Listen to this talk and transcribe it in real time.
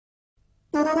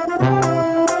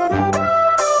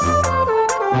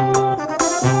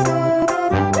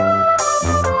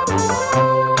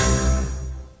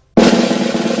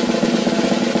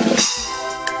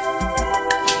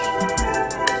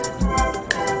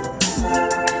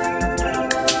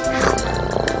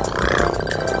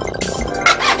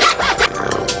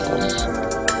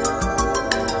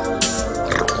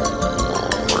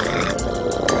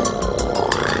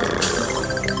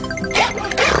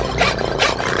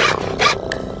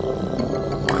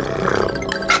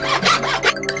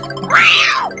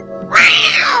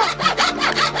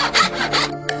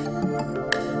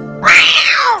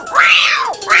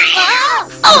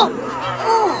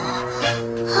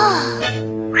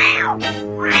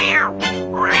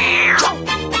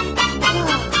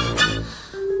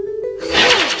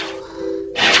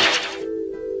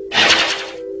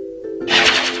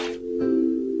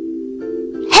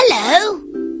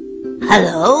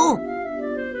Hello?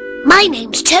 My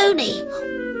name's Tony.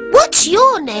 What's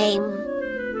your name?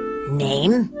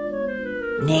 Name?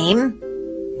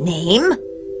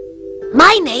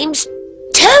 My name's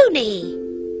Tony.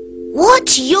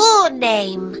 What's your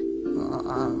name?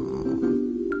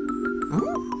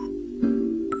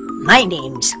 My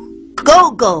name's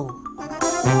Go-Go.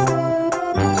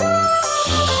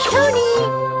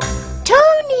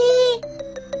 Tony!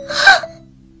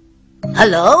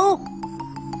 Hello?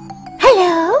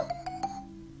 Hello?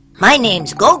 My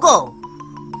name's Go-Go.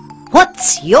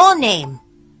 What's your name?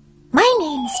 My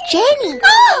name's Jenny.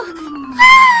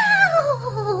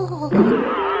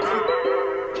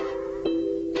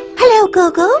 Hello,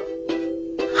 Go-Go.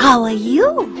 How are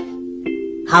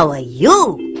you? How are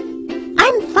you?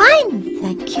 I'm fine,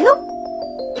 thank you.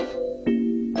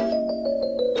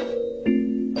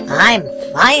 I'm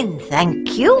fine,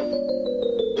 thank you.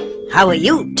 How are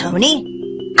you, Tony?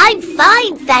 I'm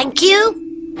fine, thank you.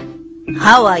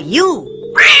 How are you?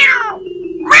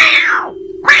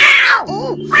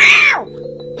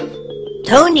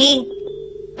 Tony?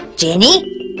 Jenny?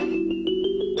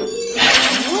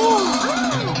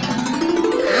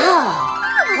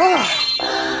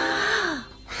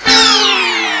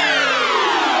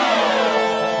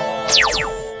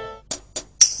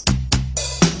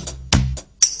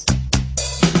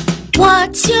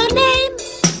 What's your name?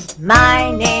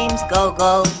 My name's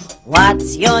Go-Go.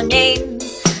 What's your name?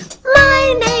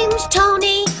 My name's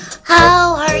Tony.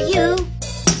 How are you?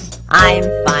 I'm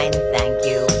fine, thank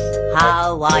you.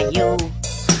 How are you?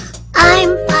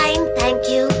 I'm fine, thank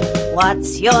you.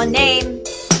 What's your name?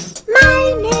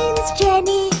 My name's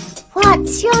Jenny.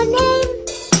 What's your name?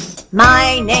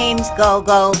 My name's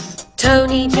Go-Go.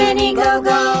 Tony, Jenny,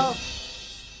 Go-Go.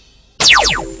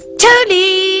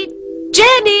 Tony!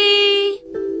 Jenny!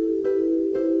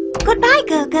 Goodbye,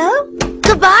 Go-Go.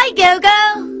 Goodbye,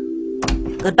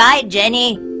 Go-Go. Goodbye,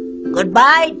 Jenny.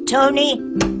 Goodbye, Tony.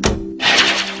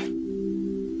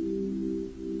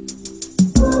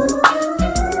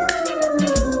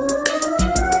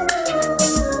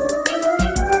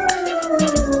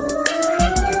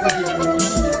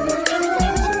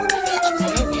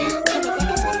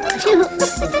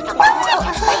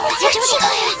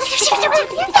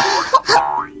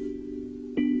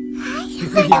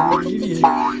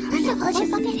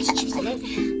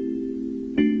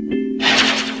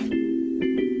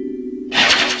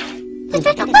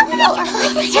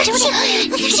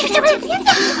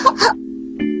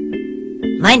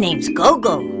 My name's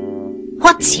Go-Go.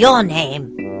 What's your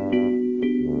name?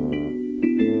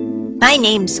 My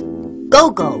name's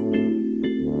Go-Go.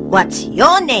 What's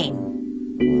your name?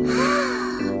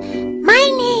 My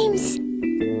name's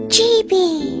GB.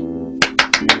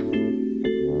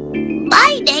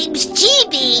 My name's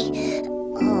GB.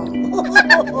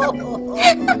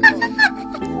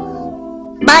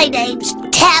 My name's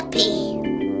Tappy.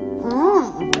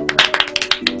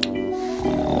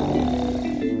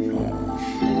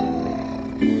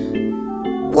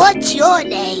 What's your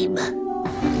name?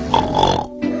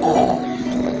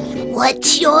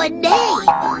 What's your name?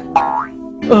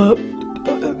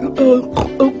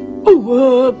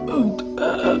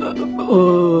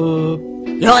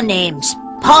 Your name's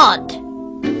Pod.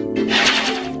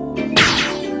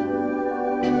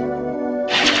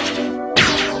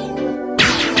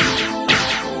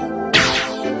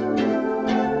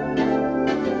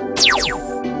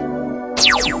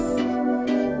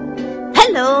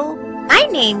 Hello, my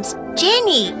name's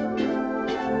Jenny.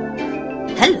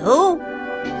 Hello,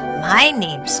 my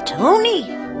name's Tony.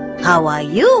 How are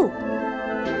you?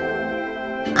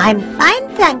 I'm fine,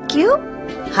 thank you.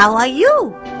 How are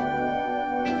you?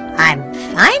 I'm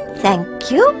fine,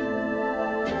 thank you.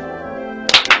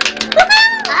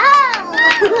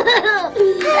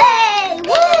 Hey,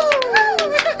 woo!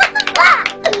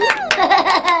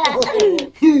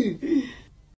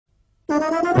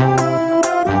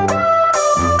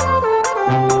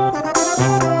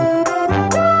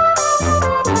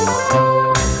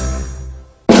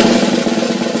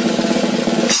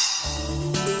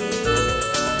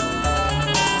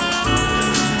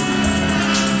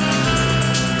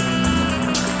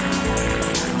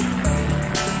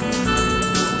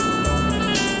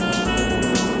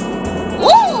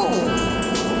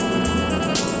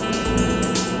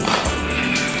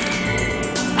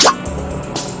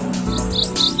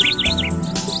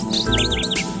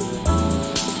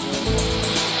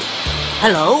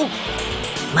 Hello,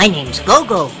 my name's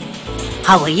Gogo.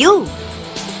 How are you?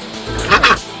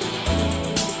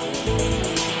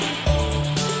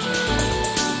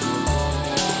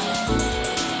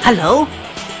 Hello,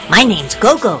 my name's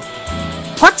Gogo.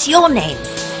 What's your name?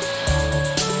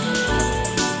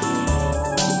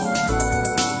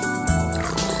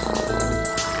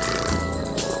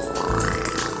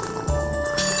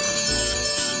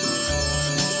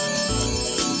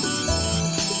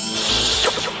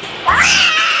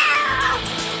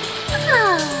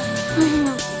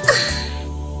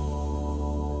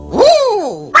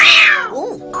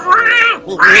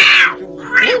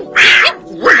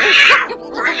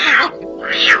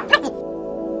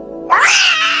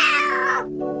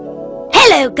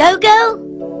 Hello, Gogo.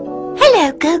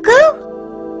 Hello,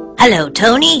 Gogo. Hello,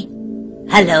 Tony.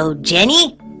 Hello,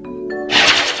 Jenny.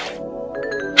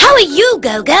 How are you,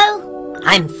 Gogo?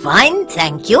 I'm fine,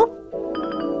 thank you.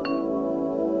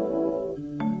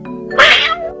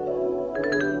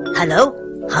 Hello,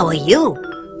 how are you?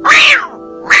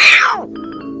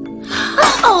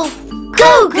 Oh,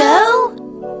 Gogo!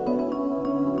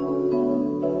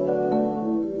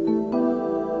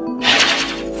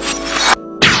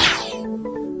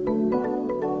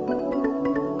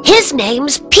 His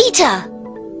name's Peter.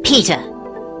 Peter.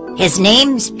 His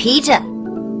name's Peter.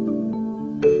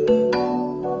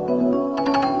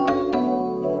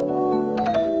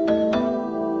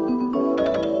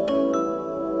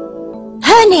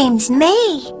 Her name's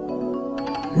May.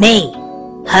 May.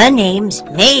 Her name's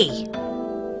May.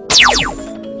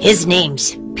 His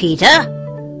name's Peter.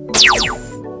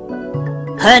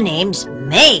 Her name's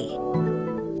May.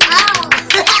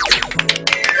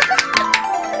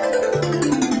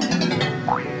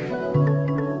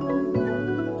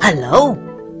 Hello.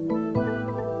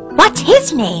 What's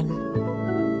his name?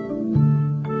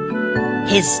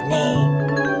 His name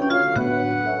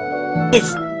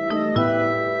is...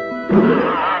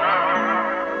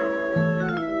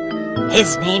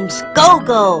 His name's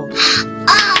Gogo.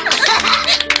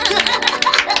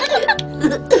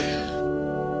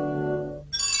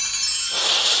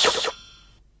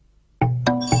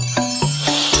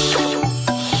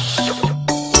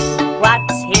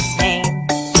 What's his name?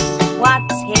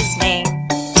 What's his name?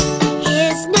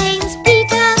 His name's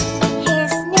Peter.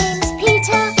 His name's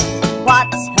Peter.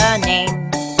 What's her name?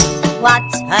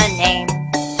 What's her name?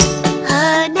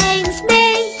 Her name's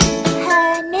May.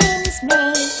 Her name's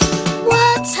May.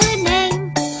 What's her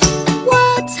name?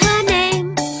 What's her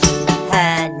name?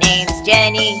 Her name's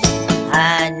Jenny.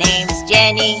 Her name's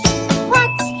Jenny.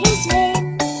 What's his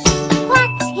name?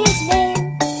 What's his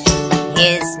name?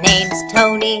 His name's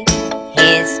Tony.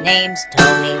 His name's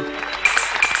Tony.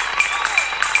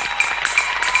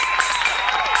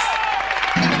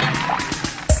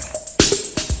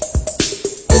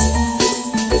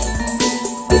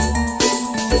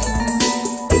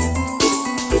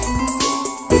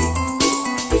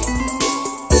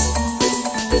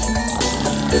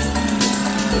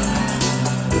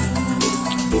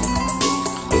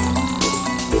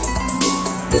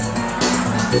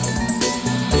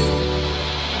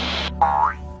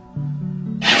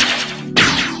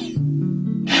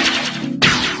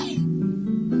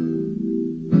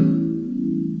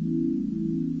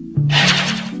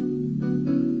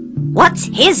 What's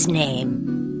his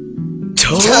name?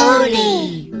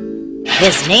 Tony.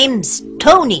 His name's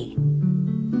Tony.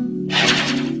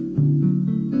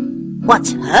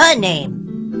 What's her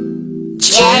name?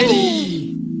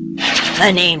 Jenny.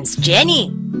 Her name's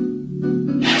Jenny.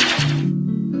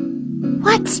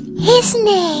 What's his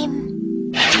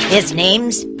name? His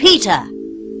name's Peter.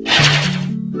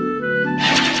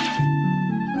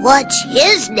 What's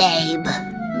his name?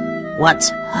 What's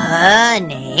her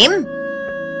name?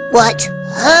 What's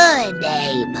her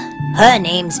name? Her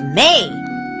name's May.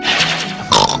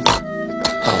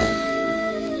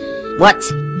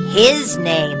 What's his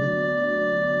name?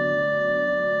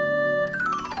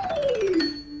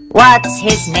 What's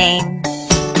his name?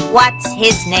 What's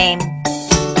his name?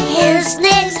 His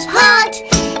name's Pot.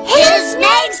 His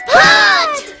name's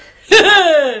Pot.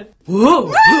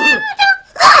 Whoa.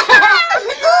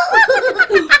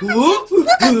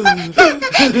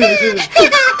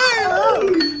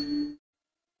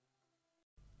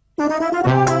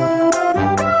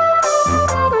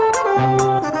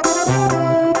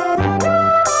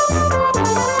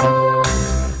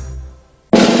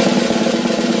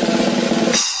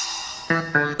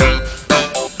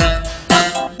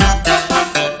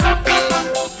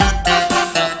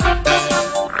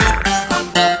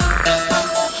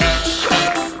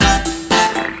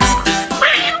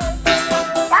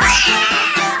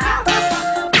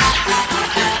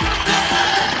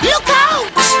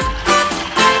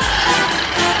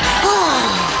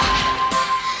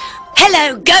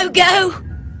 Go-Go.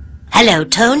 Hello,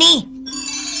 Tony.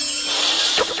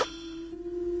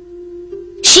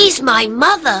 She's my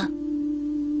mother.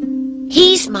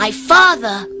 He's my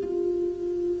father.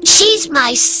 She's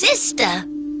my sister.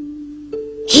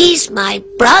 He's my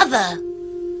brother.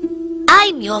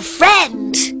 I'm your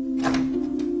friend.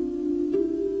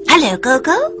 Hello,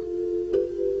 Gogo.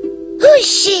 Who's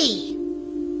she?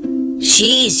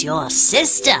 She's your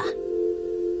sister.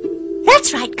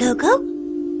 That's right, Gogo.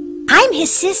 I'm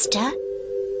his sister.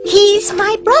 He's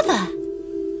my brother.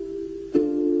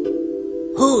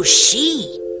 Who's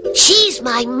she? She's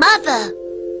my mother.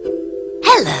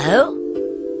 Hello.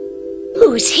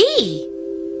 Who's he?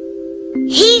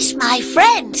 He's my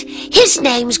friend. His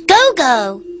name's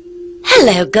Gogo.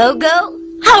 Hello, Gogo.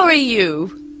 How are you?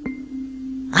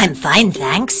 I'm fine,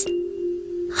 thanks.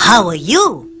 How are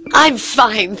you? I'm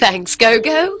fine, thanks,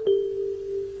 Gogo.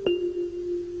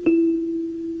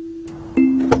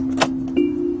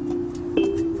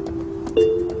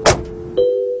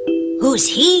 Who's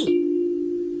he?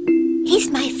 He's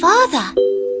my father.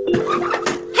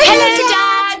 Hello,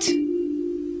 Dad.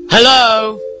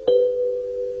 Hello.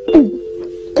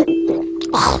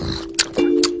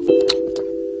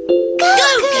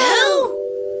 Gogo.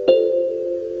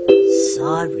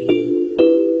 Sorry.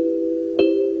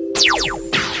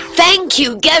 Thank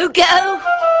you, Gogo.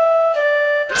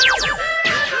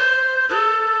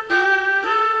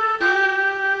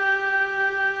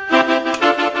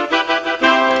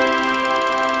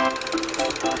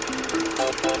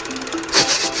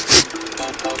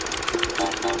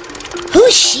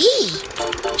 Who's she?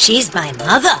 She's my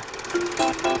mother.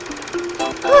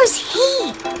 Who's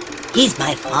he? He's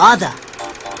my father.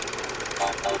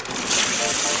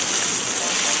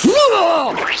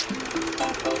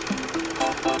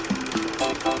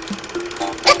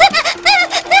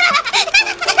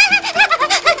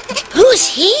 Who's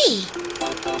he?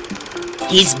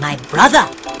 He's my brother.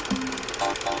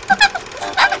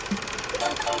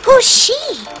 Who's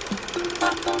she?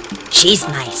 She's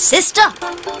my sister.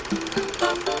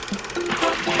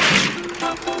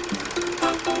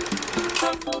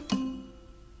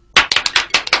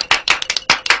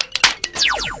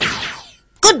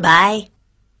 Goodbye.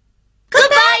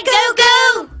 Goodbye,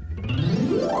 Gogo.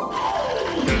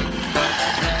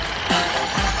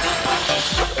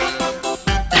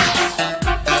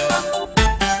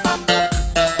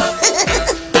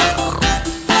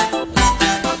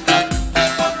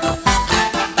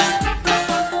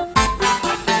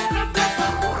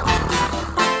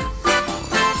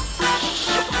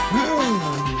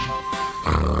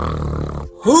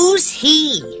 Who's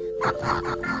he?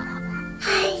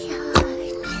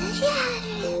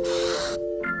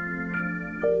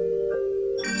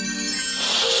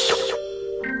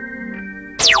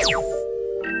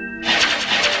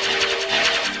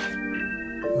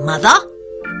 Mother,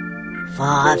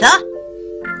 father,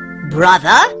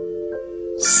 brother,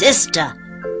 sister.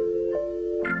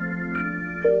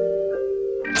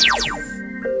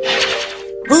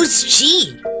 Who's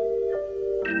she?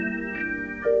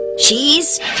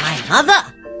 She's my mother.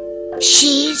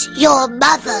 She's your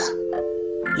mother.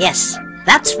 Yes,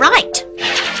 that's right.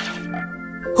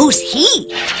 Who's he?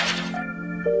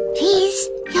 He's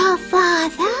your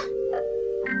father?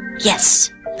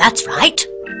 Yes, that's right.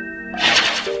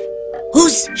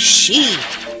 Who's she?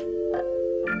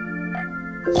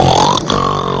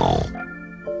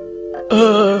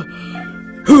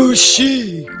 Who's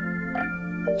she?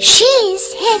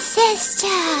 She's his sister.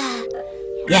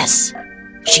 Yes,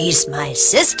 she's my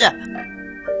sister.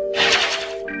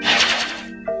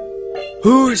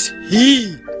 Who's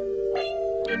he?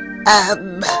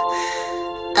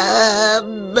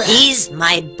 He's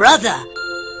my brother.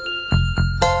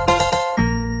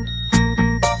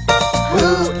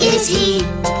 Who is he?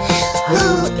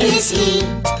 Who is he?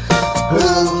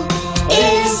 Who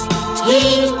is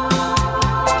he?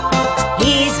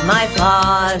 He's my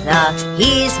father.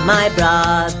 He's my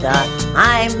brother.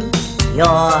 I'm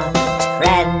your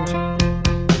friend.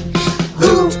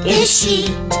 Who is she?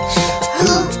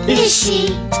 Who is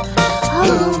she?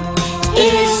 Who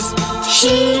is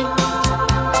she?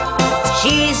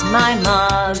 She's my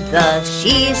mother.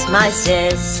 She's my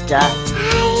sister.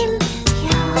 I'm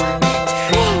your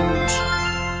friend.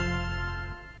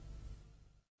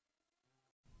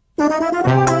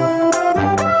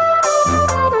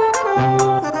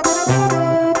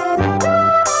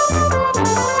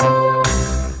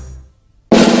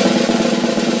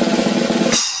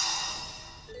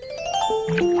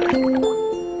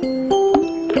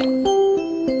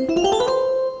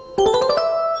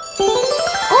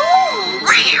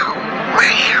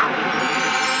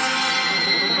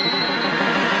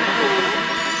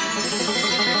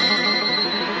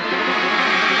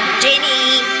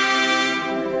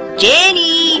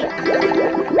 Jenny!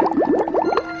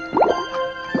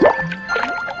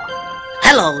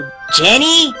 Hello,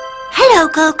 Jenny. Hello,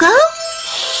 Gogo.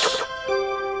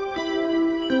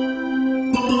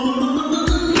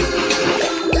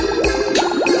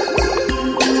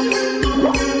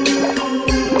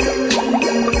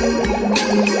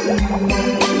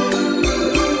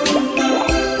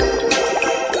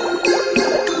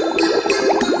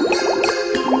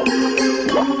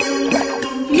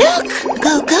 Look,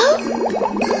 Gogo.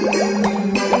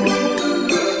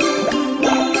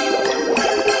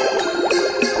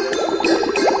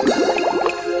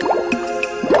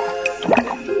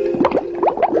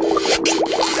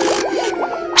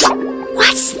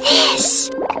 What's this?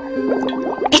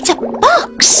 It's a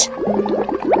box.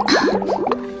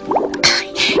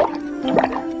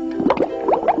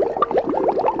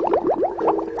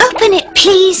 Open it,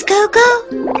 please, Gogo.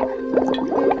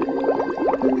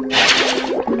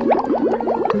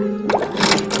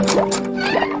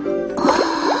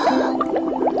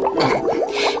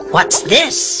 What's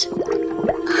this?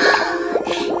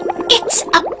 It's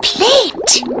a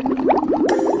plate.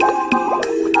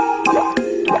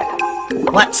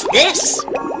 What's this?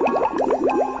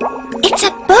 It's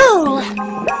a bowl.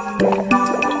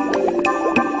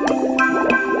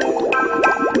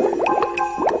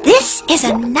 This is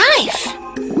a knife.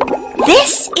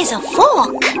 This is a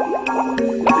fork.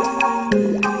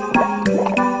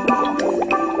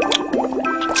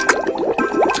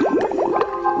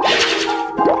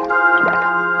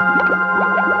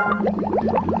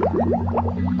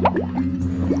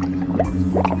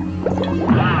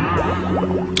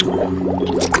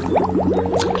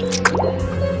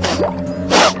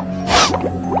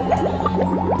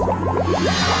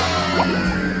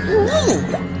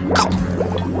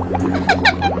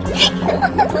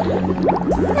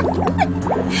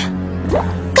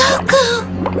 Gogo!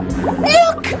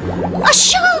 Look! A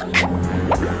shark!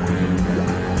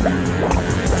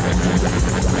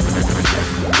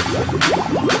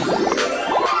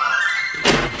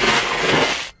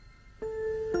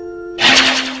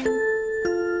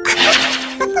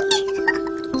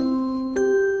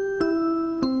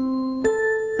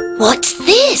 What's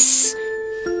this?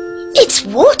 It's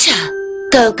water.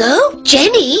 Gogo,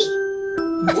 Jenny.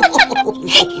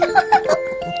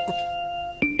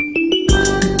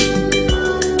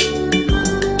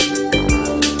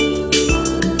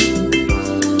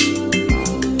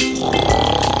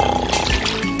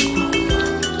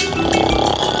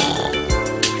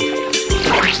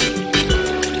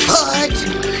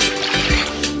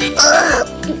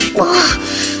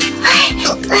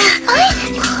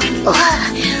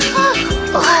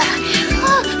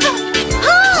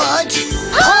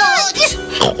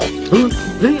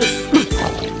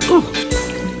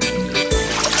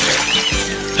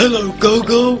 Hello,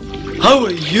 Gogo. How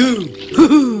are you?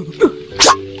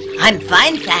 I'm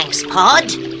fine, thanks,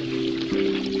 Pod.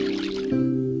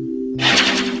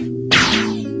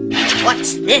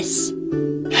 What's this?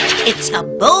 It's a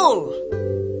bowl.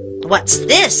 What's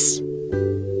this?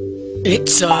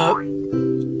 It's a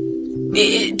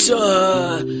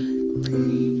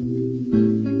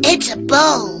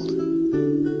bowl.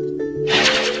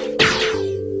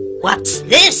 What's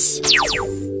this?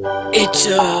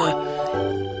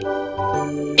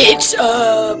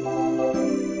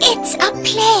 It's a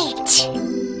plate.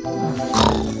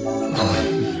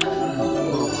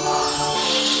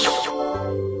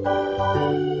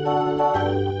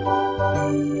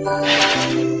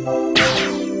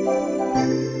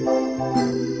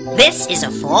 This is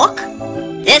a fork.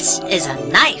 This is a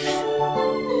knife.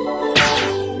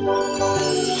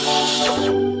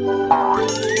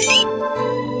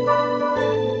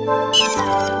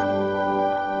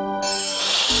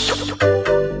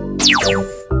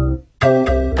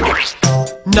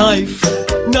 knife,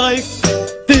 knife.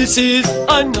 This is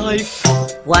a knife.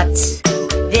 What's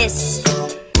this?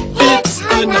 It's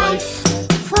a knife.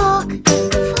 Fork,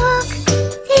 fork.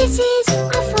 This is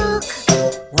a fork.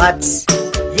 What's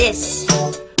this?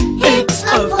 It's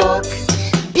a fork.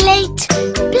 Plate,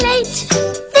 plate.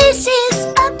 This is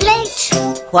a plate.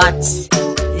 What's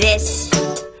this?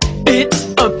 It's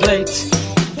a plate.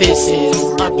 This is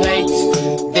a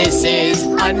plate. This is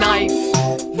a knife.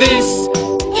 This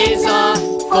is a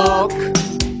fork.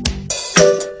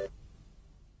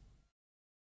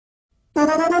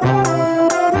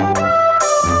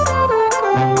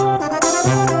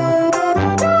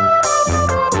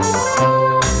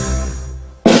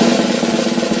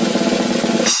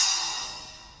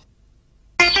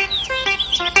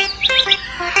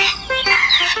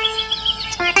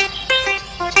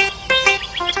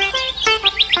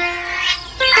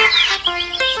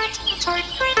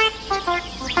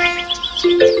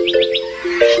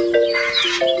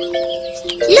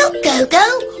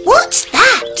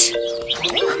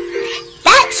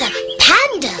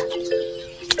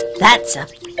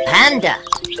 panda.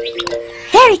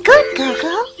 Very good,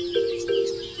 Gogo.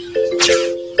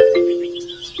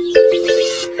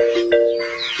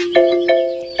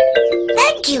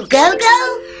 Thank you, Gogo.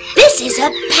 This is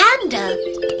a panda.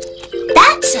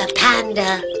 That's a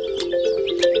panda.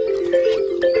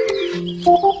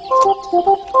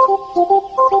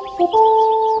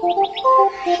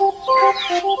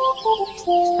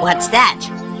 What's that?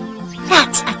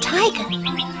 That's a tiger.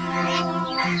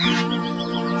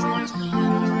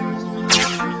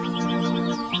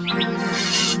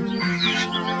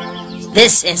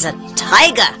 This is a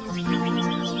tiger.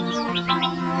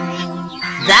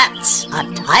 That's a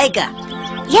tiger.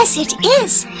 Yes, it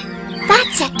is.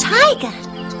 That's a tiger.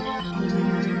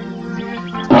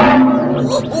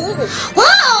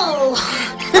 Whoa!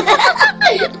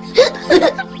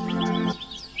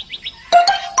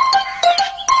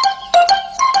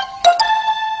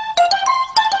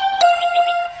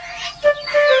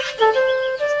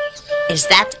 Is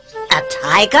that a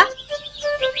tiger?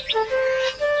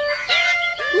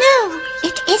 No,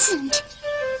 it isn't.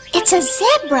 It's a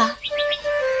zebra.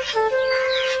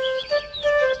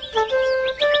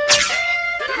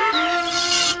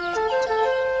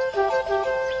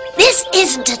 This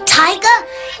isn't a tiger.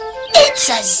 It's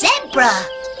a zebra.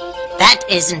 That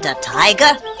isn't a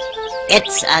tiger.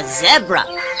 It's a zebra.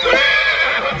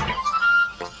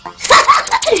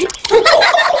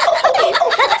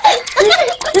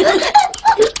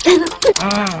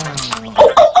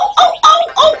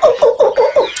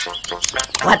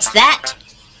 What's that?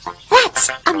 That's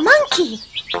a monkey.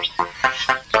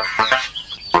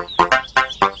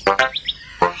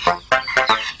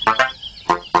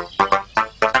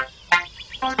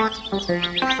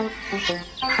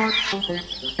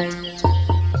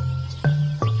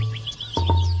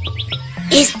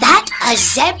 Is that a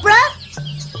zebra?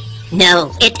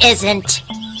 No, it isn't.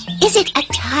 Is it a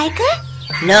tiger?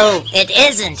 No, it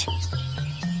isn't.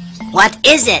 What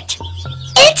is it?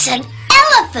 It's an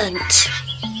elephant.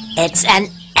 It's an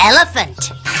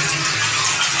elephant.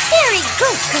 Very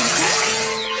good,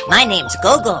 Gogo. My name's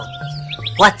Gogo.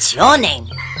 What's your name?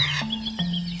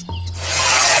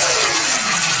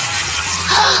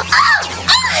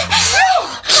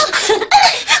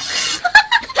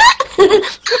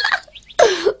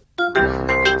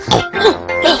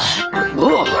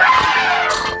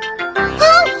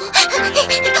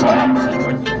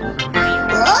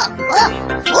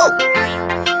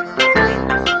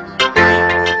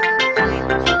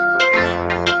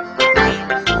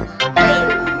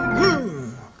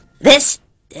 This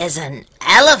is an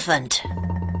elephant.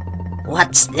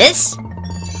 What's this?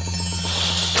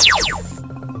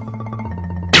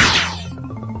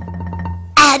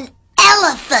 An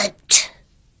elephant.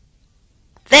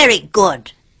 Very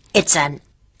good. It's an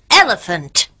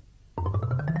elephant.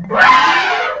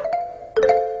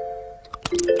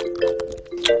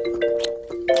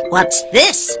 What's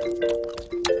this?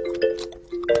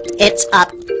 It's a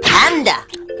panda.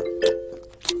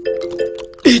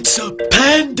 It's a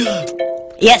panda.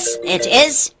 Yes, it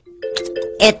is.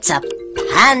 It's a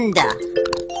panda.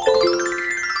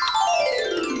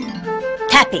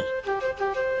 Tappy,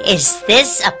 is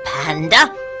this a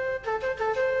panda?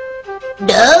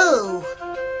 No.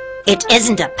 It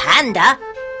isn't a panda.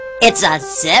 It's a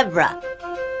zebra.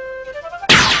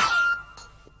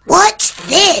 What's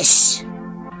this?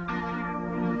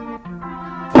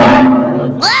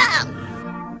 Wow!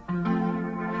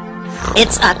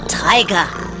 It's a tiger.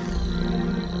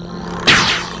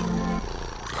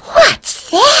 What's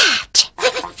that?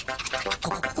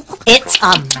 It's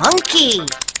a monkey.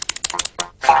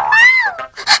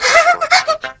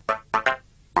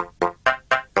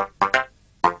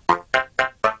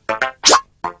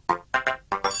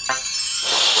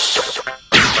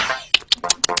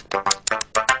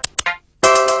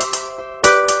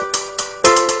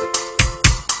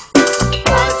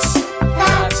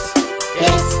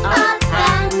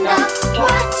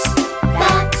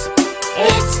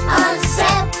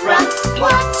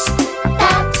 What's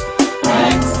that?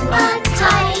 It's a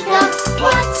tiger.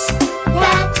 What's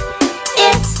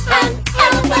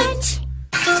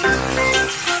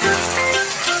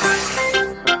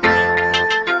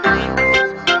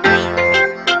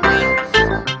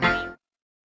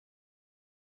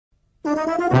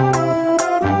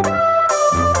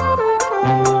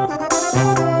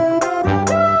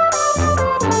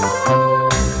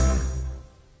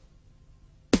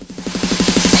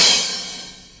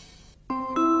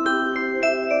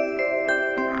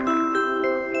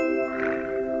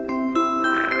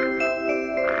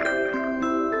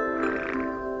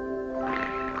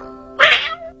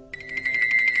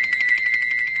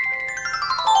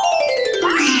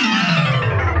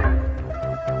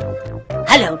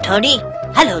Hello, Tony.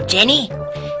 Hello, Jenny.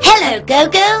 Hello,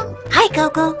 Gogo. Hi,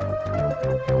 Gogo.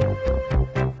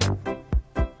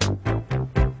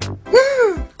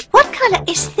 What color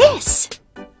is this?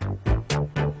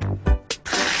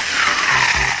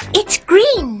 It's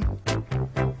green.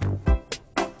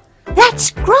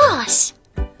 That's grass.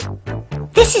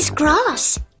 This is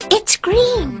grass. It's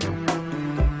green.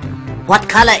 What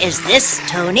color is this,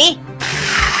 Tony?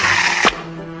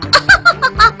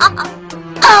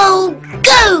 Oh,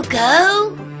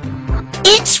 Gogo.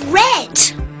 It's red.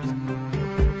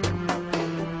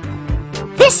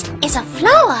 This is a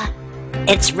flower.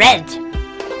 It's red.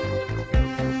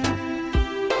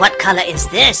 What color is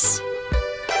this?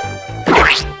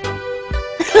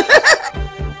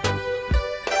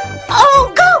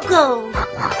 Oh, Gogo.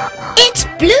 It's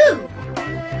blue.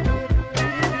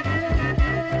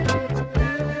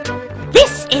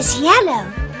 This is yellow.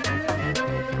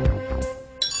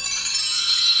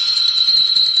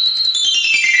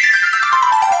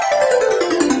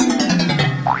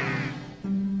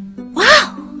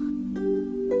 Wow!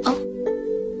 Oh,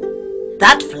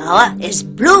 that flower is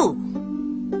blue.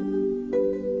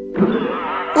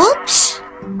 Oops.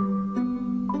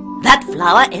 That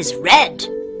flower is red.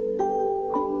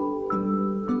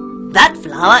 That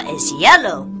flower is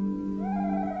yellow.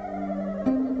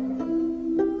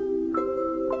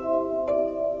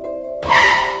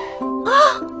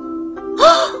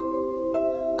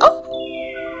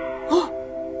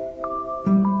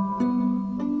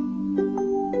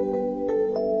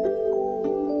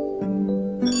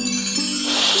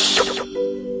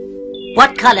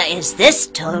 What color is this,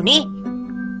 Tony?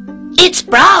 It's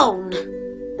brown.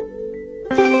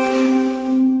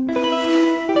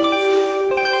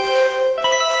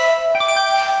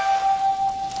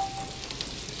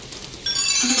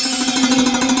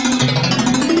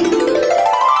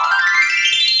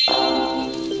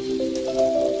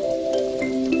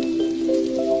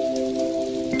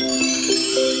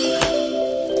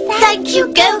 Thank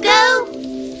you, Gogo.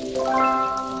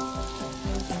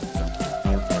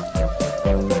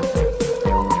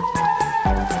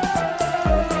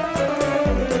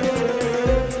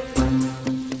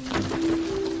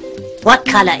 What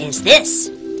color is this?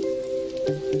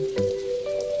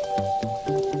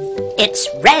 It's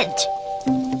red.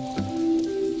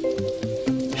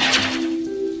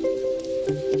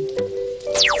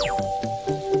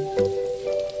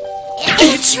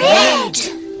 It's red.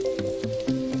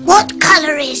 What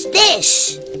color is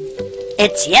this?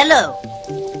 It's yellow.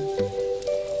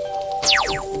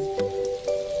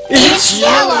 It's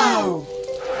yellow.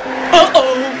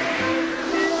 Uh-oh.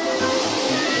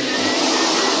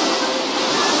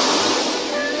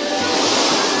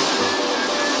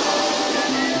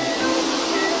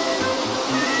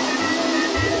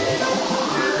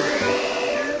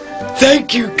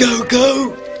 Thank you, Gogo.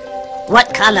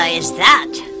 What color is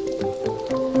that?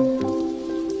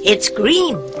 It's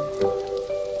green.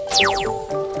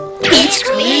 It's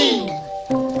green.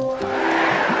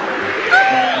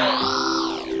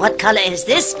 What color is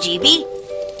this, GB?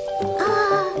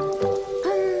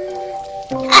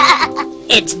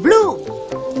 It's blue.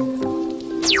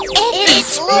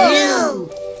 It's blue.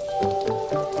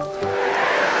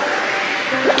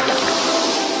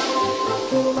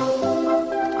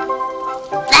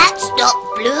 That's not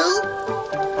blue.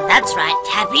 That's right,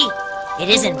 Tappy. It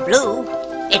isn't blue.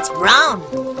 It's brown.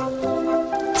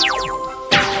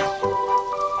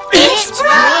 It's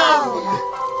brown.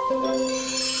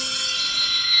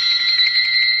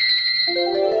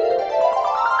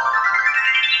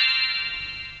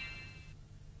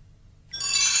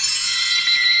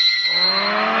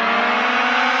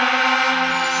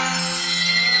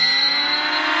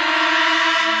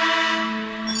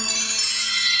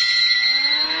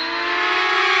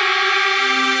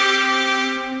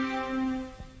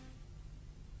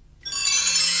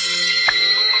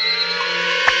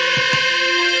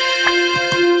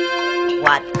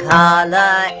 What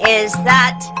color is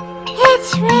that?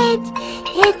 It's red.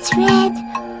 It's red.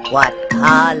 What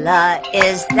color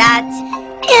is that?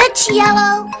 It's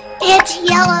yellow. It's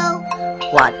yellow.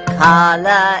 What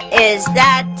color is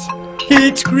that?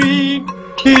 It's green.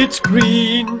 It's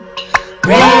green.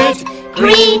 Red,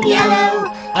 green,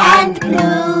 yellow, and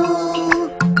blue.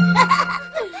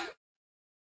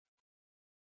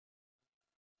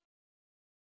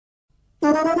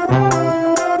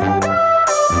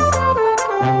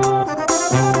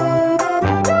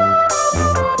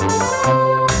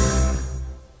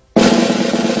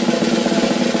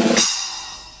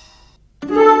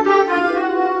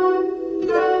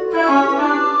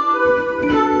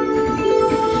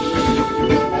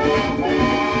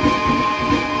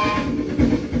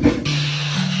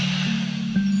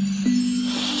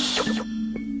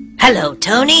 Hello,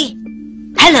 Tony.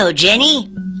 Hello, Jenny.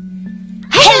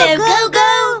 Hello,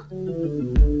 Go-Go.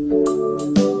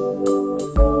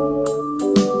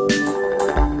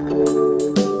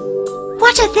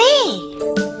 What are they?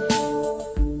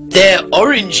 They're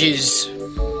oranges.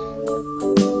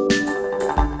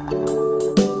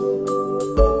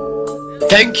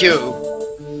 Thank you.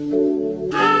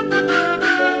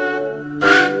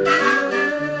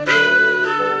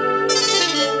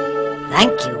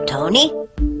 Thank you, Tony.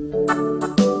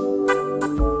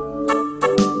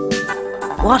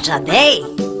 What are they?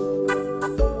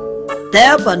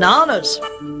 They're bananas.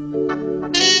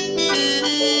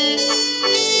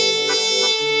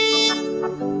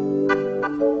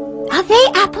 Are they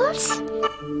apples?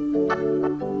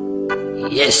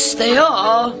 Yes, they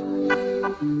are.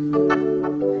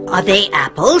 Are they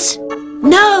apples?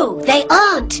 No, they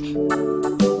aren't.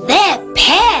 They're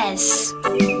pears.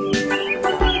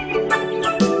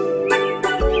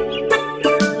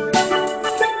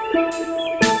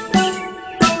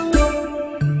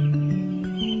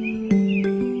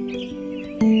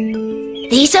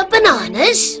 These are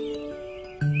bananas.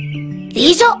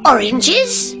 These are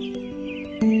oranges.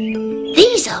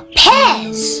 These are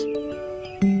pears.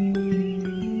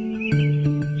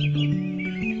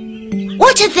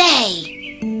 What are they?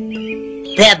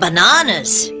 They're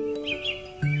bananas.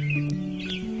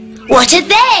 What are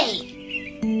they?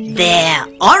 They're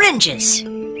oranges.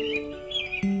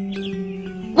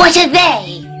 What are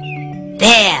they?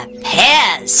 They're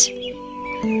pears.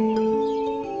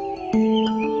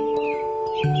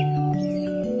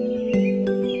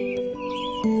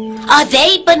 Are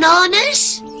they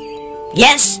bananas?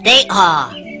 Yes, they are.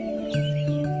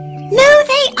 No,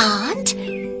 they aren't.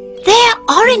 They're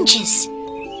oranges.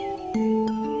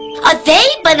 Are they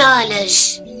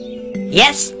bananas?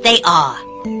 Yes, they are.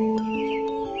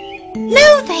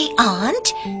 No, they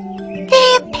aren't.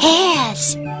 They're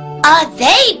pears. Are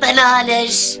they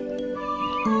bananas?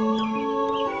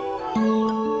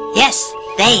 Yes,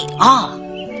 they are.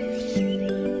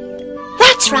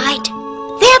 That's right.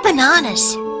 They're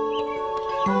bananas.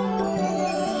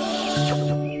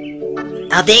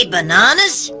 Are they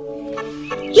bananas?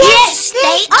 Yes,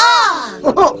 they are.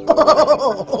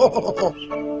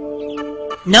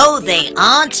 No, they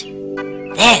aren't.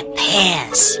 They're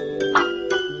pears.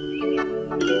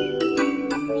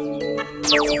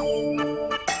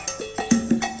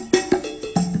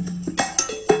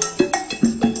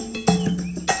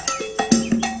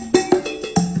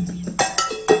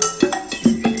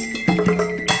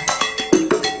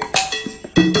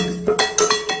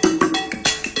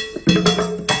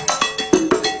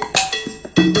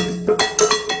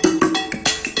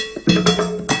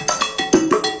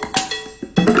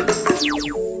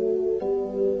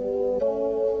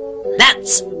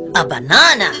 That's a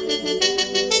banana.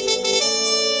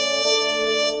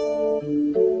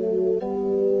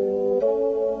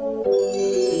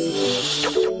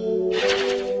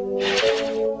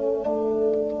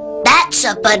 That's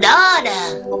a banana.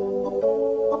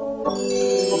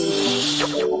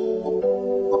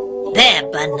 They're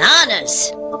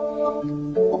bananas.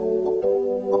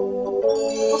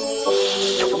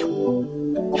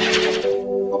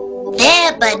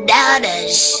 They're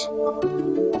bananas.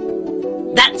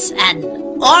 That's an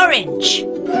orange.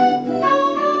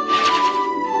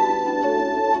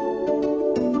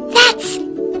 That's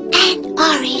an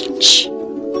orange.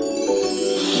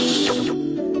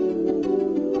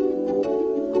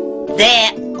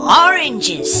 They're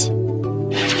oranges.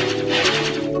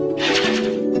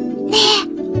 They're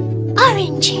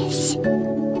oranges.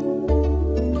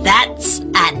 That's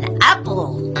an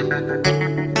apple.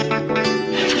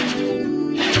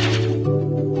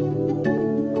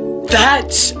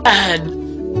 That's an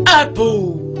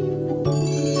apple.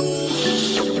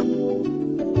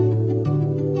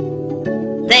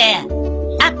 They're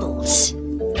apples.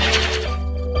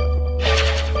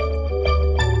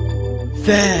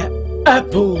 They're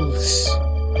apples.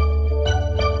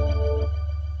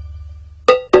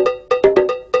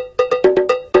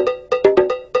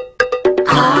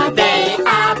 Are they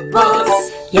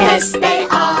apples? Yes, they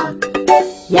are.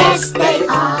 Yes, they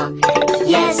are.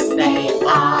 Yes, they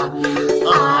are.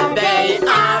 Are they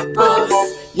apples?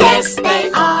 Yes,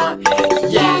 they are.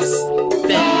 Yes,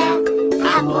 they're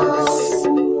apples.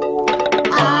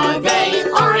 Are they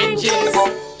oranges?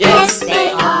 Yes,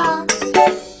 they are.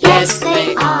 Yes,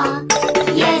 they are.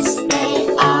 Yes, they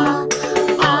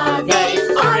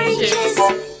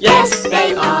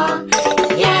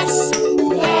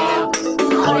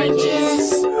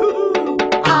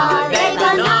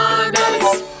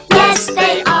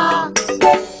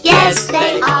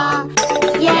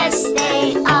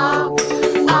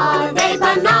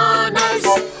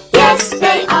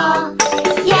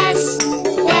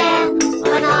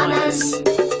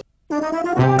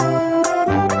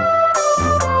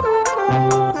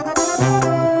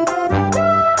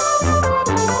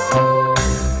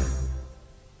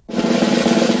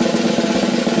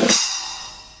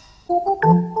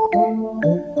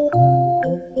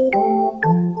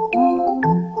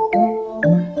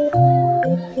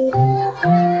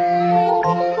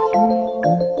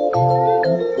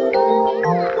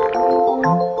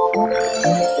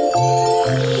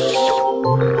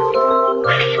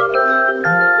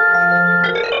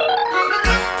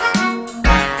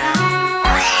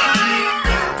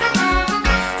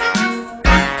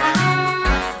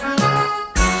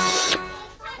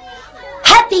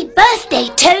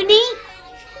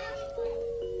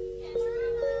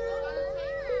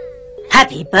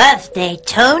birthday,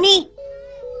 Tony.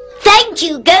 Thank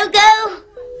you, Go-Go.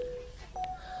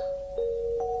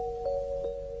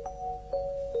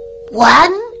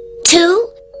 1, 2,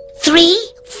 3,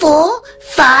 4,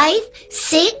 5,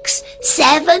 6,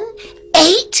 7,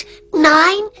 8,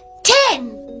 9, 10.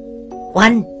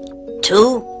 1,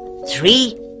 2,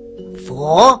 3,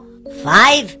 4,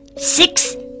 5,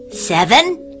 6,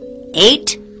 7,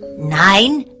 8,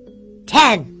 9,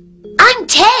 10. I'm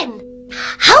 10.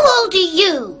 How old are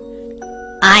you?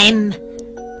 I'm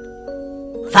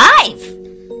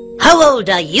 5. How old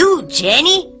are you,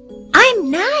 Jenny?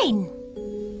 I'm 9.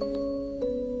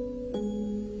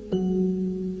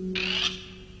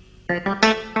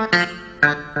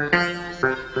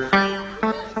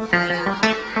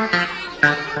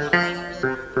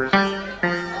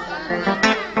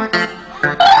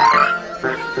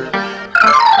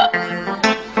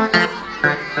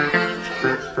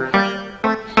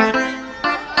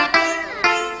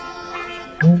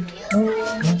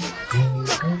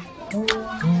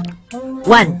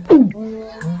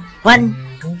 One,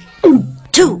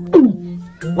 2,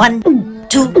 1,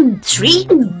 2, 3,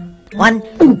 1,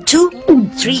 2,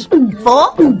 3,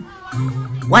 4,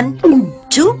 1,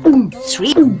 2,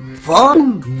 3, 4,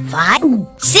 5,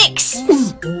 6.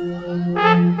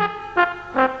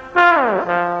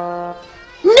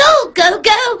 No,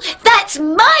 Go-Go, that's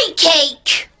my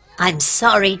cake. I'm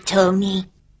sorry, Tony.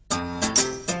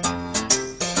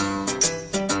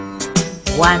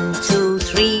 1, 2,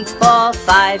 3, 4,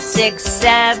 5, 6,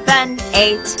 7,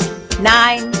 8,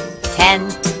 9, 10.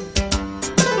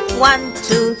 1,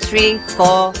 2, 3,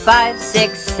 4, 5,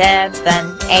 6,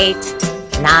 7, 8,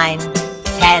 9,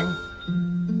 10.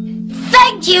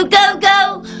 Thank you,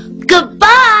 Go-Go.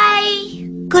 Goodbye.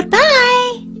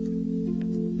 Goodbye.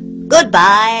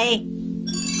 Goodbye.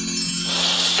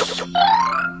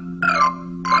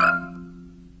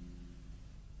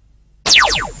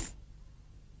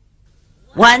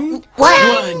 One,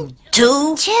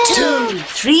 2,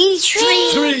 3,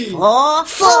 4,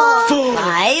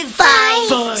 5,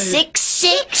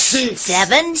 6,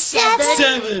 7,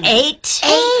 8,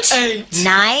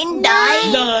 9,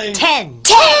 10.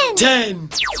 10.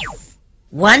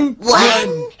 1,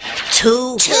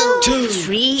 2, 3, 4,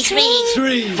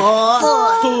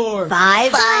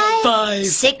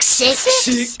 5,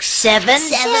 6, 7,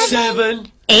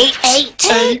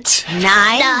 8,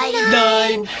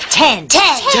 9, 10.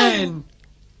 10.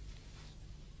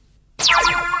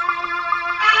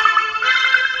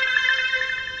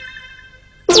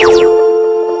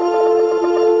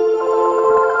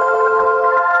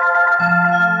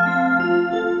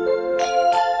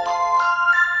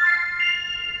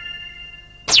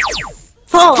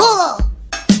 Four,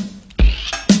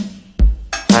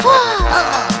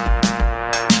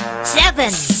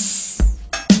 7,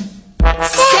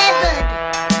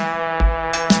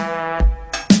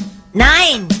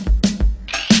 9,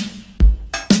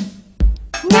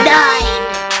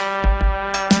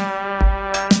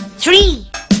 3,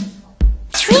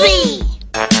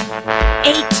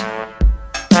 8,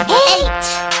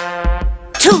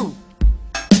 2,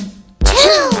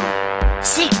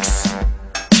 6,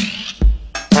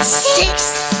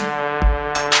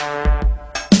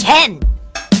 10,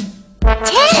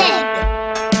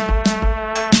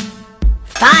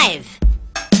 5,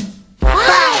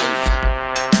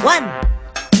 1.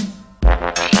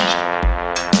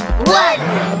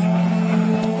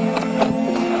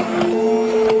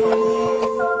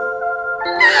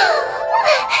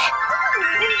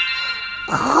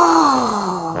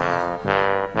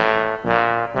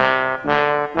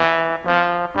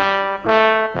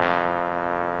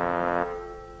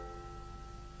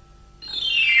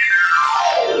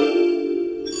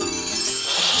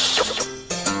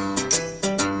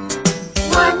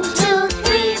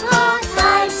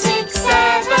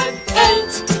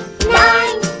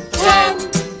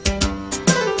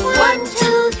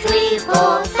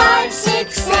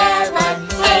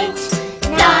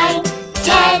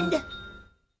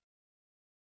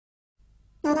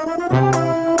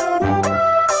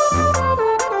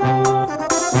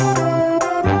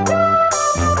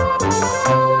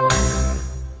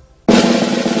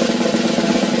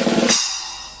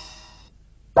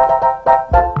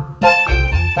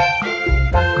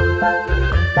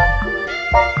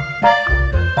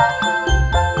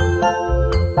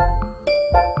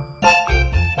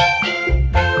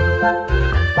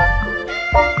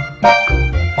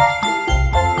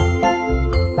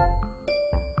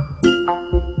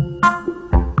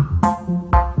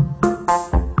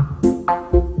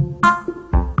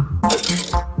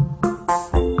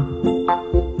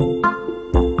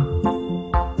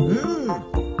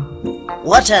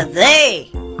 What are they?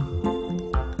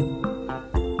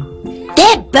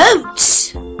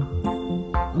 Boats.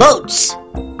 Boats.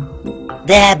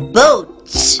 They're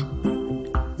boats.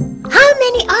 How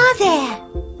many are there?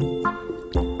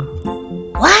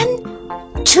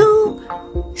 1, 2,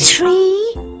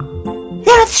 3.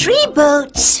 There are 3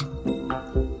 boats.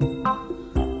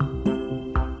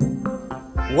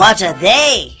 What are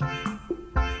they?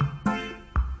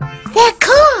 They're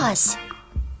cars.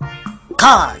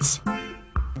 Cars.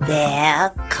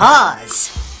 They're cars.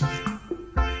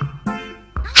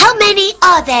 How many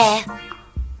are there?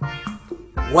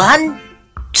 1,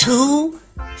 2,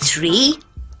 3,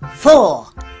 4.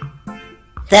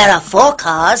 There are 4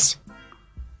 cars.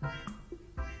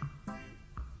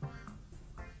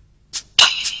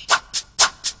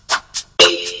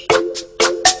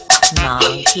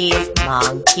 Monkeys,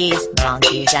 monkeys,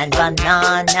 monkeys and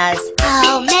bananas.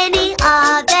 How many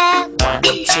are there? 1,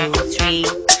 2, 3.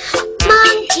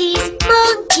 Monkeys,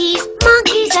 monkeys,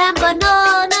 monkeys and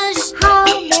bananas. How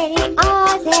many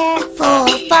are there? 4,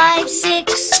 5,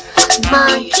 6.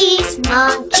 Monkeys,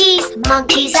 monkeys,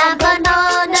 monkeys and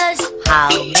bananas.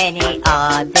 How many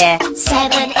are there?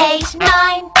 7, 8,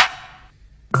 9.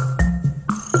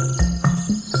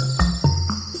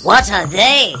 What are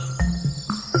they?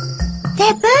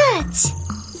 They're birds.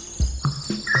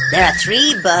 There are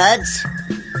 3 birds.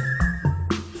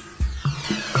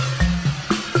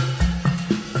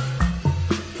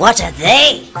 What are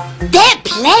they? They're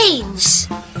planes.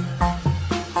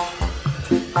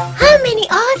 How many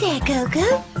are there,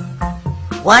 Gogo?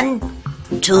 1,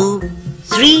 2,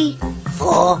 3,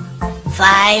 4,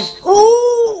 5.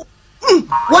 Ooh!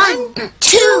 1,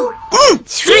 2,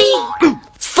 3,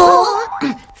 4,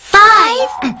 5,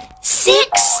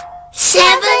 6,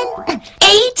 7,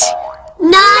 8,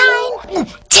 9,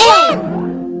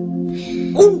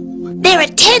 10. Ooh, there are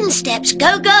 10 steps,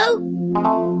 Gogo.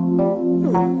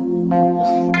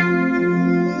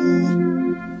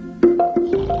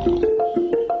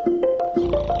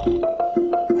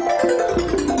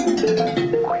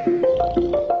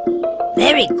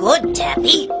 Very good,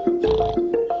 Tappy.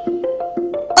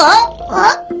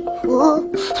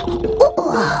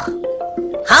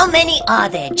 How many are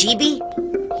there, GB?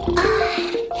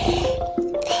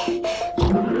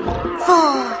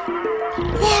 4.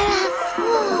 There are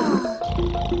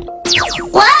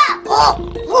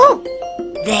 4.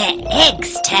 They're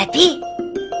eggs, Tappy.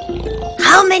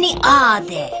 How many are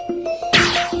there?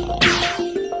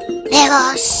 There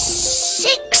are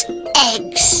 6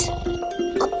 eggs.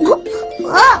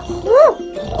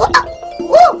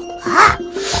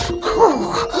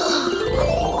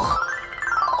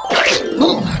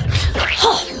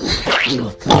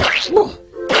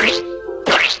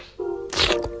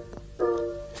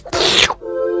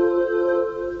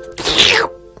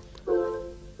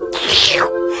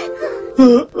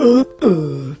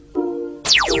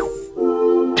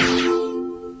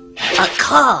 A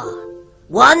car.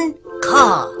 1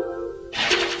 car.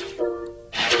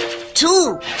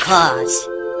 2 cars.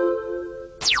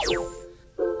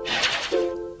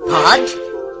 Pod?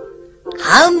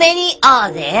 How many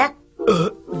are there?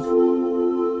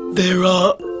 There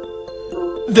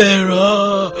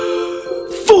are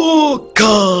 4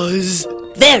 cars.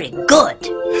 Very good.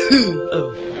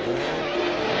 Oh.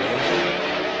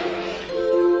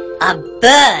 A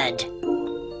bird.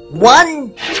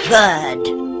 1 bird.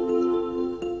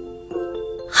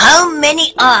 How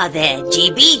many are there,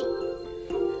 GB?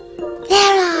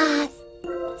 There are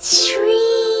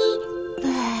 3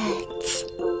 birds.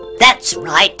 That's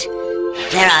right.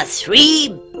 There are 3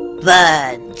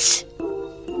 birds.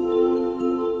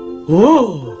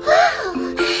 Whoa.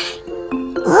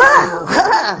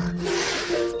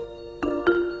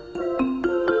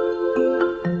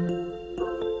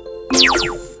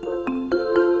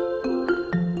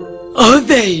 Are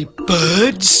they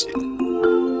birds?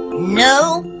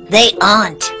 No, they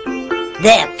aren't.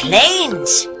 They're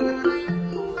planes.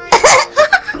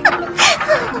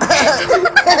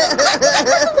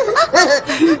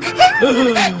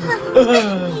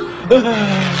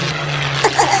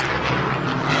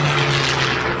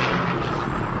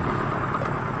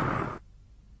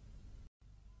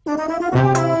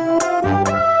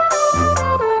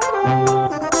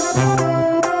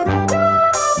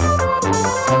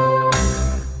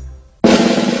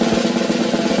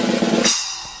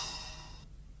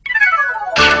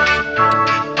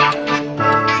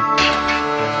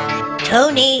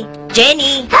 Tony,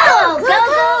 Jenny. Hello,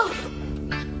 Gogo.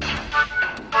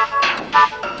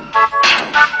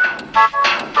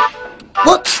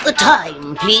 What's the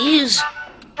time, please?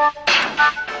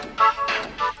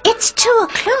 It's 2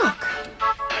 o'clock.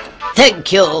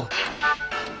 Thank you.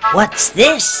 What's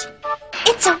this?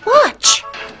 It's a watch.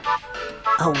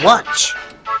 A watch.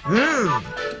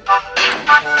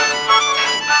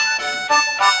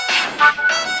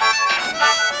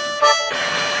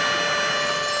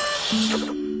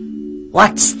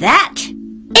 What's that?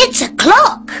 It's a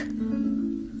clock.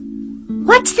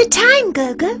 What's the time,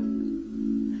 Gogo?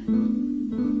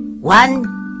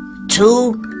 1,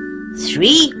 2,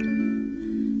 3.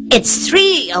 It's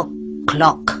 3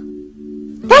 o'clock.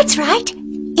 That's right.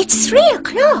 It's 3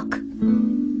 o'clock.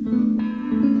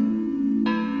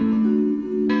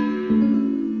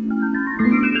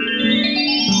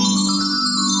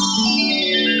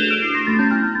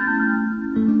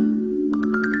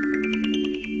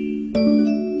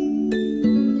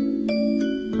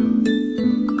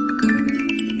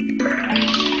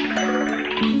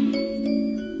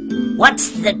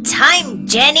 What's the time,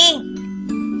 Jenny?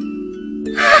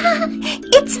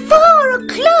 It's 4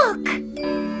 o'clock.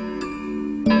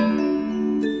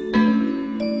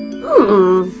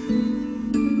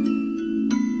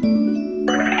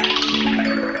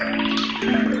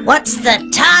 What's the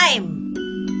time?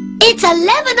 It's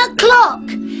 11 o'clock.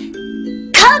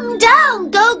 Come down,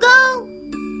 Gogo.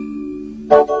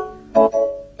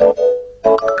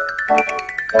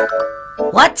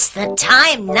 What's the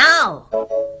time now?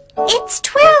 It's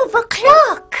 12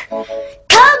 o'clock.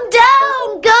 Come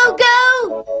down,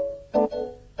 Gogo.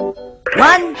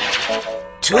 1,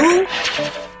 2,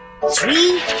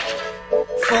 3,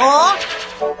 4,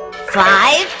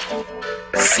 5,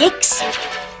 6,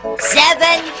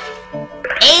 7,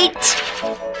 8,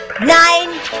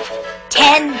 9,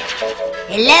 10,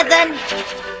 11,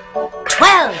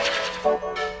 12.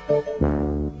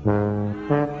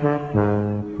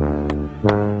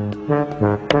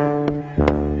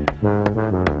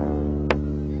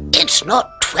 It's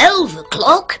not 12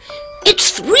 o'clock.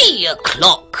 It's 3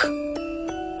 o'clock.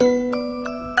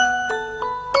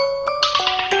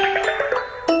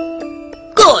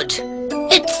 Good.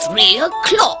 It's 3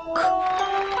 o'clock.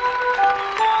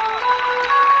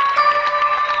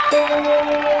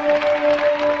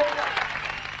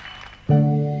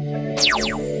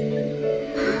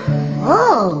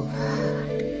 Oh.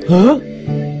 Huh?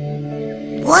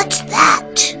 What's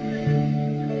that?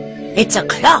 It's a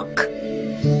clock.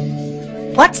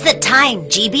 What's the time,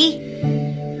 GB?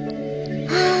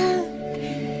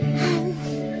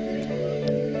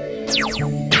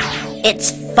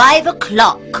 It's 5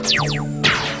 o'clock.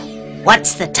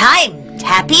 What's the time,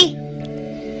 Tappy?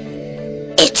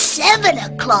 It's 7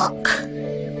 o'clock.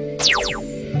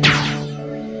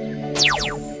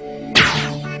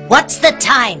 What's the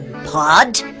time,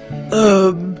 Pod?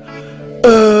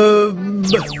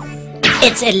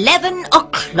 It's 11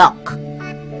 o'clock.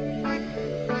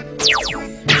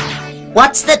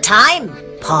 What's the time,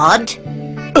 Pod?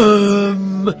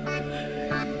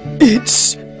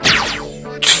 It's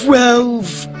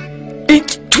 12.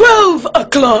 It's 12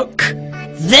 o'clock.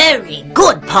 Very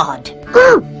good, Pod.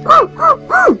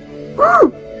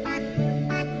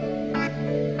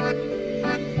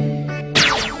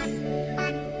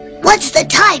 What's the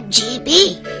time,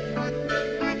 GB?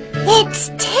 It's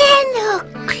 10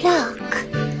 o'clock.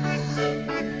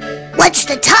 What's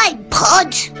the time,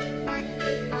 Pod?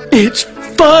 It's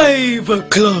 5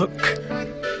 o'clock.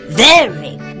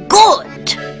 Very good.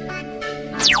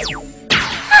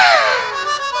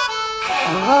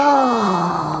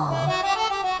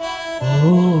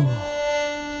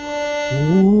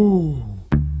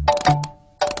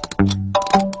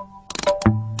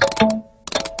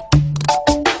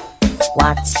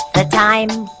 What's the time?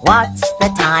 What's the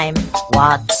time?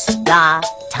 What's the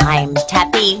time,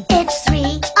 Tappy? It's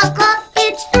 3 o'clock.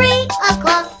 It's 3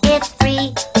 o'clock. It's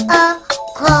 3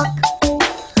 o'clock.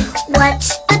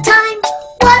 What's the time?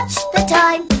 What's the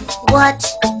time?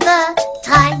 What's the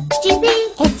time, GB?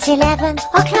 It's 11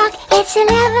 o'clock. It's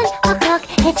 11 o'clock.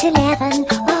 It's 11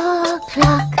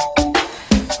 o'clock.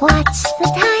 What's the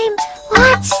time?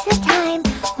 What's the time?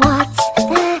 What's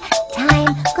the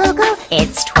time? Go, go.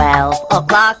 It's 12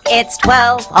 o'clock. It's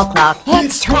 12 o'clock.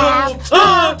 It's 12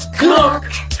 o'clock.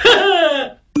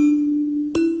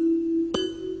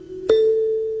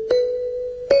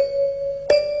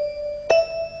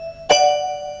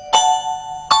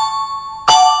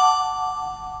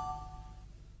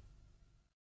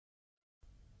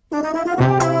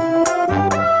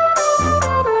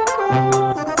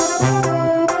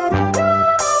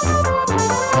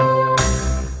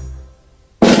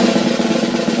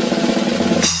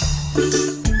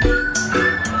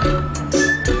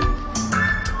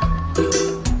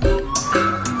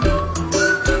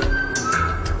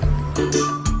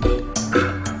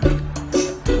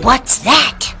 What's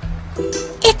that?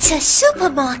 It's a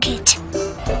supermarket.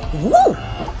 Ooh.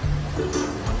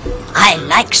 I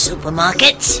like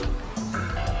supermarkets.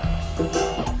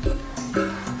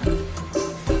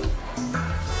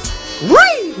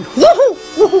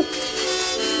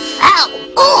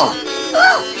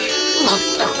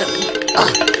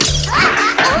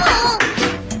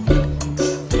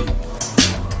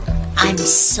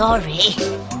 sorry.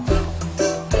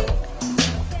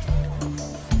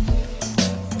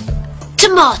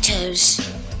 Tomatoes.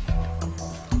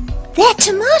 They're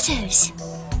tomatoes.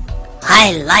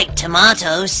 I like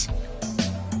tomatoes.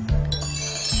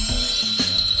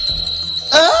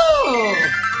 Oh!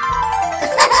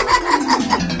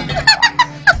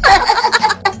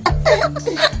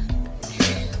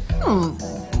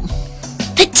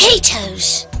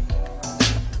 Potatoes.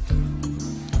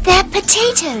 They're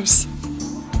potatoes.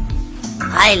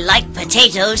 I like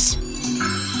potatoes.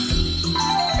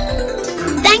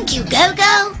 Thank you,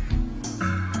 Go-Go.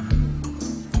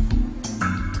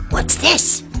 What's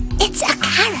this? It's a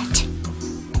carrot.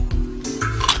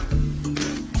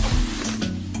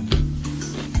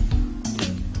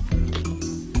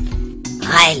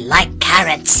 I like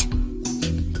carrots.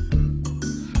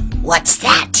 What's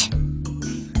that?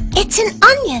 It's an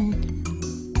onion.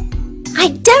 I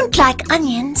don't like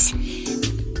onions.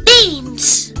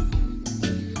 Beans.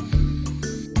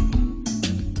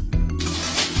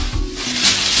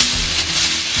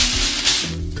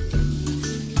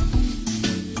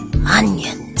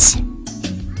 Onions.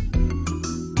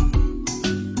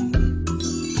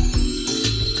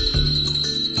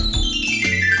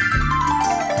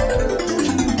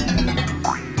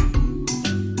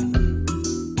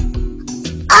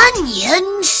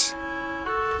 Onions.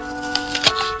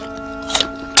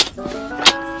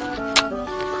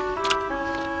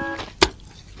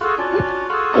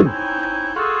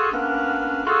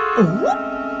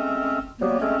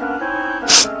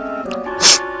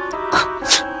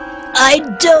 I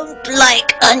don't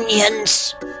like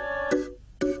onions.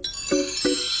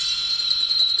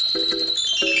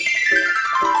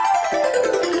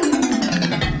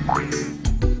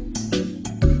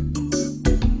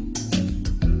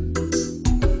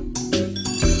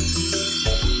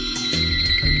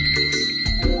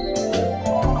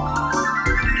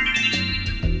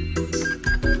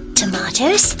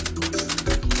 Tomatoes.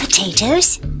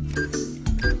 Potatoes.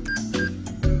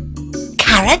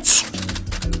 Carrots.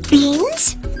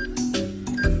 Beans.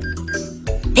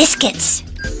 Biscuits.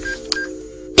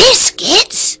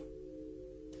 Biscuits.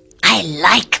 I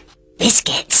like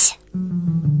biscuits.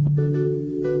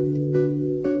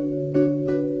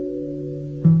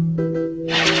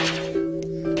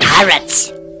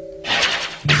 Carrots.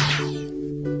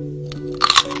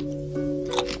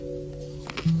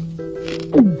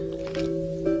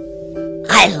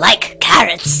 I like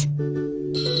carrots.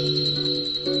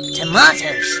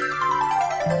 Tomatoes.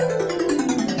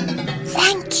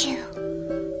 Thank you.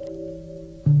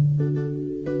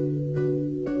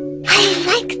 I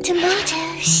like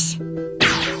tomatoes.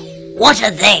 What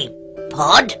are they,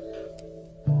 Pod?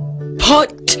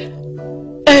 Pot-a-toes.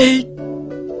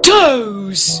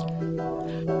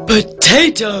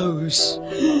 Potatoes.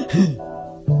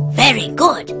 Very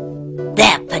good.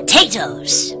 They're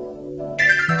potatoes.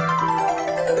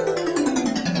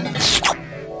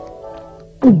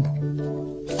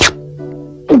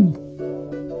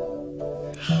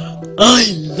 I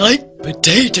like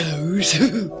potatoes.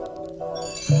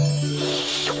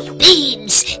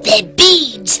 Beans. They're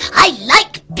beans. I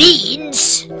like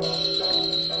beans.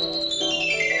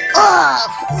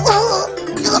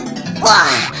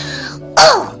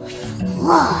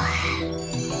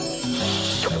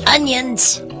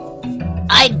 Onions.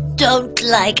 I don't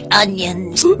like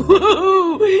onions.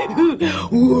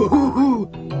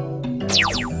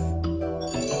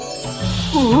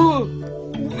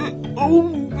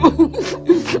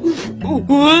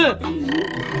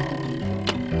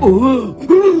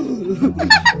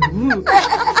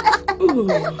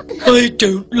 I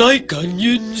don't like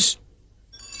onions.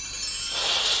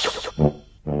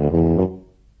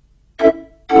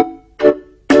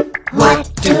 What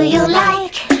do you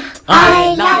like?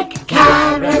 I like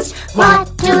carrots.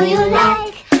 What do you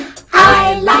like?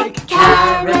 I like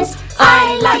carrots.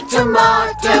 I like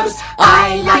tomatoes.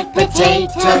 I like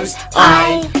potatoes.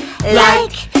 I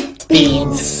like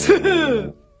beans.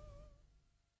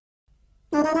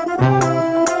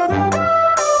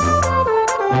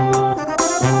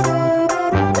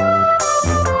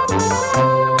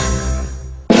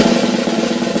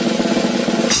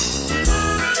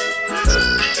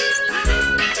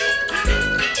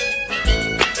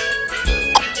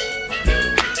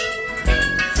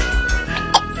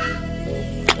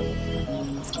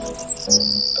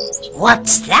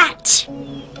 What's that?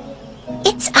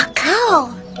 It's a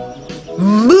cow.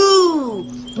 Moo!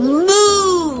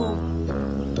 Moo!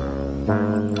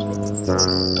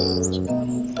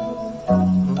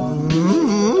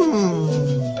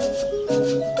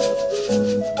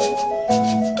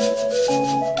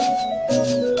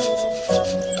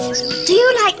 Do you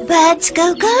like birds,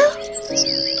 Go-Go?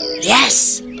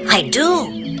 Yes, I do.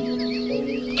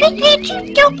 Tweet, tweet,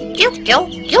 tweet, tweet, tweet,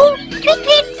 tweet,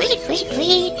 tweet, tweet, tweet,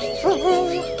 tweet.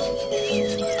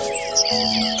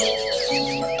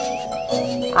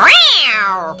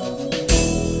 Meow.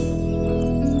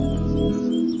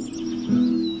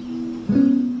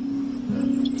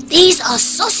 These are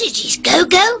sausages,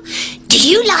 Go-Go. Do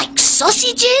you like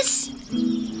sausages?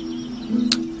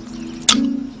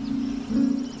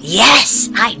 Yes,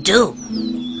 I do.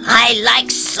 I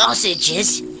like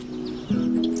sausages.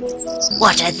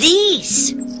 What are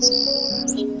these?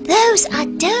 Those are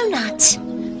donuts.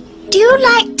 Do you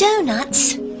like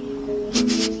donuts?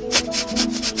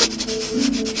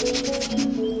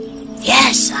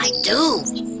 Yes, I do.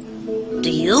 Do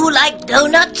you like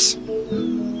donuts?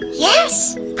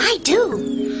 Yes, I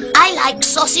do. I like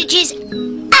sausages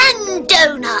and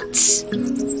donuts.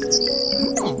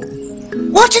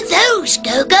 What are those,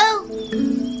 Go-Go?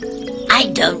 I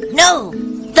don't know.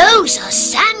 Those are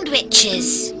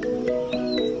sandwiches.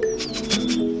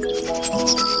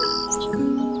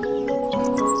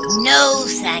 No,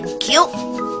 thank you.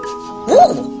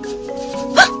 Ooh.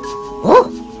 Ooh.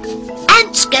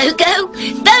 Ants, Go-Go.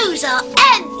 Those are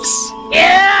ants.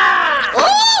 Yeah!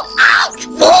 Oh, ouch!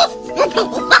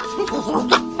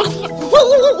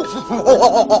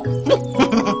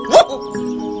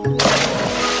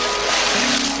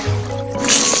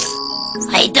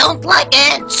 I don't like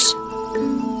ants.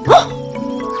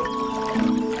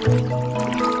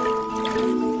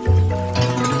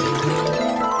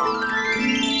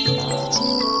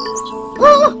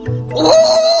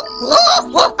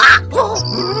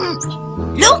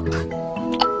 Look!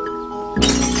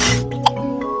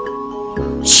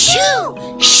 Shoo!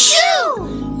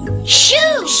 Shoo!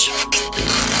 Shoo!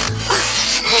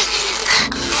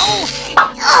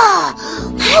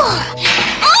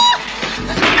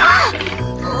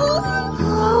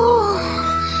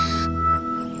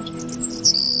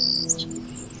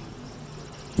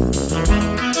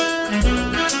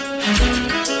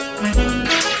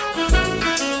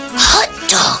 Hot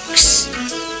dogs.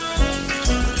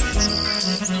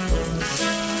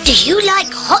 Do you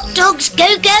like hot dogs,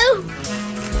 Go-Go?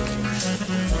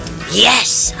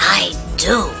 Yes, I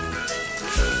do.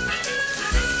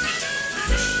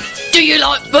 Do you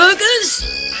like burgers?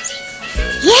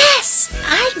 Yes,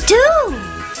 I do.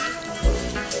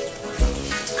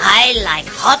 I like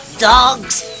hot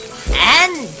dogs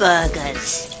and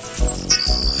burgers.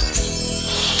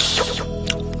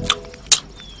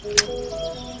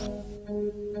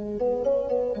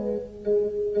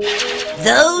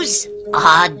 Those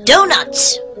are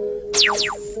donuts.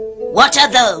 What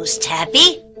are those,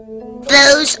 Tappy?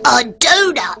 Those are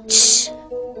donuts.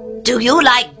 Do you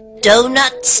like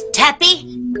donuts, Tappy?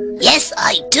 Yes,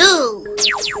 I do.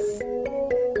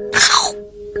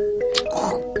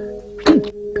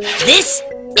 This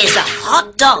is a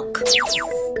hot dog.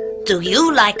 Do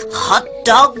you like hot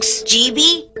dogs,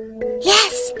 GB?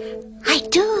 Yes, I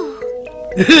do.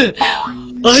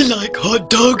 I like hot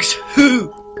dogs.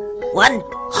 One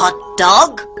hot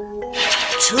dog,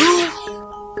 two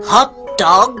hot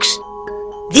dogs.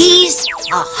 These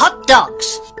are hot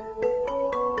dogs.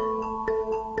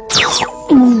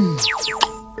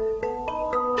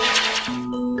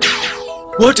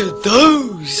 What are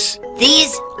those?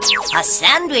 These are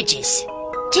sandwiches.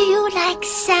 Do you like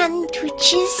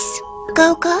sandwiches,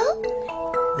 Go-Go?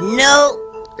 No,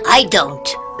 I don't.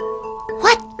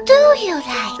 What do you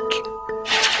like?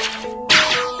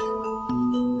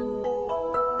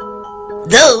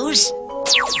 Those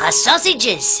are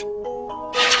sausages.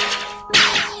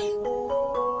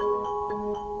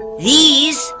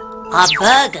 These are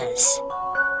burgers.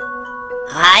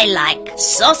 I like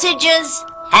sausages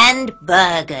and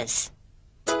burgers.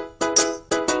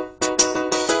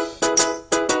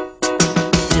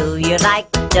 Do you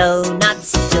like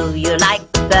donuts? Do you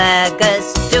like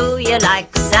burgers? Do you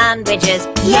like sandwiches?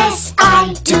 Yes,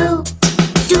 I do.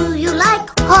 Do you like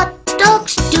hot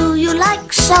dogs? Do you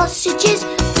like sausages?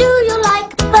 Do you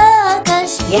like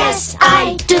burgers? Yes,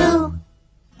 I do.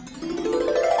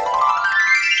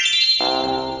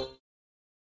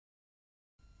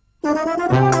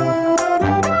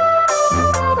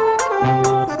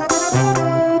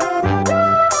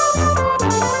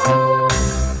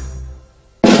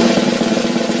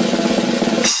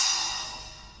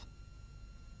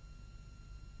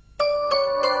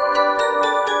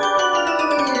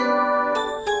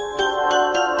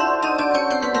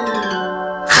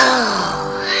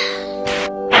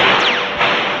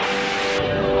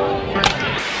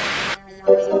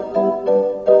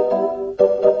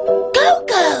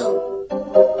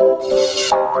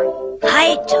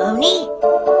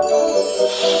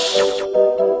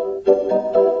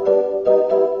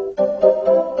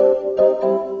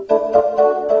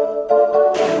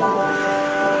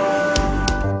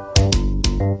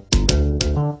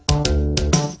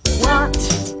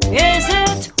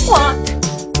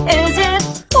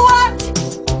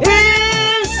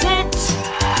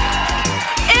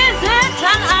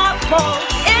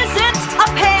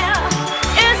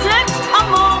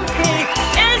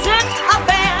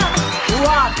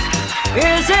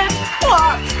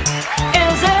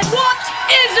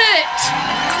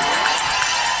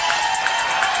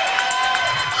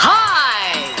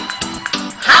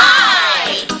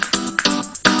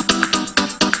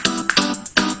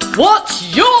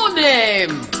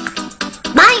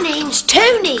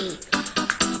 Tony.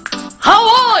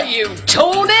 How are you,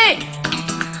 Tony?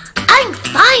 I'm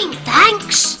fine,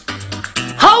 thanks.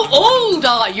 How old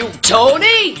are you,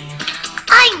 Tony?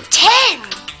 I'm 10.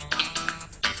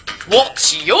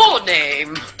 What's your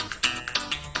name?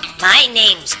 My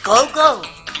name's Gogo.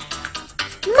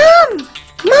 Mum!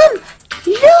 Mum,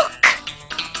 look!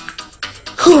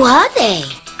 Who are they?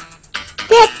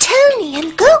 They're Tony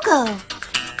and Gogo.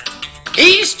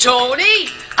 He's Tony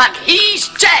and he's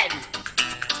 10.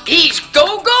 He's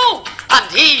Gogo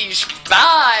and he's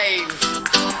 5.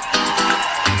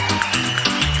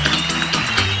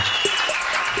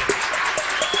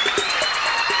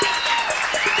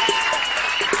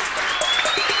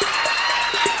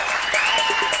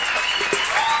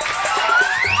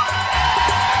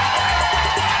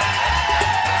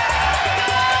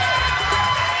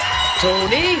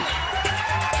 Tony?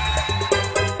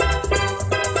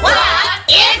 What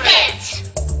is it?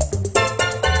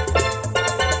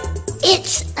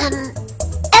 It's an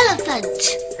elephant.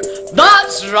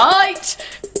 That's right.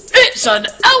 It's an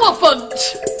elephant.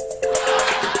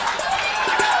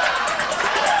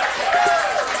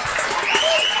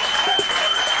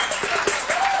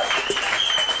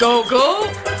 Gogo?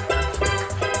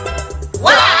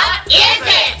 What is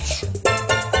it?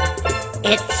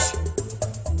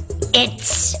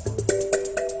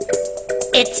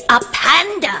 It's a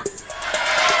panda.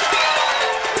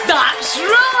 That's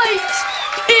right.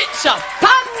 It's a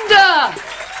panda.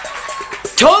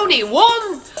 Tony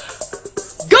won.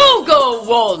 Gogo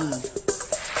won.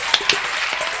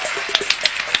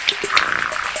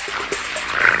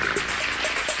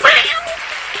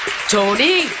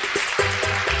 Tony?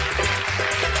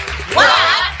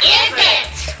 What is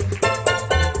it?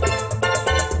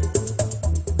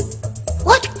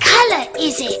 What color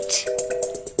is it?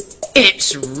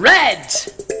 It's red.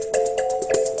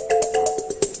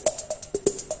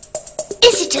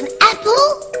 Is it an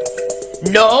apple?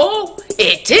 No,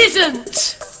 it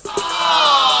isn't.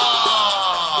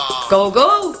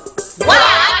 Gogo?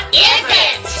 What is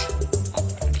it?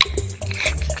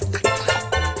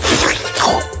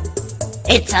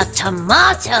 It's a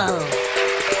tomato.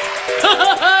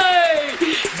 Hey,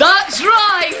 that's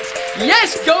right.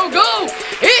 Yes, Gogo,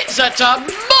 it's a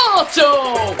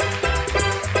tomato.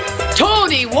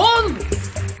 Tony won.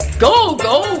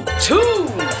 Gogo 2.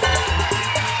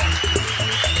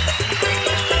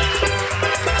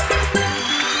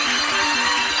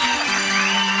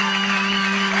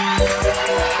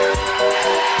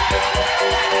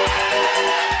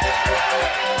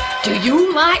 Do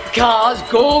you like cars,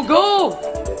 Gogo?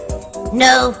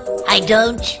 No, I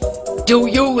don't. Do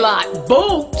you like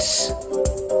boats?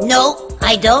 No,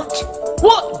 I don't.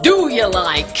 What do you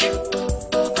like?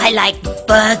 I like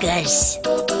burgers.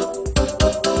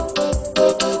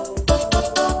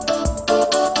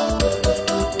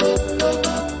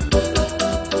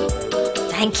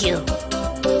 Thank you.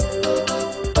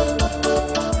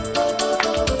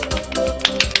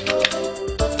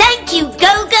 Thank you,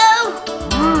 Gogo.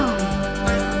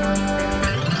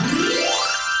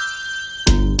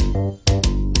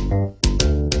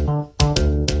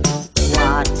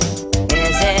 What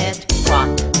is it? What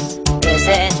is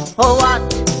it?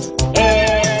 What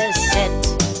is it?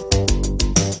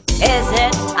 Is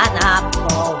it an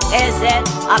apple? Is it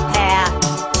a pear?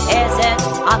 Is it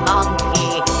a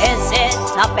monkey? Is it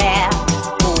a bear?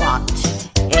 What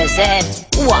is it?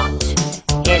 What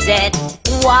is it?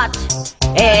 What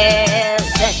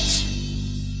is it?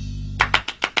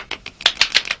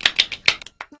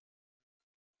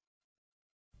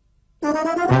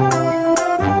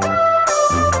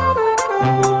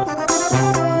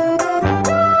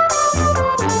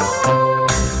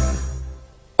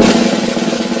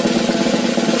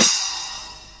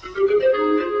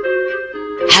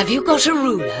 Have you got a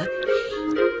ruler?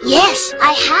 Yes,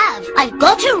 I have. I've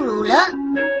got a ruler.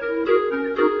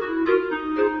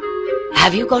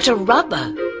 Have you got a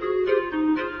rubber?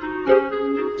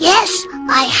 Yes,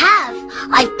 I have.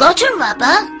 I've got a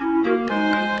rubber.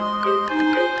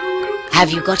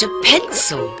 Have you got a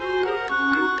pencil?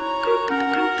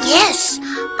 Yes,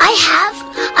 I have.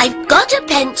 I've got a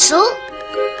pencil.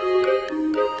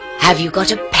 Have you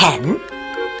got a pen?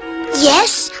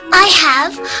 Yes, I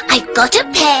have. I've got a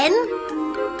pen.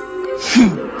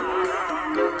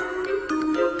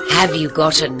 Have you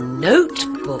got a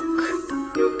notebook?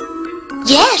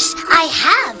 Yes, I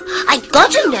have. I've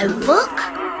got a notebook.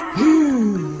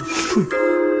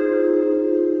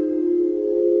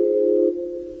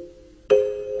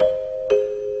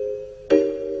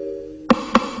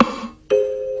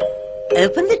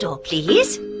 Open the door,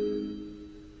 please.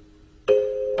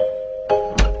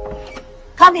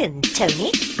 Come in,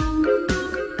 Tony.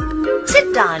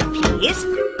 Sit down, please.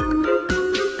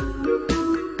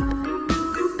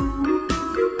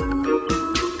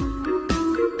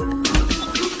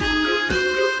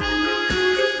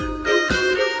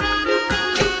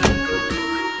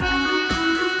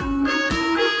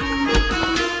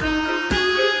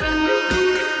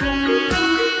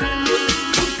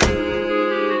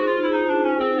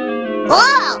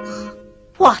 Wow!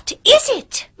 What is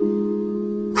it?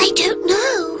 I don't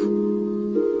know.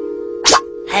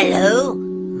 Hello,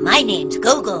 my name's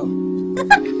Gogo.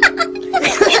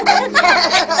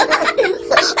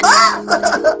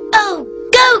 Oh,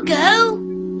 Go-Go!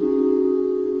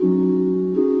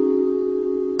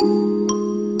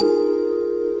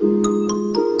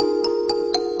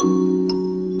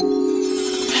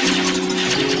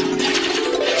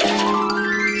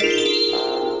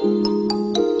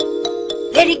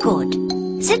 Very good.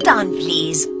 Sit down,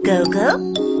 please, Gogo.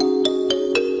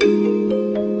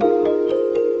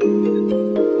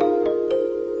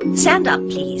 Stand up,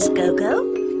 please, Gogo.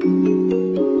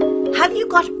 Have you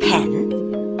got a pen?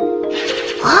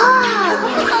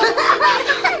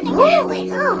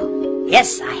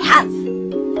 Yes, I have.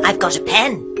 I've got a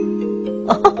pen.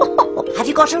 Have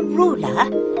you got a ruler?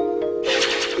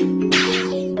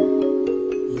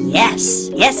 Yes,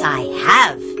 I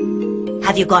have.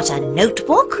 Have you got a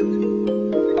notebook?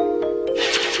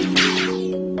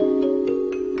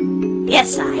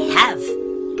 Yes, I have.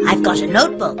 I've got a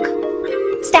notebook.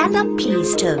 Stand up,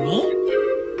 please, Tony.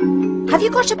 Have you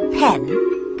got a pen?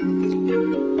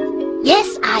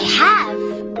 Yes, I have.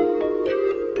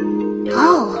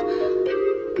 Oh,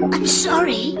 I'm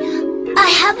sorry. I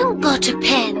haven't got a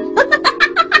pen.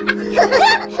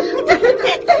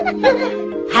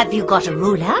 Have you got a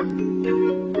ruler?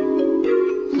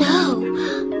 No,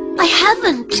 I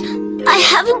haven't. I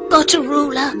haven't got a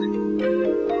ruler.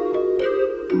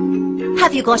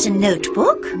 Have you got a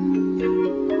notebook?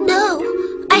 No,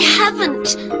 I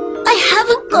haven't. I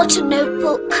haven't got a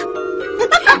notebook.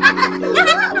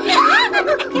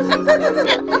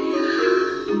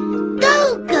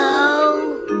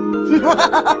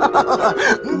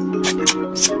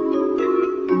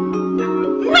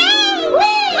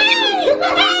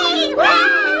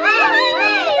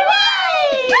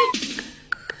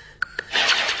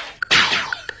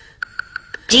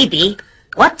 GB,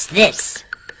 what's this?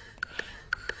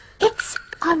 It's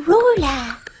a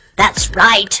ruler. That's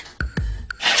right.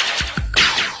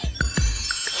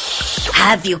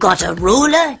 Have you got a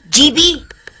ruler, GB?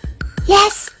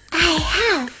 Yes, I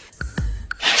have.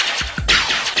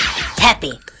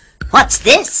 Tappy, what's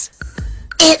this?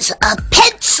 It's a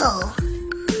pencil.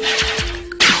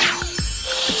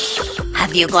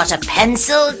 Have you got a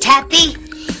pencil, Tappy?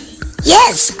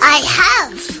 Yes, I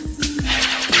have.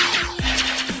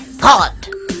 Pod,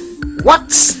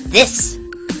 what's this?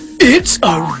 It's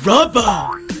a rubber.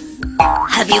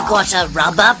 Have you got a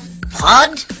rubber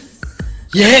pod?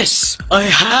 Yes, I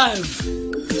have.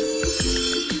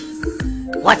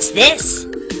 What's this?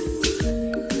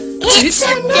 It's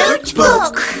a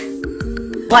notebook.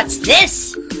 What's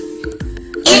this?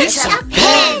 It's a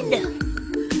pen.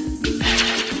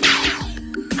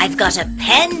 I've got a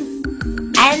pen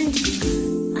and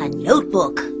a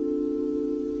notebook.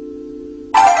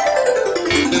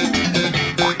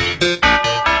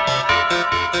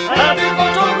 Have you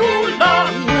got a ruler?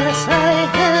 Yes, I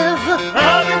have.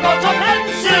 Have you got a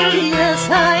pencil? Yes,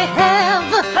 I have.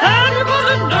 Have you got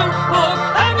a notebook?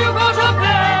 Have you got a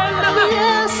pen?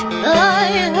 Yes, I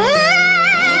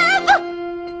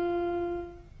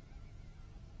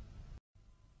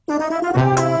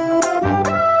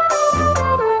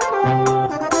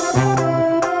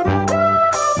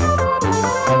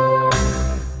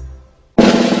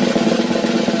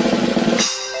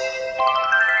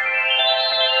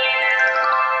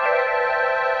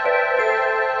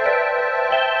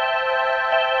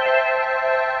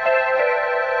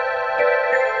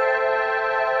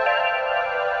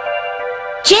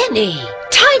Jenny,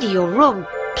 tidy your room,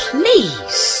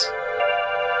 please.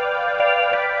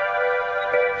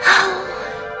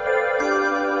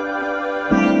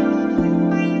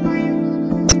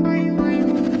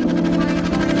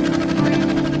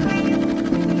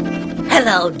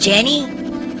 Hello, Jenny.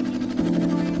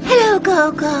 Hello,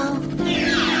 Gogo.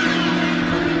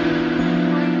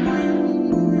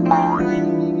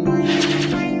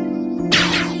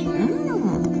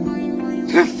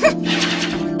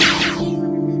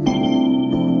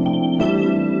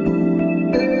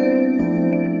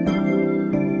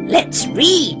 Let's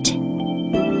read.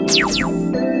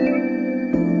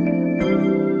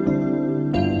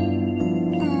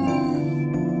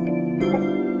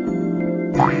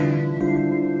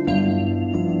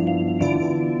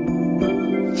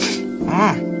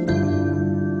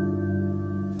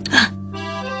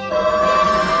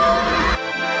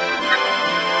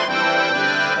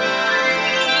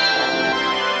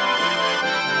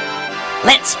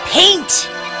 Let's paint.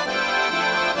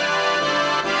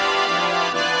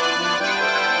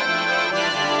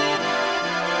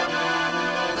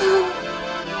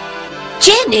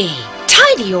 Jenny,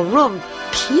 tidy your room,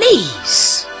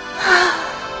 please.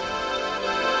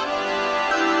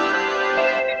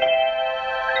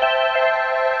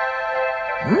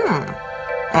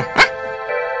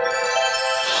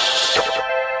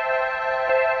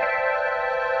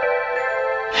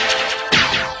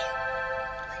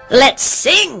 Let's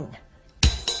sing.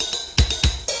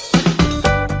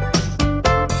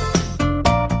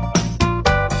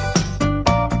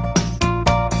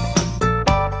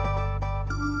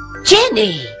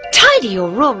 Jenny, tidy your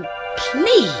room,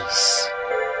 please.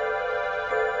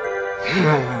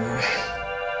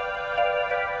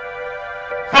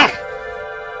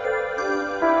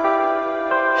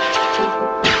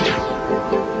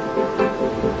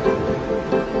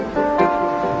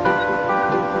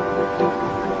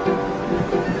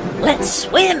 Let's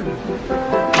swim.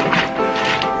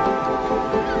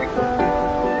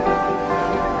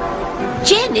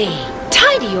 Jenny,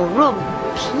 tidy your room,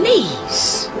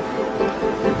 please.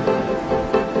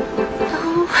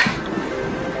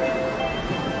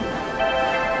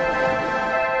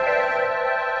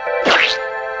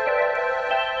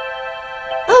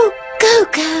 Oh,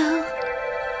 Go-Go.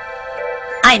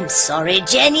 I'm sorry,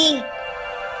 Jenny.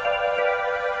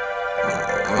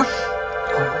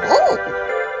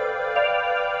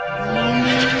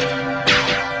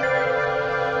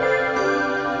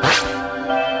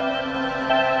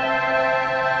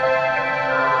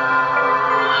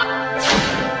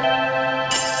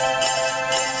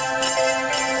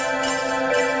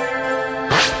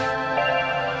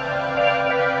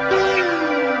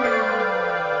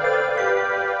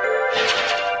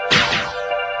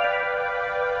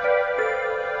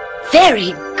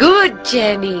 Very good,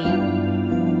 Jenny.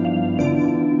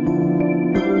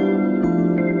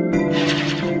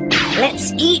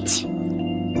 Let's eat.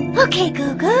 Okay,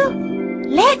 Go-Go.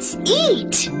 Let's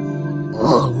eat.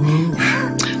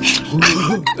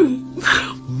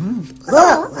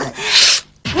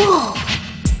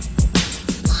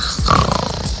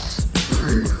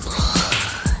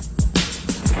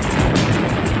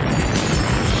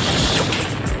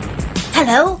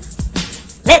 Hello.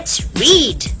 Let's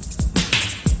read.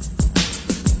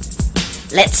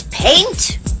 Let's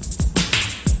paint.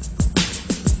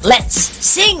 Let's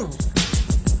sing.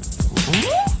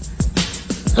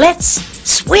 Let's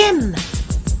swim.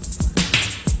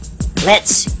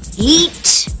 Let's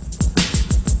eat.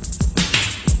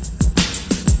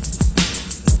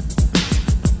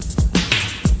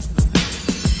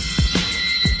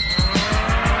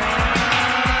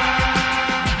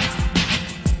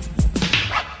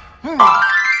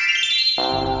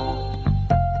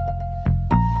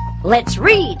 Let's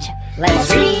read.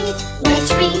 Let's read,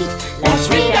 let's read, let's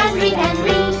read and read and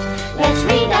read. Let's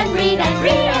read and read and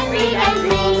read and read and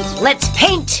read. Let's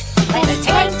paint. Let's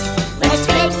paint, let's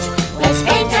paint, let's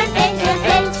paint and paint and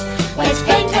paint. Let's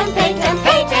paint and paint and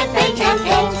paint and paint and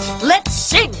paint. Let's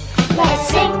sing. Let's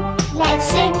sing, let's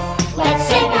sing, let's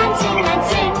sing and sing and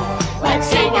sing. Let's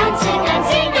sing and sing and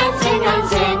sing and sing and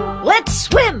sing. Let's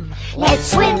swim. Let's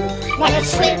swim, let's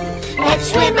swim,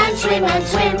 let's swim and swim and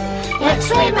swim. Let's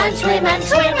swim and swim and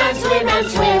swim and swim and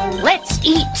swim. Let's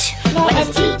eat.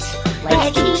 Let's eat,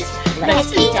 let's eat,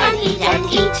 let's eat and eat and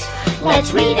eat.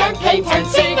 Let's read and paint and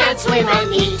sing and swim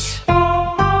and eat.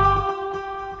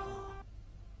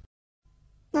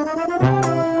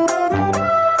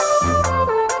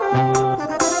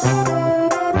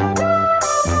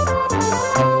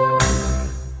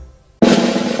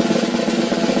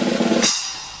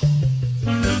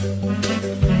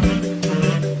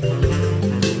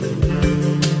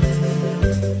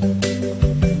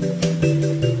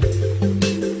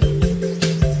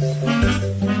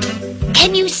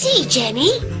 Can you see,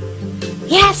 Jenny?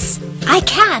 Yes, I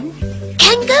can.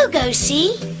 Can Go-Go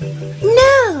see?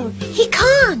 No, he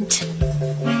can't.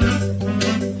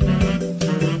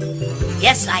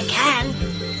 Yes, I can.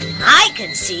 I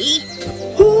can see.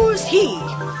 Who's he?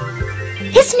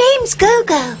 His name's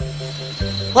Go-Go.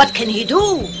 What can he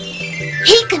do?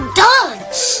 He can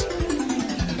dance.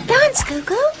 Dance,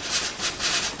 Go-Go.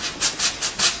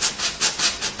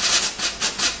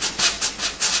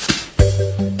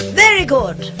 Very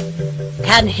good.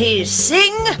 Can he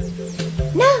sing?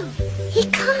 No, he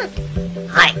can't.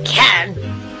 I can.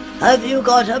 Have you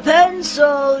got a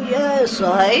pencil? Yes,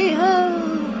 I have.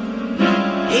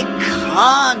 He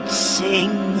can't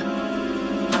sing.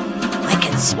 I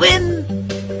can swim.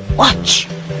 Watch.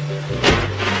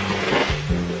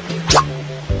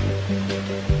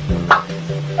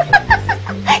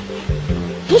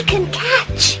 He can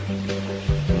catch.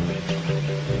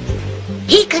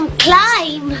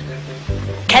 climb.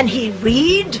 Can he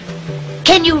read?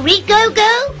 Can you read,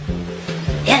 Go-Go?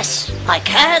 Yes, I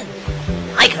can.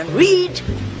 I can read.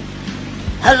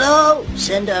 Hello,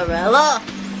 Cinderella.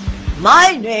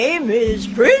 My name is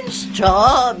Prince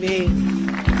Charming.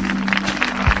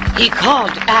 He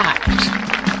can't act.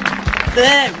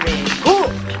 Very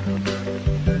good.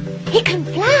 He can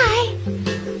fly.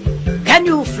 Can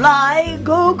you fly,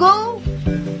 Go-Go?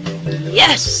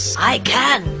 Yes, I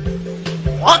can.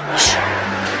 Watch.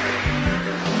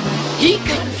 He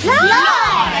can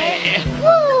fly.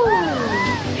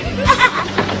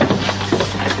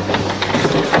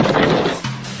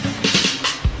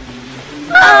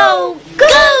 Oh,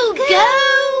 Go-Go!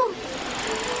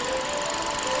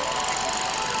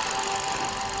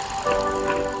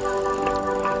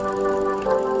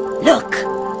 Look,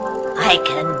 I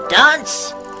can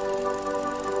dance.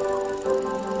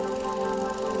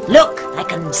 Look, I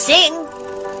can sing.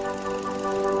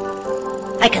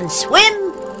 I can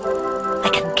swim. I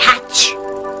can catch.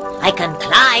 I can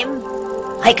climb.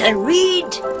 I can read.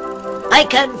 I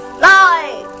can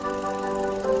fly.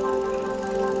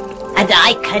 And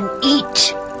I can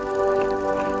eat.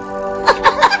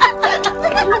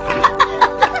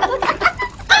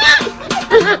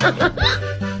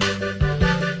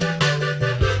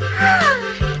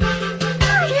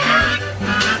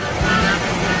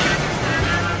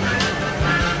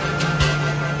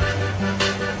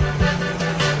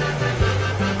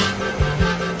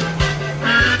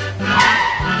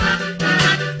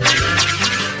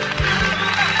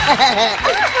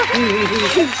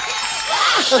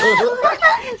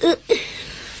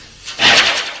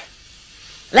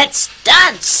 Let's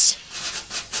dance.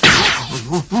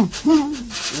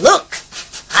 Look,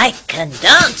 I can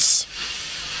dance.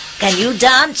 Can you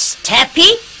dance,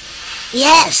 Tappy?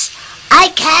 Yes, I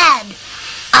can.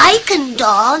 I can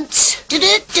dance.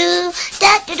 Do-do-do,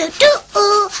 da-do-do-do,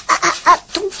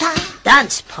 ah-ah-ah-tum-ta.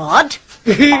 Dance, Pod.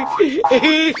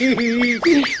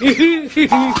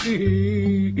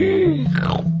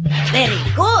 Very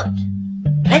good.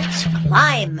 Let's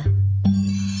climb.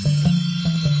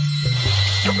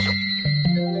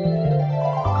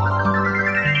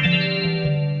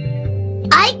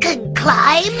 I can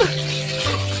climb.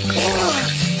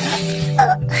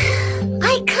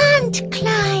 I can't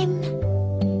climb.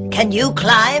 Can you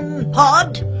climb,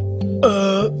 Pod?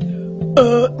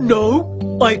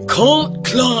 No, I can't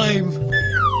climb.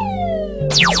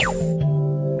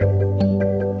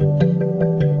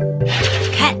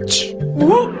 Catch.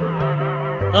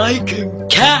 I can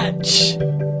catch.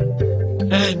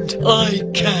 And I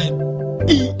can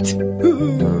eat.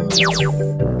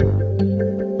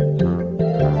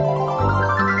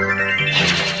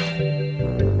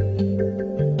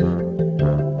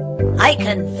 I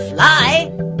can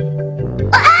fly.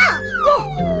 Ah!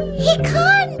 He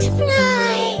can't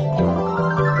fly.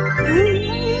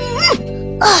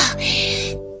 Oh,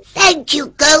 thank you,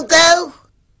 Go-Go.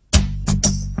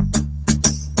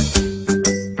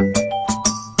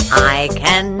 I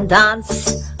can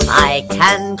dance. I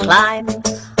can climb.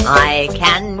 I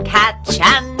can catch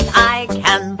and I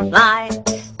can fly.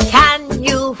 Can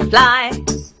you fly?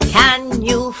 Can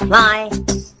you fly?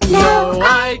 No,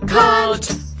 I can't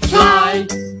fly.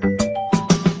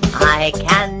 I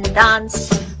can dance.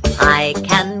 I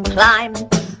can climb.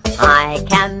 I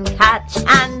can catch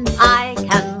and I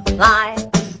can fly.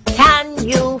 Can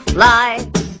you fly?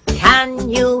 Can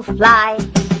you fly?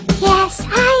 Yes,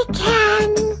 I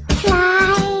can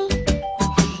fly.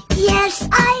 Yes,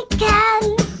 I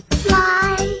can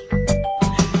fly.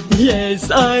 Yes,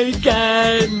 I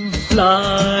can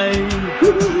fly.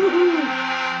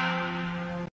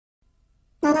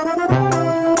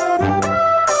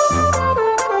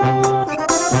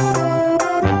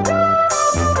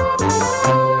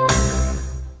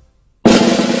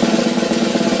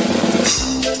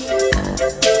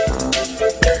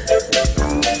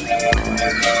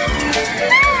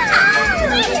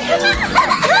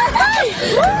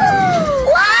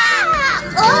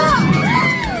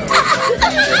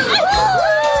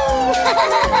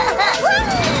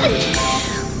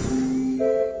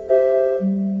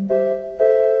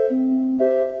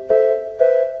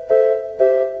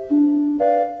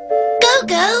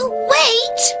 Go-Go,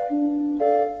 wait.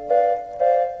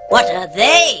 What are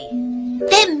they?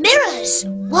 They're mirrors.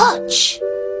 Watch.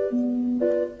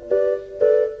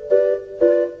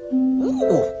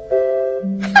 Ooh.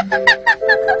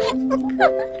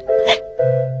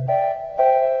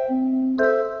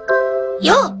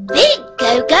 You're big,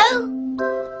 Go-Go.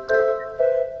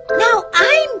 Now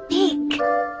I'm big.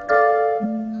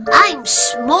 I'm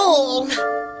small.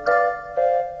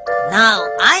 Now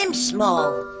I'm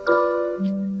small.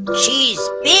 She's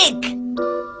big. big.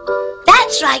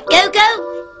 That's right, Go-Go.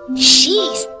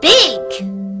 She's big.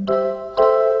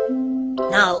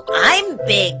 Now I'm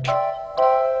big.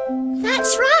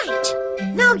 That's right.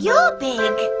 Now you're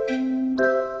big.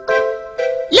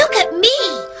 Look at me.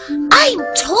 I'm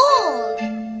tall.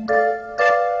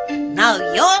 Now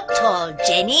you're tall,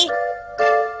 Jenny.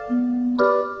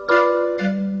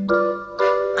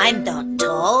 I'm not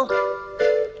tall.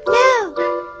 No,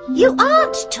 you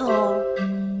aren't tall.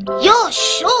 You're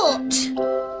short.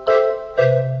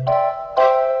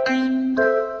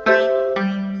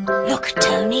 Look,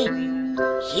 Tony.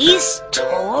 He's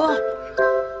tall.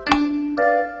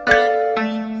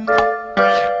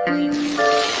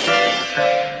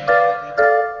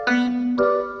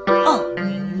 Oh,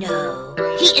 no.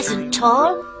 He isn't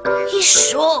tall. He's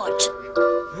short.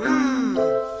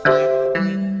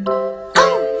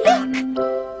 Oh, look.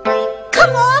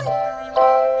 Come on.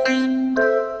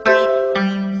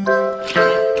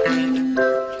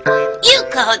 You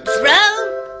can't throw.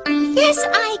 Yes,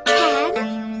 I can.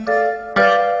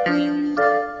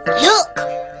 Look,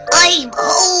 I'm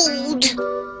old.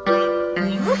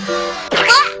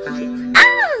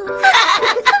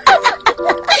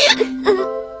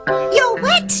 You're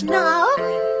wet now.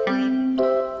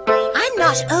 I'm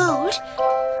not old.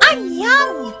 I'm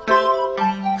young.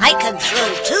 I can throw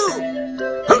too.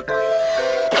 Oh.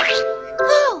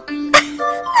 Oh,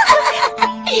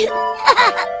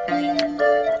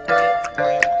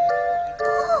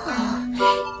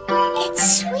 it's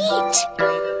sweet.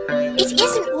 It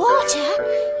isn't water.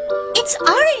 It's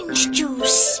orange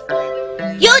juice.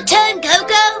 Your turn,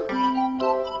 Go-Go.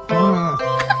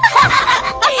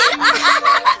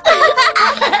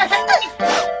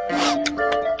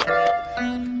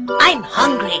 I'm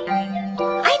hungry.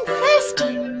 I'm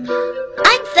thirsty.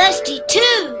 I'm thirsty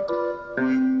too.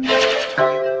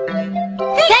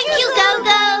 Thank you,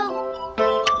 Go-Go.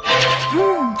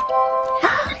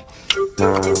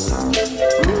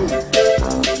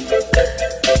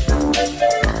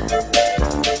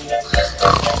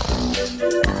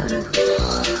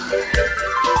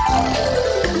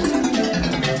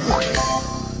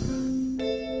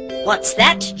 What's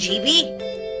that, GB?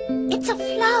 It's a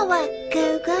flower,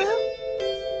 Go-Go.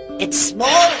 It's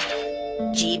small,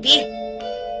 GB.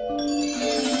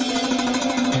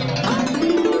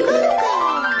 Go-Go.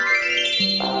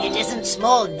 It isn't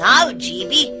small now,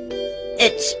 GB.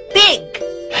 It's big.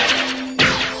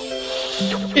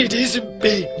 It isn't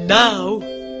big now.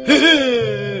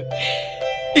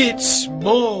 It's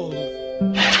small.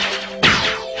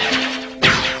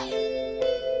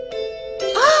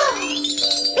 Oh,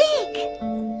 big.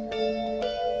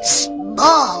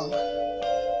 Small.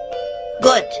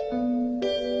 Good.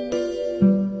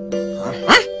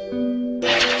 Uh-huh.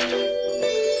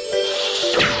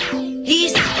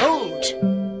 He's old.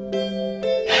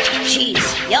 She's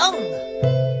young.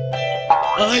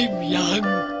 I'm young.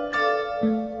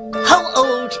 How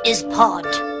old is Pod?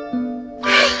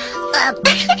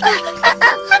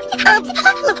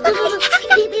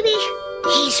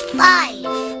 He's 5.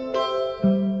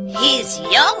 He's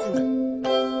young.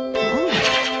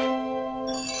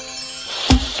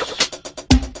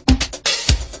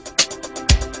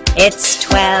 It's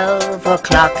 12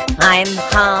 o'clock, I'm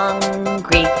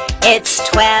hungry. It's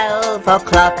 12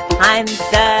 o'clock, I'm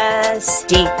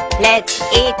thirsty. Let's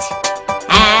eat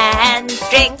and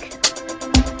drink.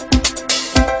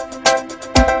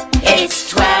 It's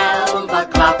 12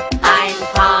 o'clock, I'm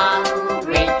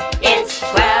hungry. It's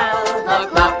 12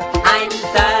 o'clock, I'm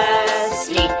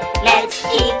thirsty. Let's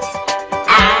eat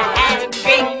and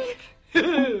drink.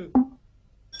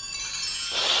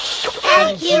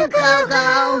 Thank you,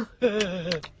 Go-Go.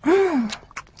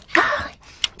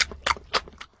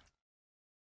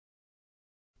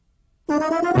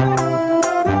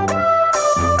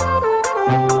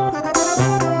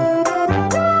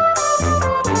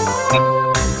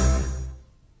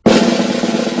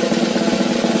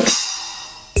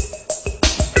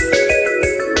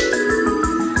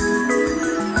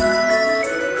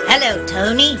 Hello,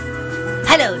 Tony.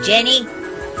 Hello, Jenny.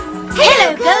 Hello,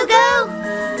 Go-Go.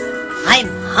 I'm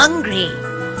hungry.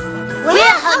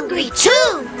 We're hungry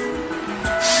too.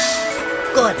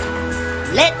 Good.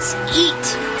 Let's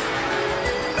eat.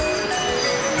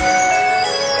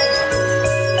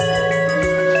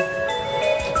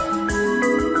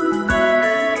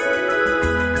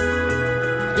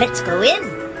 Let's go in.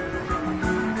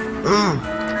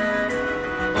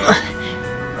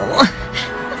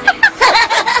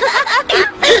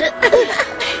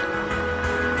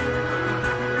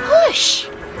 Hush.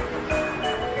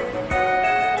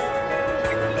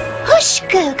 Hush,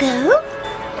 Go-Go.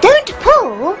 Don't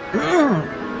pull.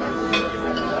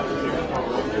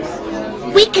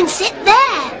 can sit there.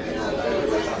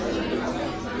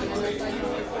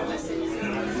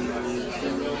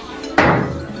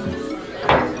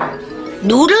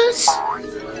 Noodles?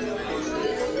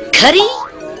 Curry?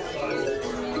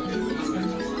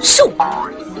 Soup?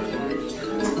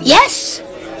 Yes.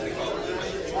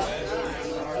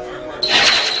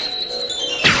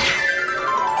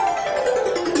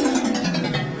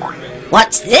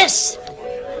 What's this?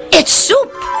 It's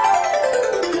soup.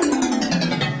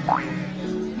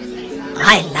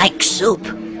 I like soup.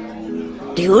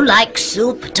 Do you like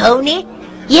soup, Tony?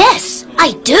 Yes,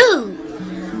 I do.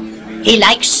 He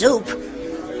likes soup.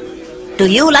 Do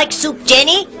you like soup,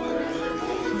 Jenny?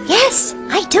 Yes,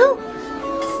 I do.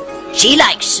 She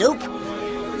likes soup.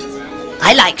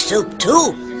 I like soup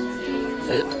too.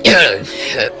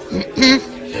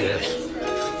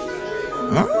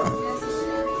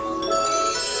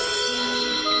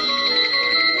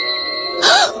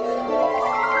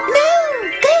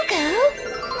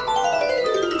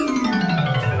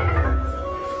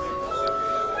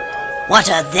 What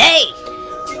are they?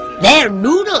 They're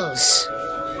noodles.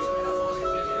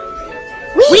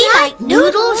 We like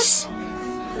noodles.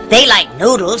 They like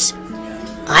noodles.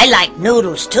 I like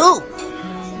noodles too.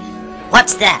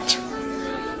 What's that?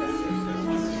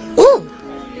 Ooh.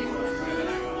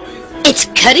 It's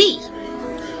curry.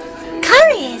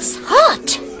 Curry is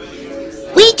hot.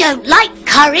 We don't like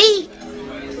curry.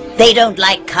 They don't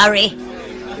like curry.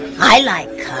 I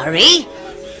like curry.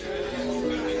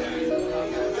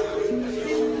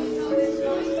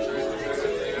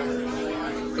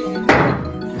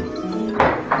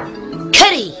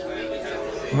 Curry.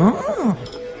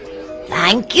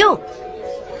 Thank you.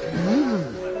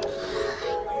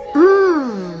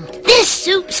 This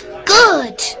soup's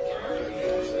good.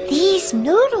 These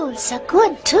noodles are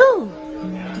good too.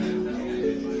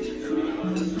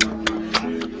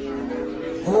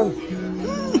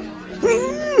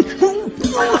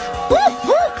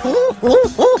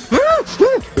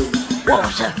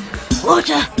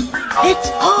 Water, it's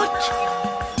hot.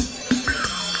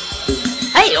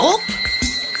 Hey, up.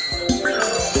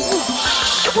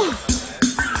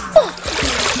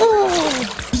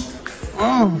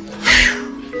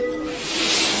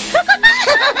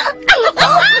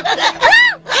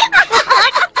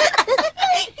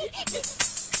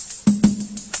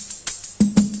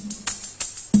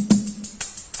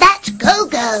 That's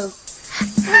Go-Go.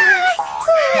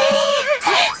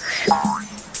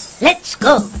 Let's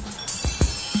go.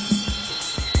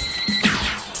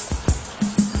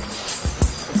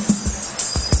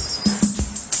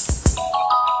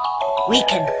 We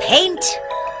can paint.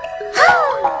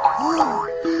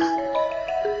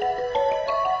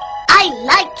 I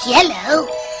like yellow.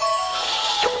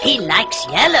 He likes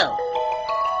yellow.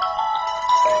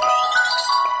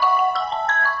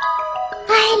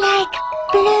 I like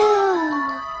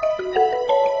blue.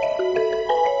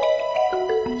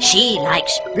 She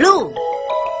likes blue.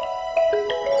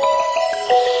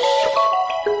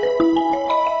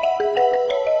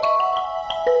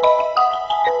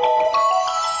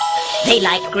 They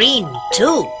like green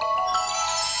too.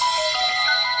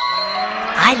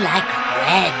 I like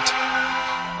red.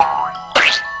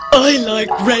 I like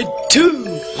red too.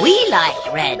 We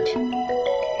like red.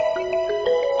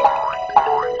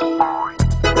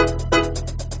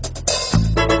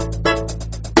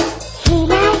 He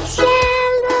likes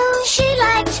yellow. She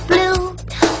likes blue.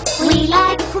 We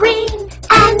like green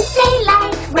and they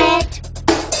like red.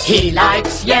 He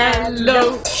likes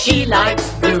yellow, she likes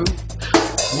blue.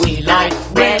 We like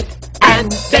red,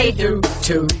 and they do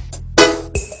too.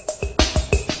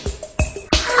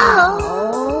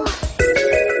 Oh.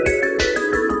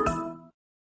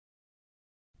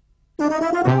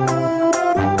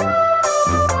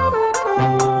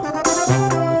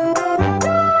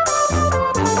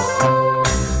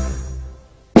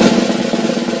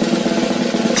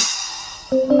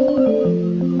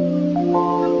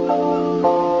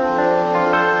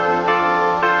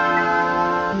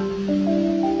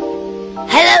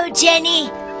 Hello, Jenny.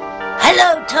 Hello,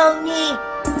 Tony.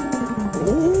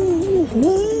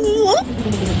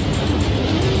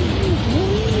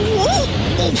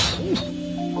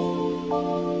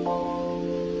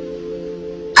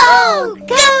 Oh,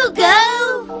 Go-Go.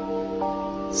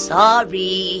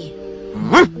 Sorry.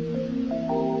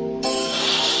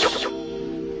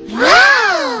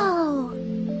 Wow!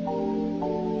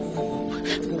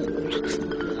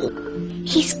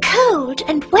 He's cold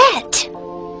and wet.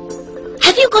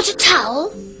 Have you got a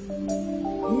towel?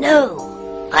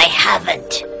 No, I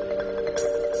haven't.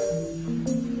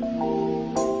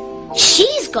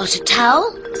 She's got a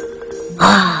towel.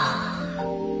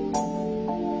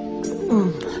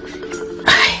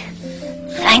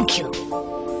 Thank you.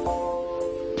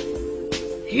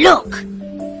 Look,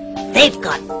 they've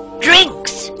got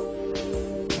drinks.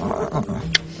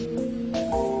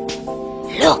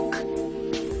 Look.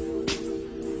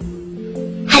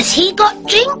 Has he got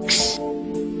drinks?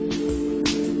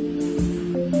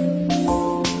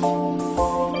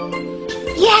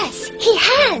 Yes, he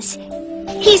has.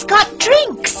 He's got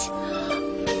drinks.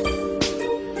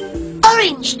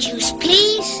 Orange juice,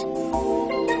 please.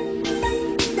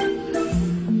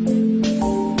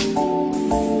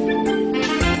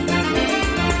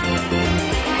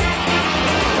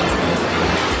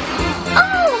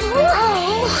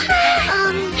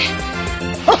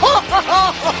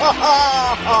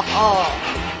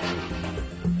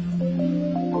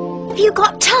 Have you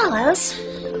got towels?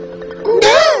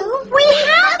 No, we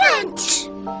haven't.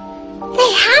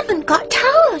 They haven't got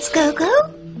towels, Go-Go.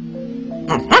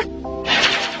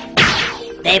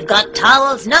 They've got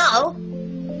towels now.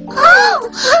 Oh!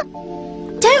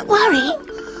 Don't worry.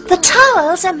 The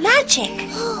towels are magic.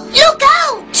 Look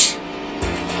out!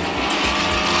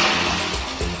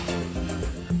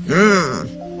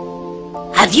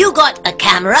 Have you got a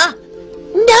camera?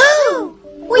 No,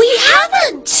 we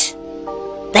haven't.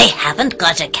 They haven't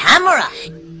got a camera.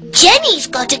 Jenny's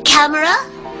got a camera.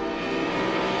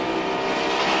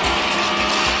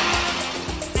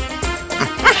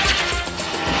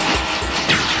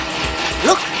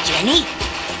 Look, Jenny.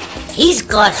 He's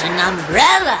got an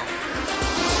umbrella.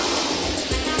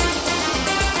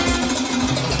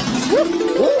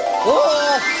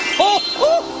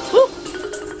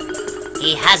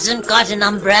 He hasn't got an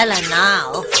umbrella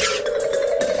now.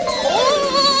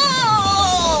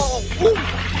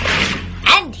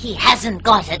 And he hasn't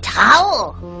got a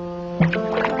towel.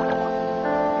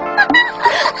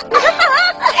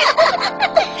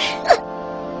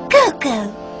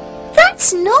 Go-Go,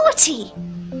 that's naughty.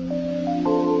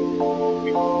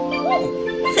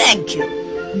 Thank you.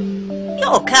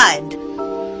 You're kind.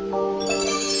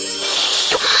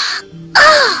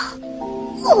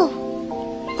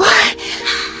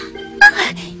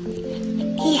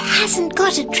 He hasn't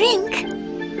got a drink.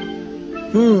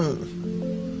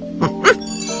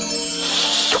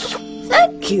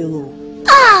 Thank you.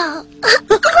 Oh.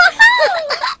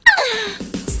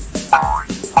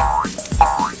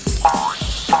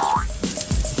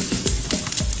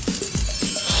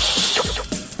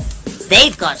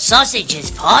 They've got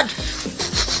sausages, Pod.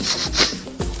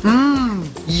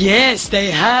 Yes,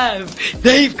 they have.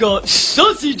 They've got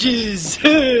sausages.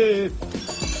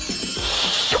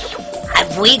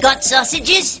 Have we got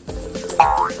sausages?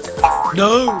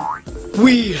 No,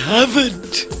 we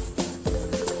haven't.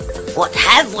 What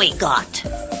have we got?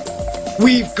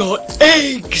 We've got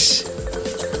eggs.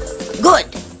 Good.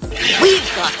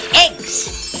 We've got eggs.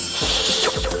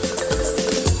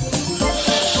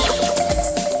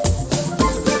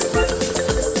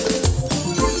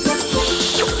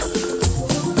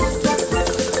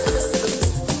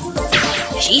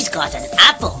 She's got an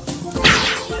apple.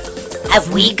 Have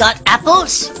we got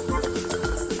apples?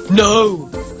 No,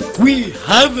 we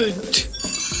haven't.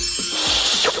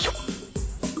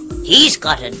 He's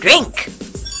got a drink.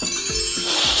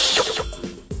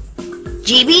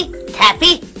 GB,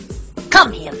 Tappy,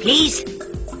 come here, please.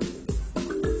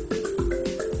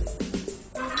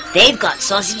 They've got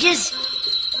sausages.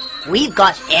 We've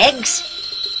got eggs.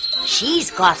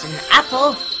 She's got an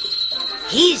apple.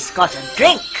 He's got a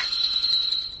drink.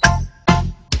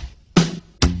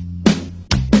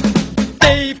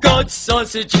 They've got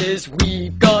sausages,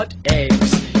 we've got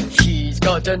eggs. She's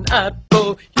got an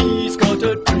apple, he's got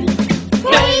a drink.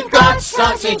 They've got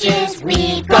sausages,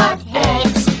 we've got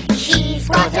eggs. She's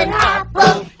got an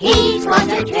apple, he's got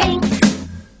a drink.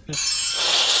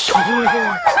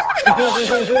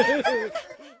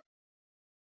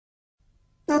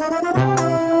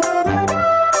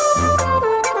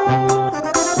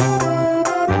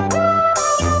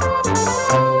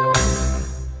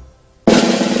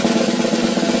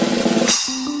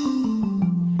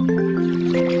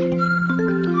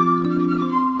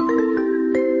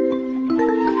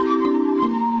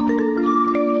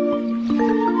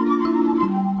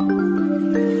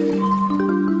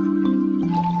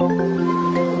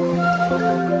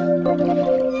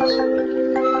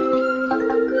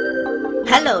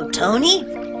 Hello, Tony.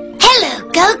 Hello,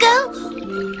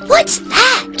 Go-Go. What's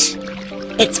that?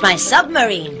 It's my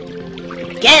submarine.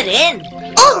 Get in.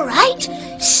 All right,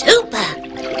 super.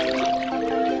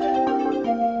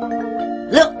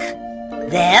 Look,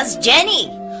 there's Jenny.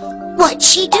 What's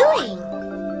she doing?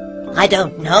 I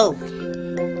don't know.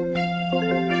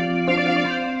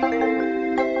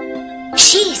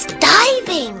 She's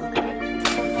diving.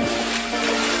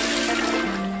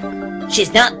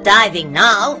 She's not diving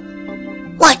now.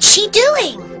 What's she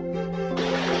doing?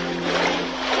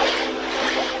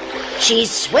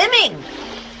 She's swimming.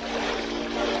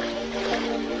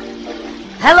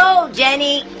 Hello,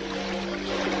 Jenny.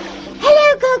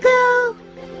 Hello, Gogo.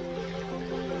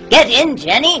 Get in,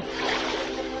 Jenny.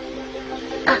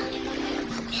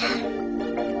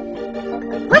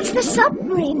 What's the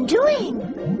submarine doing?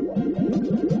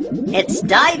 It's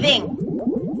diving.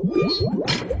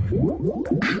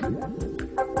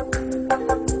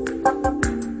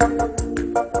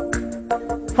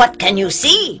 What can you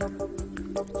see?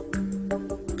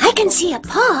 I can see a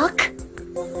park.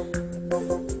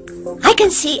 I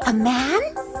can see a man.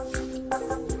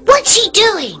 What's he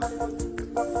doing?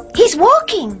 He's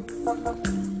walking.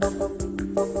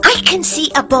 I can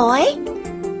see a boy.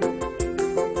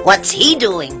 What's he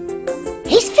doing?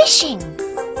 He's fishing.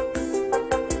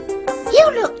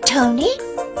 You look, Tony.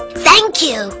 Thank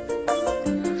you.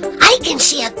 I can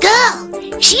see a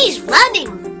girl. She's running.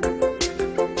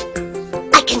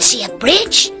 I can see a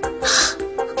bridge.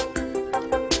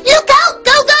 Look out,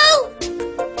 Gogo!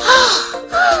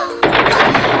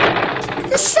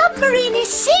 The submarine is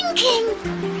sinking.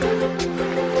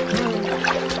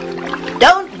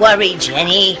 Don't worry,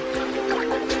 Jenny.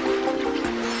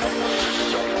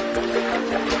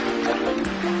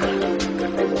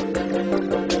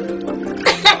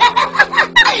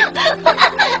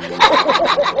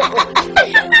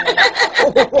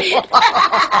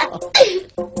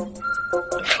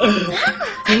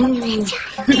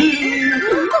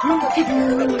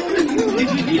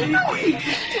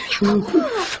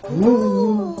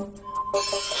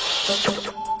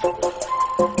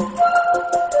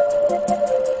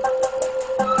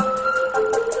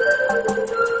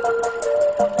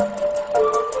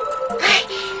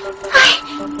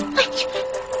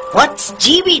 What's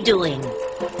Jeeby doing?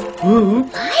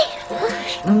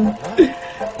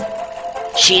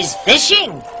 She's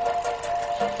fishing.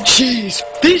 She's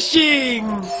fishing.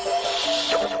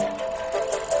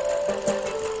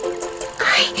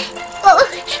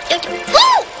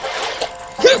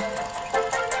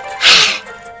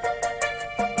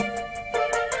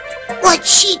 What's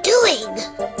she doing?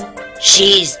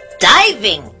 She's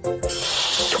diving.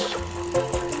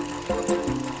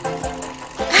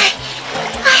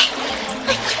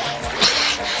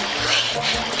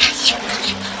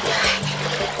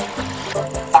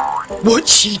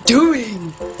 What's she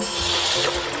doing?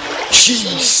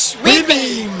 She's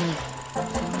swimming.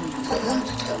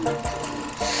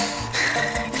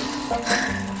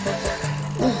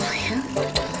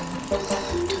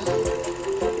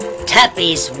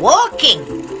 Tappy's walking.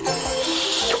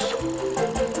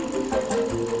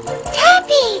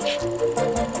 Tappy!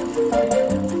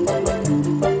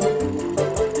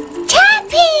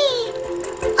 Tappy!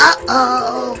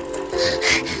 Uh-oh.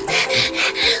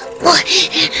 What?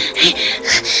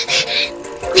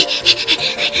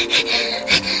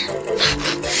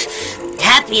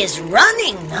 Tappy is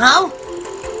running now.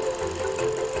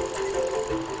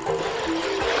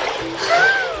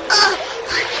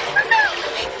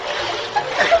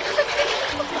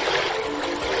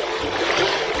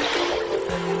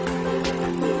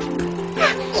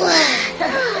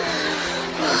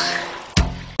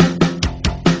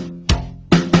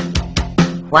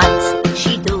 What's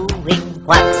she doing?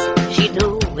 What's she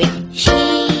doing?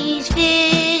 She's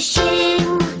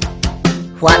fishing.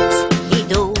 What's he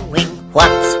doing?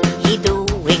 What's he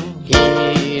doing?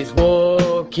 He's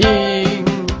walking.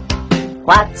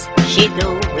 What's she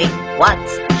doing?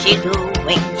 What's she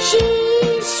doing?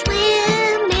 She's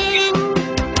swimming.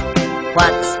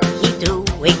 What's he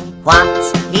doing?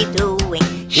 What's he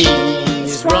doing?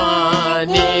 He's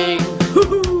running.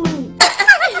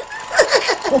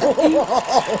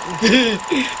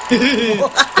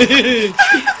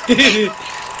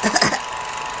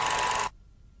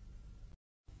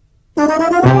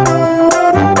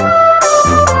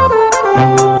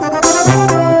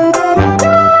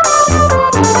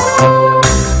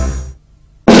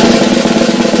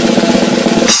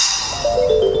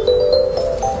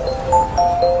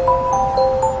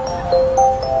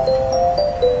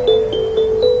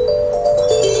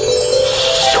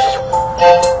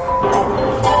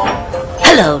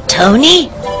 Hello, Tony.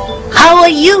 How are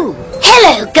you?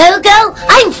 Hello, Gogo.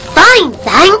 I'm fine,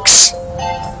 thanks.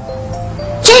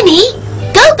 Jenny,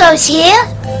 Gogo's here.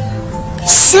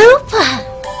 Super.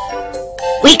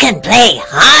 We can play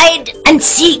hide and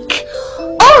seek.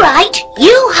 All right,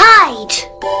 you hide.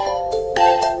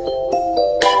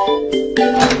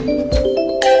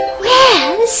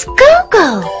 Where's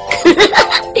Gogo?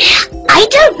 I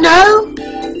don't know.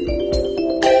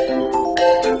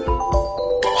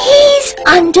 He's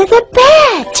under the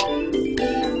bed.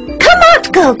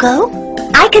 Go-Go.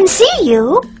 I can see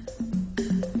you.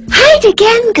 Hide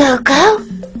again, Go-Go.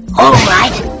 All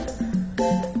right.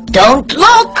 Don't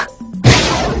look.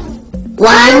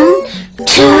 1,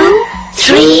 2,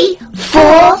 3,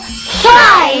 4,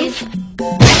 5.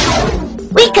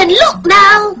 We can look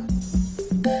now.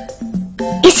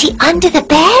 Is he under the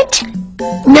bed?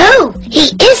 No,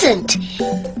 he isn't.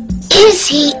 Is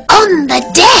he on the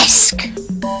desk?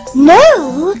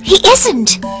 No, he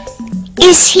isn't.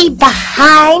 Is he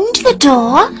behind the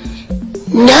door?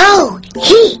 No,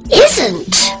 he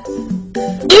isn't.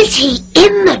 Is he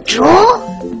in the drawer?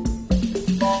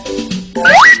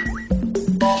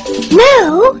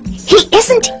 No, he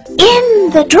isn't in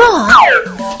the drawer.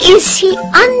 Is he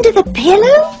under the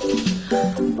pillow?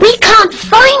 We can't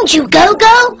find you,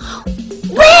 Go-Go.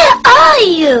 Where are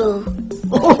you?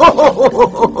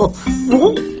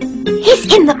 He's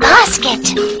in the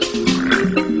basket.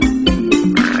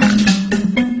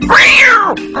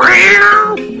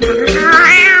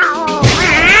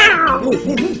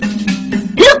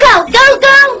 Look out,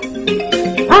 Go-Go!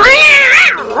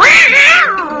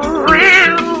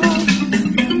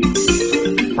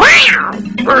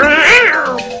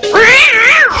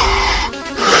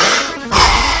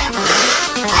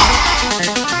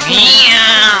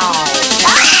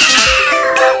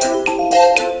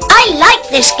 I like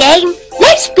this game.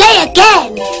 Let's play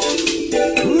again.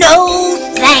 No,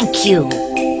 thank you.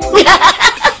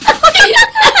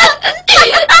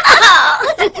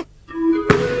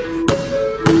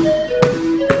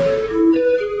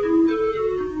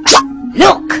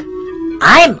 Look,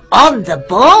 I'm on the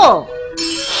ball.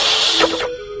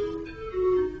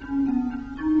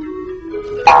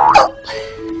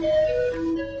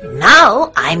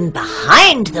 Now I'm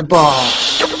behind the ball.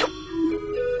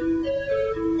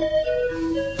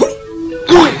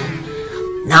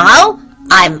 Now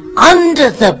I'm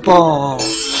under the ball.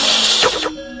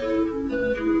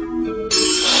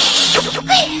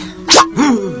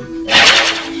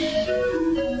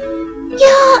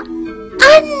 You're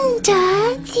under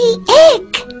the egg.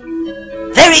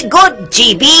 Very good,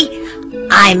 GB.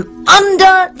 I'm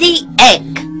under the egg.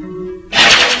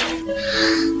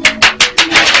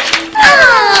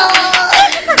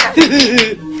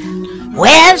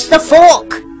 Where's the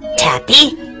fork,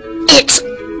 Tappy? It's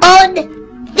on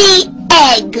the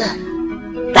egg.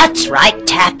 That's right,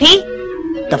 Tappy.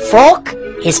 The fork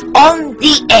is on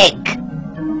the egg.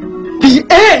 The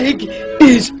egg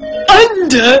is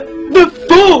under the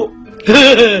fork.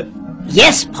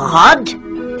 Yes, Pod.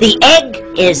 The egg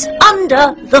is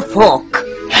under the fork.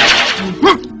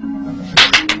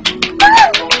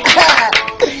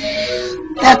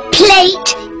 The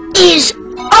plate is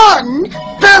on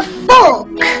the fork.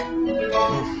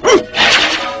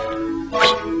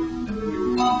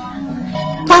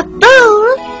 The bowl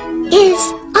is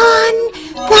on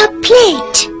the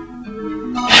plate.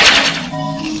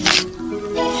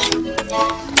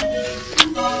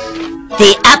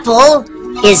 The apple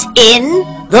is in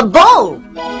the bowl.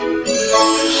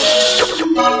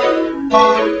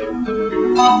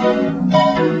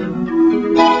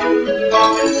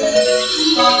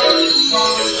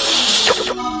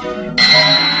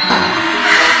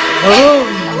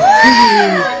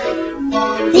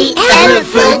 The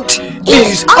elephant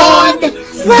is on the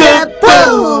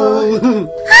bowl.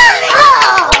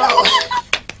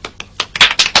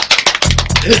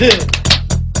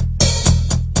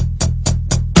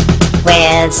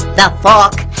 Where's the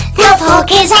fork? The fork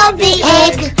is on the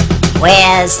egg.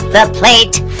 Where's the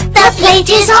plate? The plate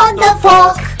is on the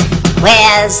fork.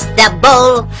 Where's the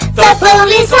bowl? The bowl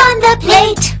is on the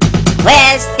plate.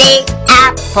 Where's the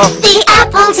apple? The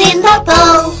apple's in the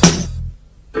bowl.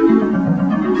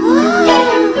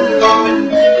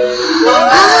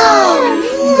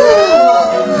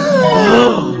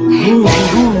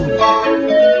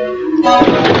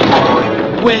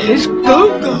 Where's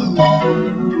Go-Go?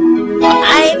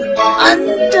 I'm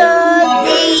under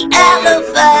the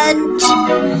elephant.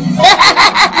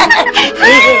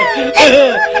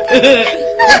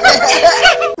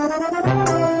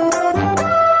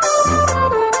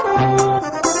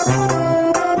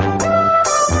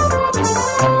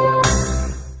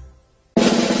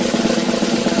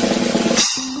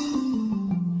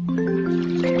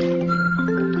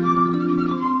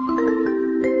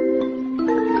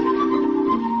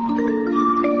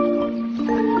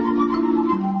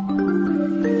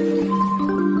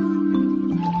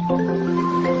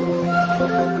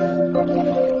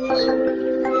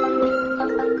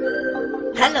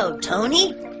 Hello,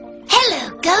 Tony. Hello,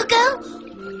 Go-Go.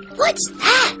 What's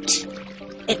that?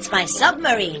 It's my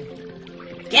submarine.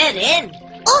 Get in.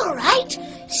 All right,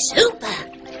 super.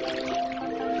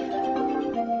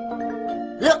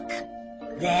 Look,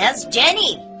 There's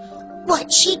Jenny.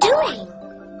 What's she doing?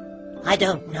 I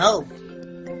don't know.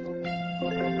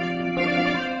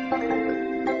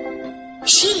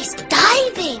 She's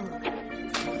diving.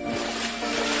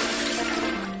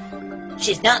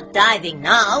 She's not diving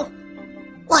now.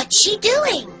 What's she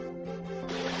doing?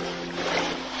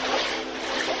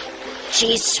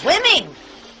 She's swimming.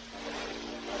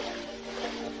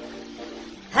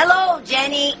 Hello,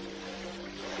 Jenny.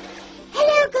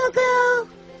 Hello, Gogo.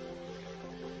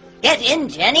 Get in,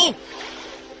 Jenny.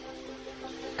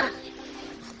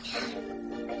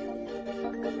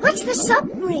 What's the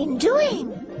submarine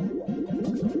doing?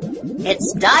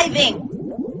 It's diving.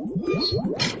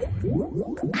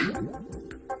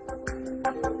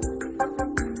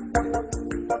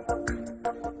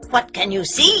 What can you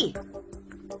see?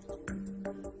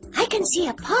 I can see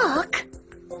a park.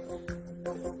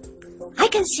 I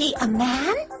can see a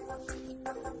man.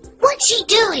 What's he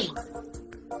doing?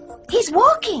 He's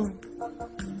walking.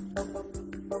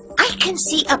 I can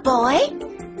see a boy.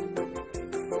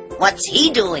 What's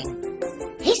he doing?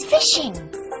 He's fishing.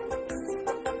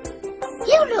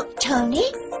 You look, Tony.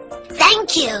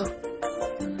 Thank you.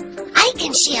 I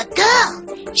can see a girl.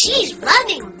 She's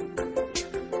running.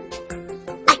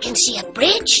 I can see a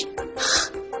bridge.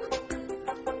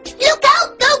 Look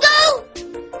out, Gogo!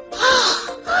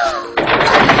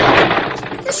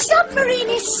 The submarine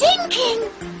is sinking.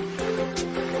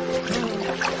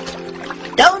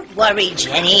 Don't worry,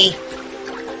 Jenny.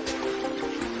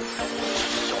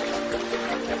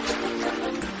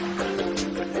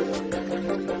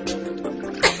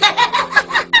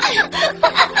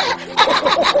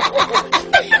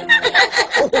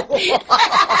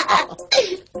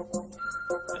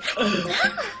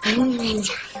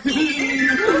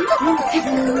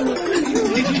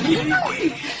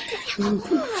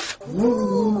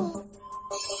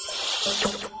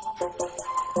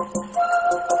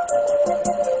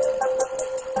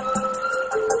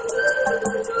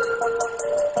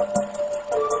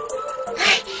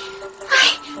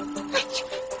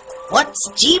 What's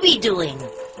Jeeby doing?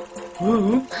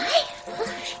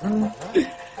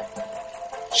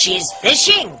 She's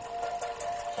fishing.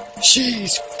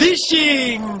 She's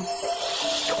fishing!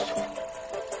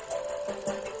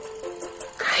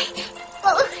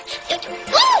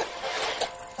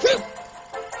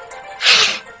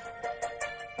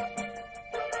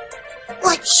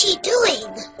 What's she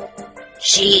doing?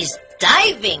 She's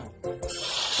diving.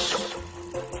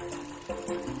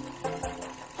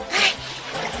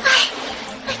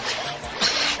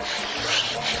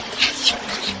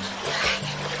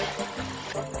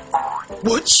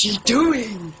 What's she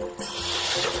doing?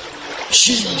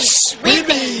 She's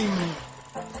swimming!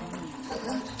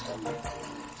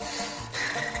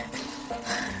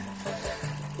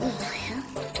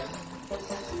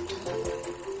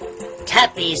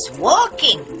 Tappy's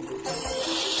walking.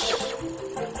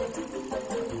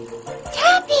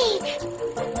 Tappy!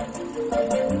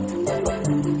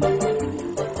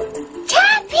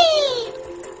 Tappy!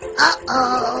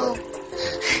 Uh-oh.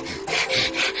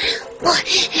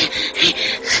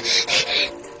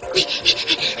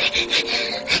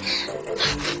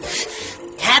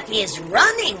 Tappy is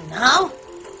running now.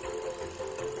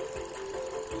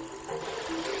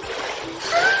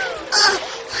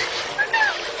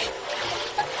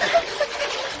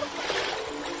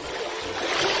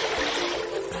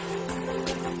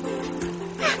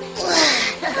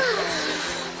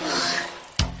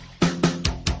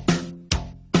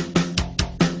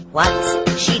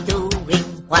 What's she doing?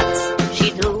 What's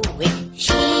she doing?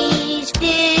 She's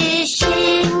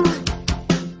fishing.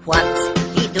 What's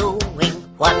he doing?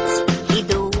 What's he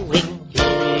doing?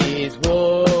 He's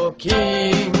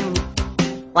walking!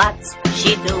 What's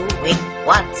she doing?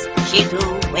 What's she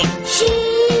doing?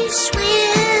 She's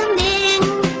swimming.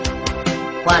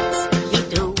 What's he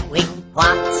doing?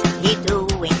 What's he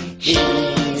doing?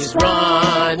 He's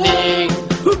running!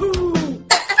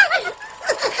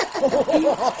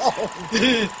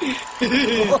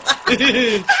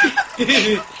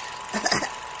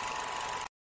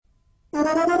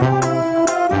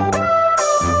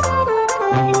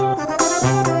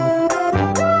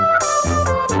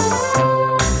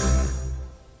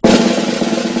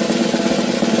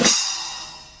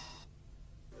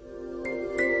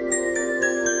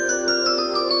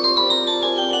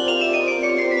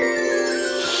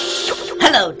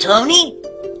 Hello, Tony.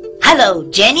 Hello,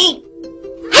 Jenny.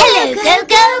 Hello,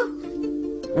 Gogo.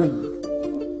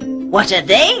 What are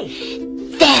they?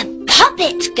 They're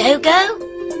puppets, Gogo.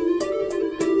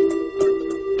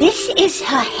 This is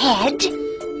her head.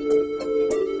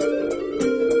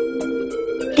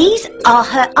 These are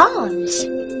her arms.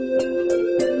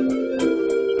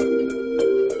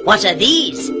 What are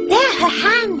these? They're her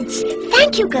hands.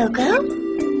 Thank you, Gogo.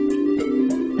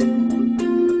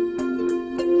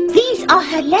 These are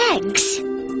her legs.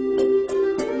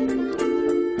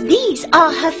 These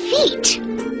are her feet.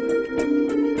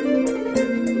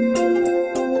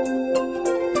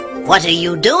 What are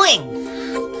you doing?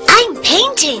 I'm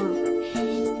painting.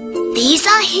 These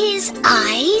are his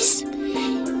eyes.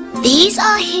 These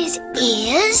are his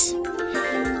ears.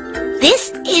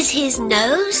 This is his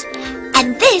nose.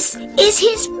 And this is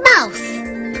his mouth.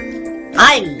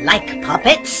 I like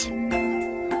puppets.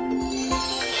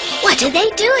 What are they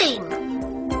doing?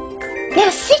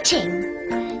 They're sitting.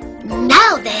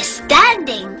 Now they're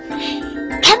standing.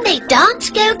 Can they dance,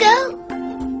 Gogo?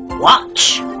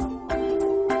 Watch.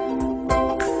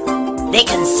 They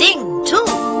can sing too.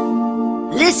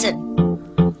 Listen.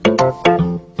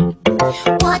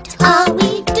 What are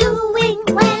we doing?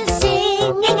 We're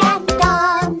singing and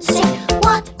dancing.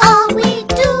 What are we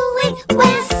doing?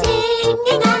 We're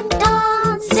singing and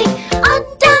dancing.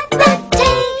 Under the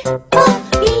table,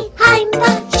 behind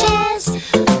the chairs,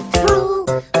 through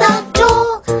the door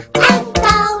and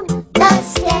down the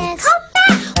stairs.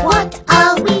 What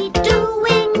are we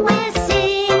doing? We're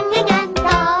singing and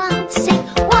dancing.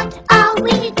 What are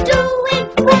we doing?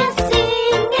 We're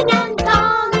singing and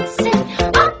dancing.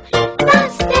 Up the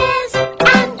stairs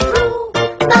and through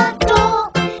the door,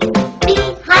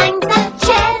 behind the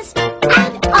chairs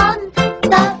and on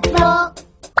the floor.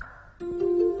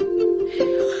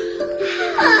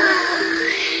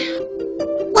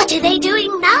 What are they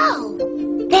doing now?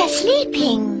 They're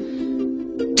sleeping.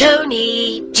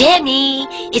 Tony, Jenny,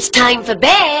 it's time for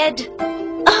bed.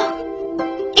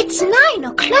 Oh, it's 9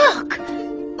 o'clock.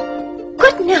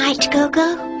 Good night,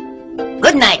 Gogo.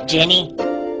 Good night, Jenny.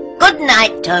 Good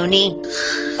night, Tony.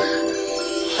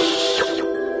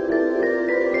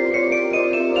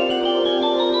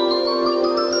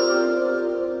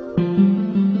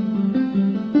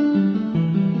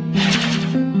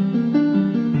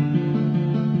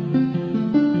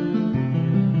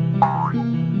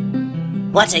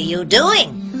 What are you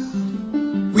doing?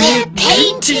 We're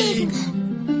painting.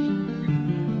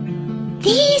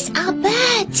 These are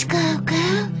birds,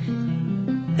 Gogo.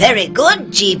 Very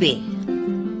good, GB.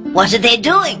 What are they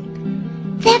doing?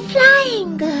 They're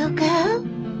flying, Gogo.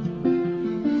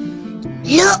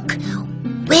 Look,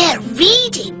 we're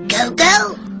reading,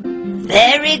 Gogo.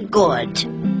 Very good.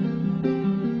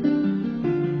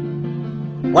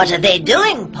 What are they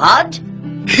doing, Pod?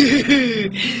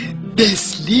 They're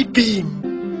sleeping.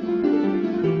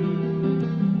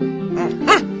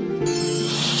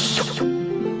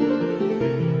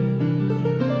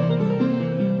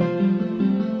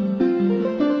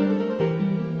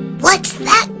 What's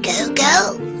that,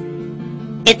 Gogo?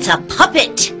 It's a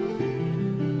puppet.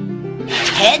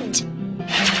 Head,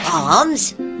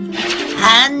 arms,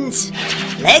 hands,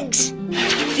 legs,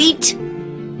 feet,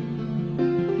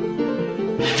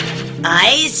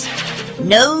 eyes,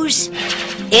 nose,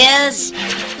 ears,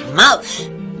 mouth.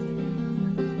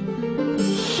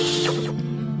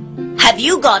 Have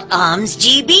you got arms,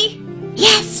 GB?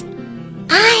 Yes,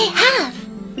 I have.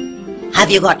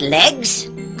 Have you got legs?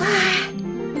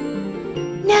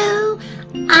 No,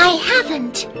 I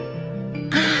haven't.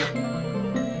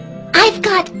 I've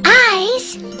got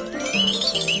eyes.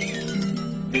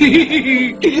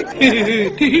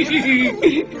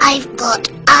 I've got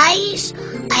eyes,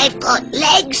 I've got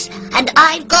legs, and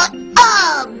I've got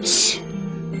arms.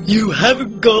 You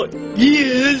haven't got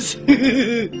ears.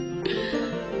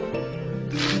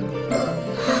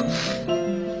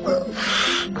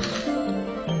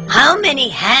 How many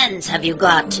hands have you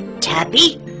got,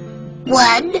 Tabby?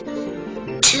 1,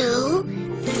 2,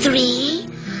 3.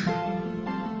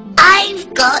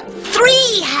 I've got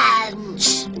 3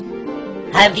 hands.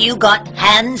 Have you got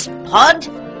hands, Pod?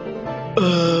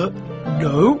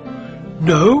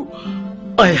 No,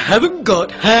 I haven't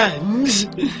got hands.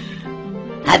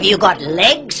 Have you got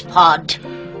legs, Pod?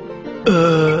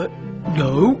 No,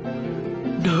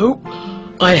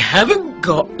 I haven't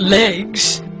got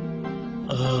legs.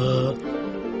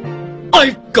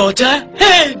 I've got a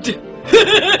head.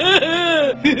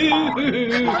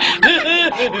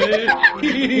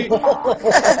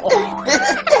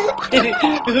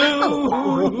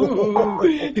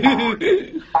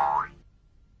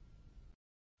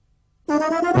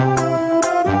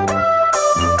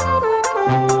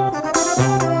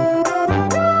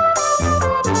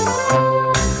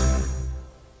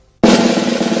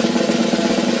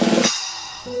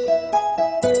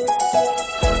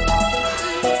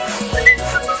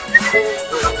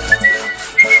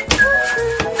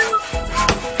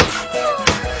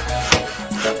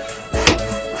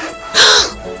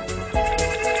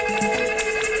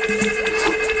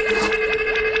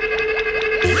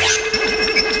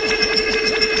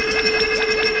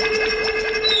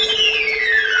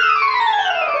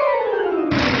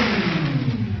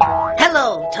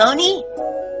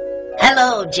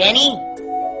 Jenny.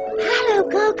 Hello,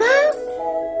 Gogo.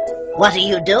 What are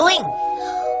you doing?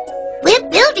 We're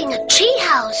building a tree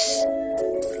house.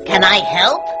 Can I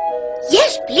help?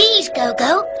 Yes, please,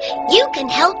 Gogo. You can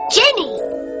help Jenny.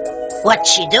 What's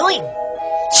she doing?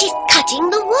 She's cutting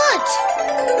the wood.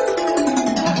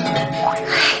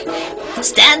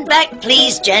 Stand back,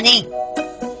 please, Jenny.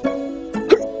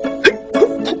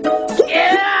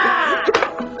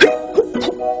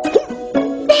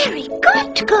 Very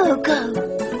good, Gogo.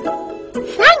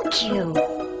 Thank you.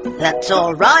 That's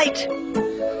all right.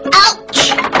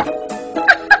 Ouch!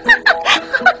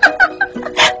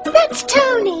 That's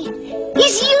Tony.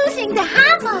 He's using the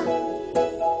hammer.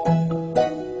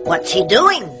 What's he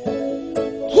doing?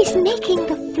 He's making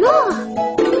the floor.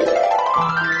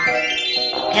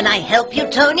 Can I help you,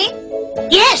 Tony?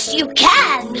 Yes, you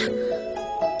can.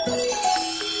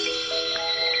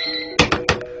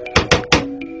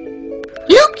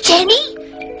 Look, Jenny.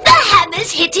 The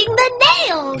hammer's hitting the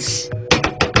nails.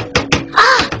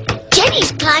 Ah,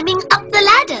 Jenny's climbing up the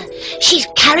ladder. She's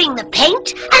carrying the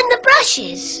paint and the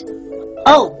brushes.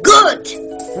 Oh, good.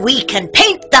 We can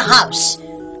paint the house.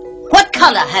 What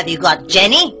color have you got,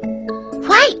 Jenny?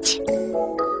 White.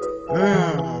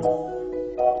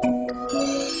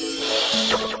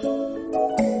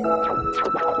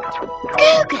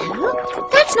 Gogo,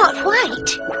 that's not white.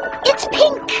 It's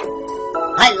pink.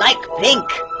 I like pink.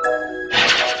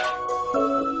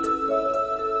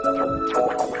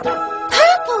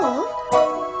 Purple.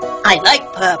 I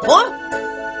like purple.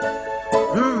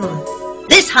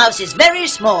 This house is very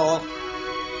small.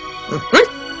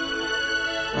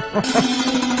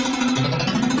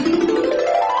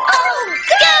 Oh,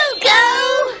 Gogo!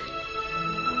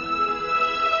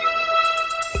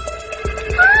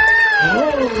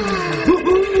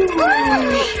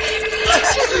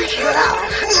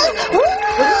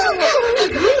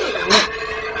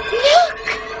 Look!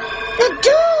 The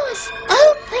door's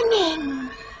opening.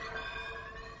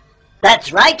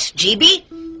 That's right, GB.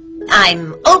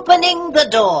 I'm opening the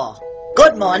door.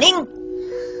 Good morning.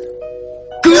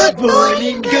 Good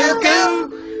morning, Gogo.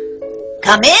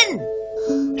 Come in.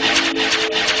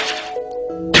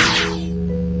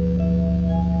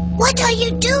 What are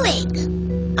you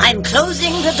doing? I'm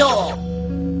closing the door.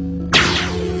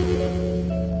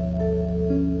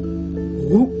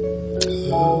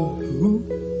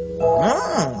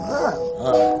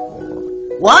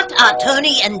 What are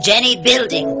Tony and Jenny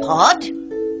building, Pod?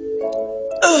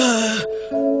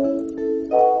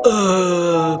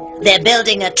 They're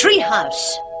building a tree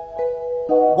house.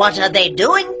 What are they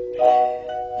doing?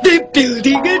 They're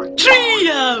building a tree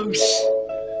house.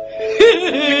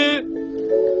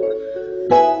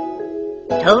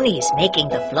 Tony's making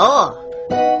the floor.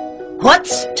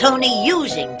 What's Tony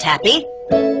using, Tappy?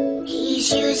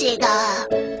 He's using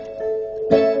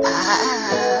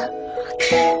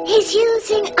He's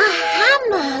using a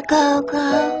hammer,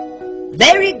 Gogo.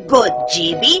 Very good,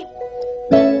 GB.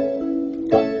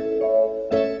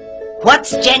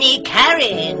 What's Jenny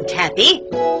carrying, Tappy?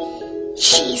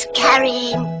 She's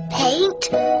carrying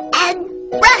paint and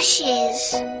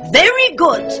brushes. Very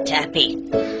good, Tappy.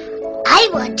 I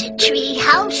want a tree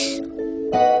house.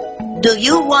 Do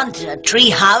you want a tree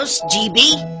house, GB?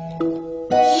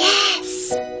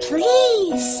 Yes,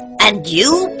 please. And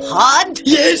you, Pod?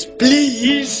 Yes,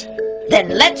 please. Then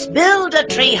let's build a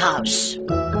tree house.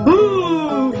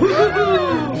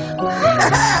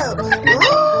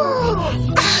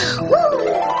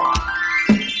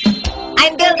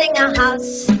 I'm building a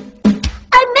house.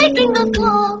 I'm making the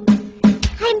floor.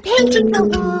 I'm painting the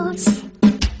walls.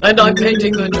 And I'm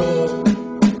painting the door.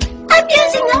 I'm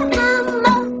using a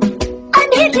hammer.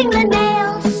 I'm hitting the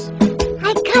nails.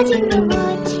 I'm cutting the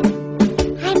wood.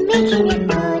 I'm making it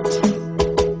good.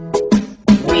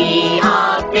 We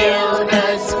are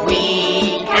builders, we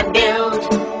can build.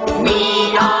 We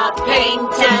are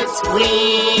painters, we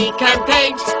can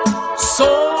paint. So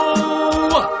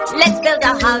Let's build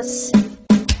a house.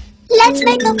 Let's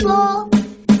make the floor.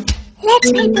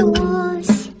 Let's paint the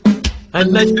walls.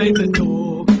 and let's paint the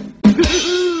door.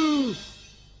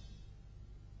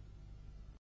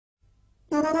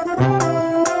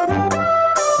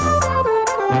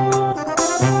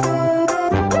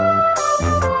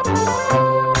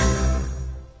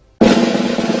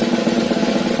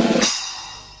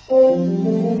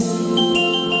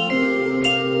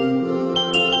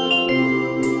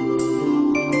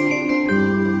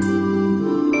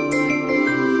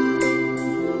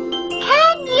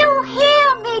 Can you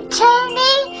hear me,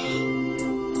 Tony?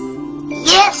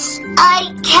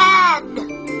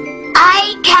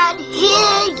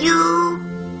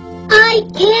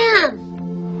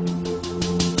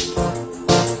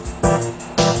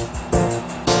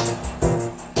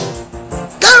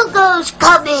 Gogo's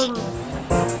coming.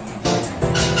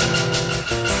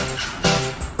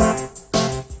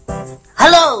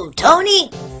 Hello, Tony.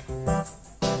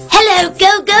 Hello,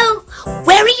 Gogo.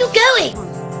 Where are you going?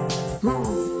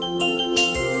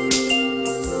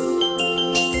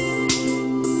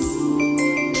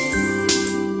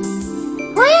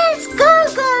 Where's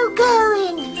Gogo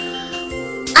going?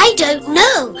 I don't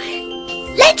know.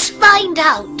 Let's find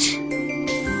out.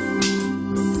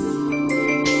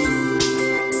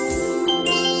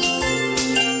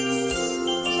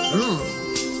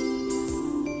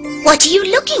 What are you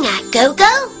looking at,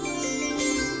 Gogo?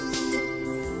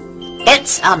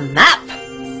 It's a map.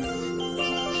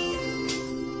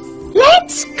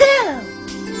 Let's go.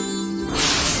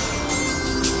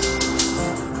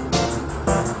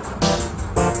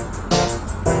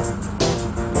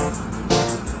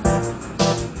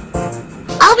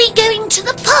 Are we going to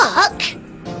the park?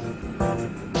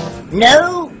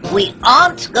 No, we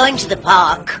aren't going to the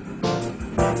park.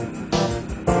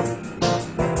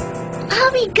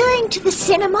 Are we going to the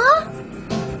cinema?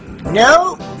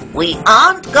 No, we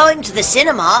aren't going to the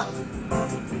cinema.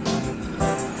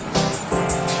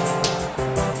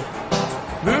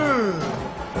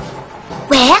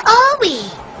 Where are we?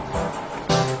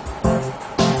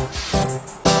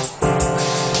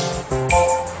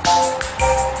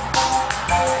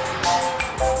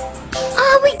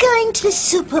 Are we going to the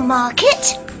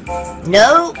supermarket?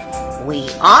 No, we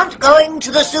aren't going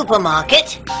to the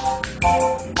supermarket.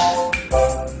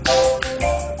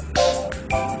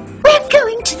 We're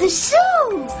going to the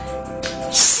zoo.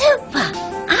 Super.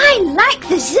 I like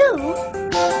the zoo.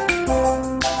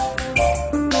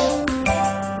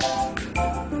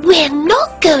 We're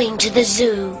not going to the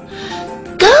zoo.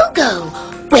 Gogo,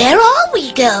 where are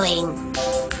we going?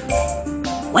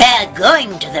 We're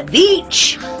going to the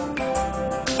beach.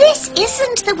 This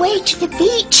isn't the way to the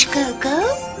beach, Gogo.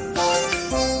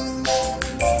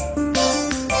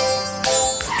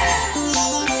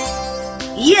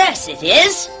 Yes, it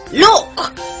is. Look.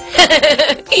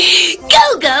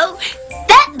 Gogo,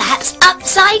 that map's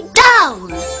upside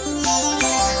down.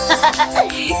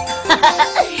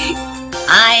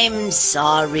 I'm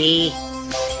sorry.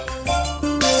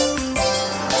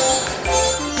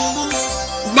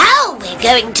 Now we're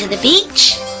going to the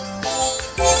beach.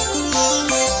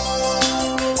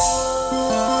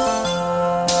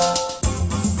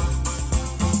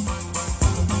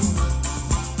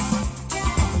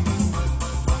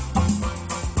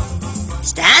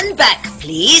 Stand back,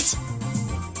 please.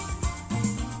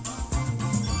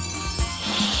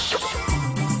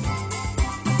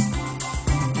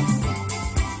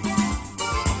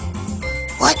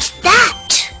 What's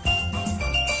that?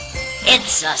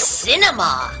 It's a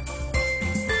cinema.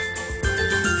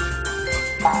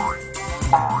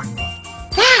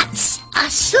 That's a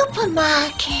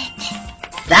supermarket.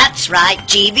 That's right,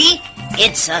 GB.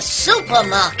 It's a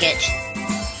supermarket.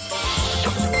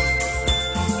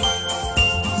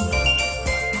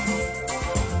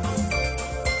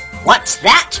 What's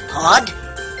that, Pod?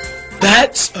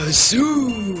 That's a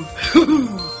zoo.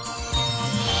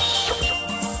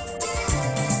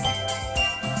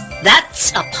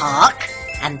 That's a park,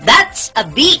 and that's a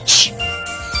beach.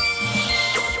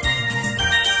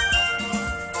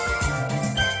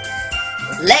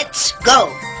 Let's go.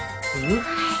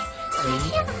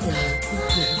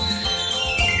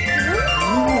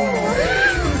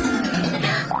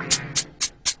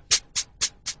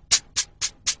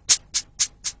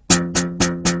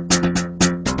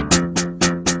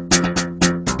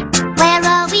 Where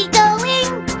are we going?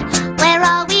 Where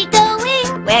are we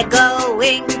going? We're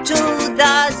going to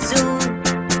the zoo.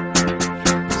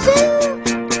 Zoo,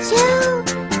 zoo,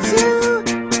 zoo,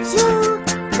 zoo.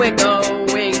 We're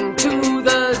going to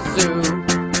the zoo.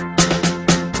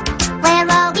 Where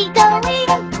are we going?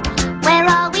 Where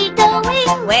are we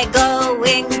going? We're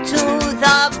going to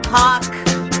the park.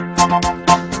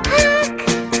 Park,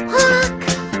 park,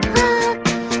 park,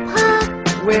 park.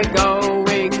 We're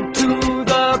going to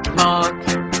the park.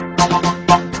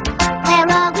 Where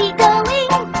are we going?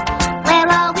 Where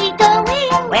are we going?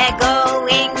 We're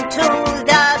going to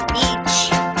the beach.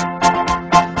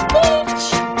 Beach,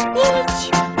 beach,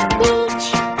 beach,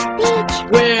 beach.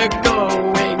 We're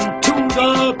going to the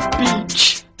beach.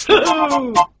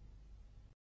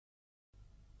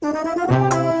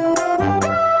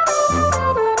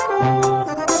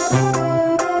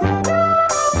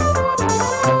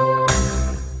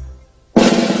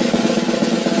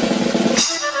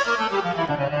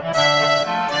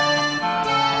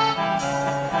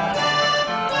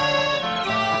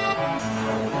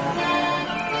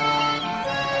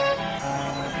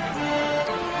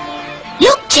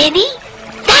 Look, Jenny,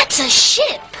 that's a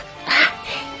ship.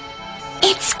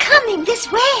 It's coming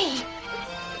this way.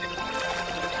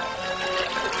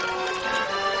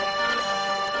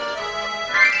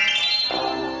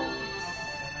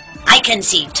 I can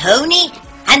see Tony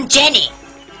and Jenny.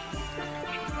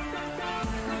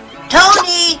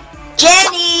 Tony!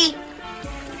 Jenny!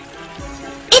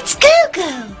 It's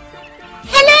Gogo.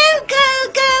 Hello,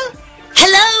 Gogo.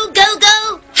 Hello,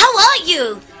 Gogo! How are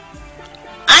you?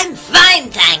 I'm fine,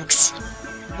 thanks.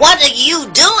 What are you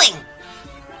doing?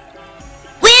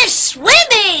 We're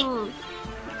swimming.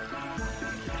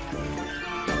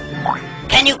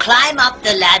 Can you climb up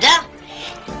the ladder?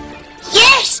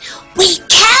 Yes, we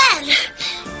can.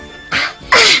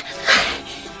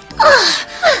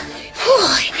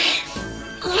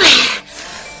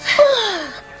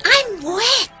 I'm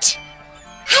wet.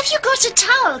 Have you got a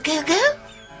towel, Gogo?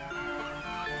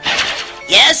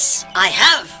 Yes, I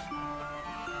have.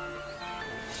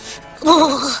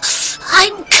 Oh,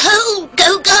 I'm cold,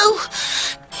 Gogo.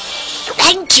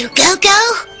 Thank you, Gogo.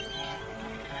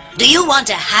 Do you want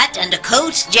a hat and a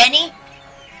coat, Jenny?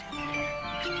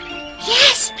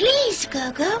 Yes, please,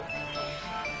 Gogo.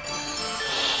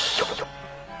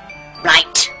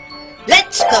 Right.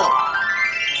 Let's go.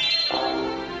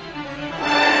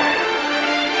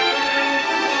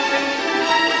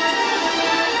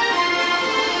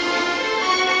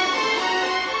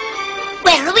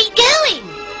 Where are we going?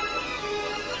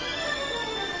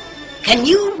 Can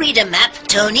you read a map,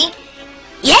 Tony?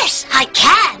 Yes, I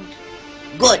can.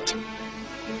 Good.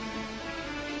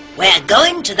 We're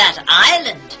going to that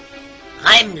island.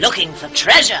 I'm looking for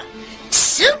treasure.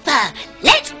 Super!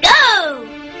 Let's go!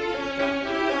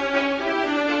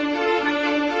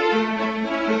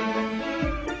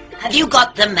 Have you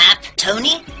got the map,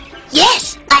 Tony?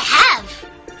 Yes, I have.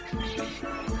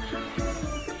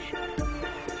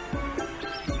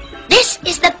 This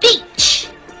is the beach.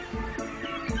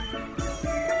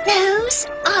 Those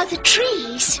are the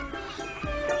trees.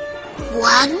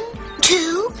 1,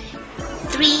 2,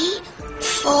 3,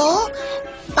 4,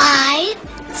 5,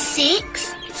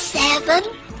 6, 7,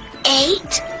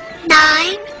 8,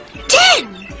 9,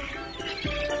 10.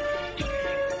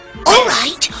 All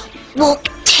right, walk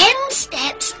 10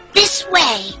 steps this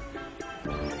way.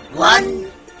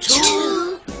 1,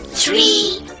 2,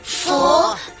 3,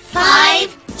 4,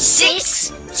 5,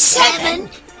 6, 7,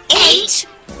 8,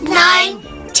 9,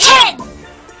 10.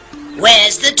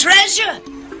 Where's the treasure?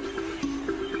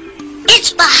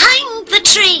 It's behind the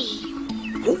tree.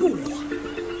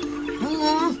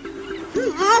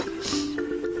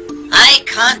 I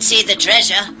can't see the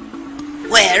treasure.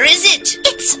 Where is it?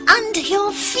 It's under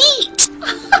your feet.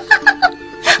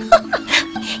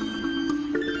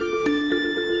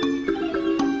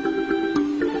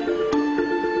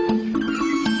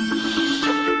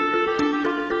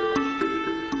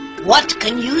 What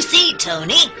can you see,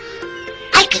 Tony?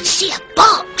 I can see a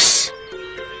box.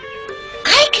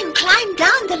 I can climb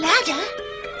down the ladder.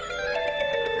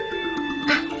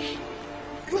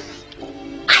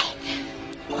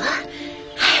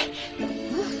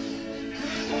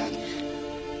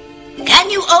 Can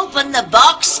you open the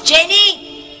box,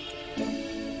 Jenny?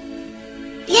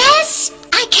 Yes,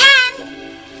 I can.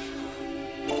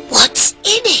 What's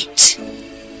in it?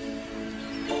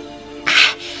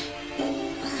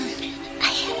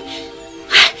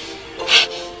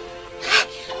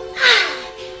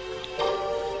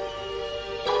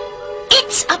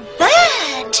 It's a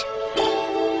bird.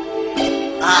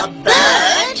 A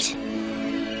bird?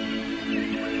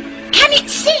 Can it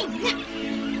sing?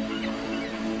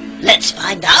 Let's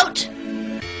find out.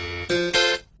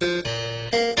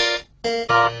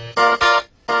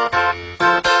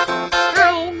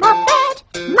 I'm a bird,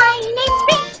 my name's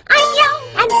Bing. I'm young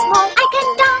and small, I can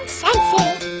dance and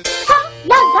sing.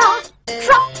 Tra-la-la,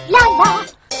 tra-la-la,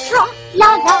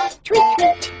 tra-la-la,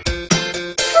 tweet-tweet.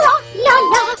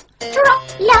 Tra-la-la,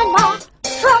 tra-la-la,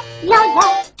 tra-la-la,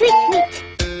 tweet-tweet.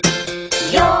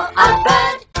 You're a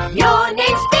bird, your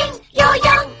name's Bing. You're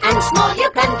young and small, you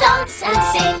can dance and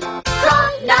sing.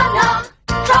 Tra-la-la,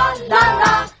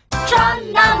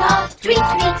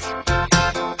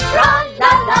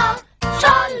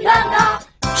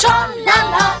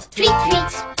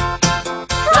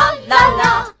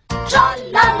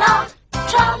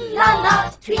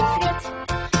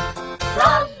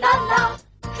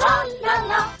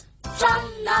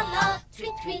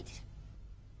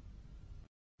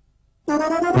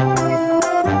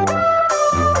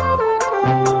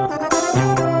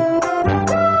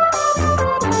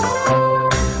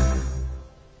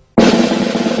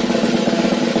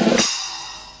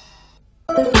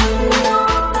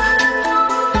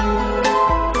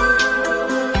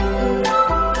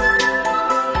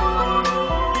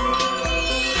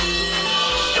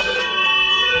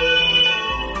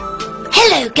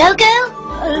 Go-Go?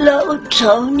 Hello,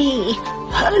 Tony.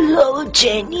 Hello,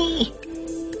 Jenny.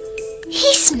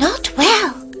 He's not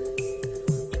well.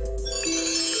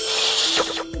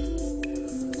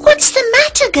 What's the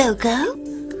matter, Go-Go?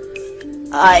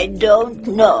 I don't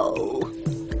know.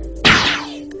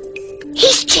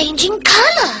 He's changing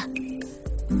colour.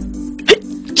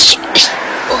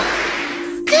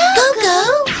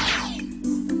 Go-Go?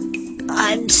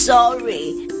 I'm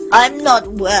sorry. I'm not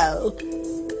well.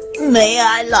 May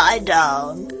I lie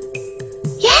down?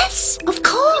 Yes, of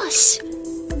course.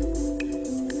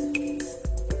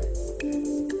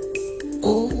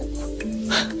 Oh,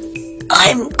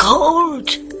 I'm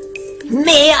cold.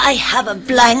 May I have a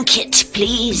blanket,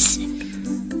 please?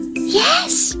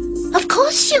 Yes, of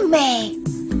course you may.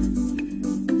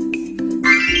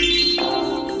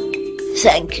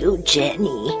 Thank you,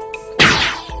 Jenny.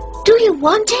 Do you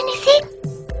want anything?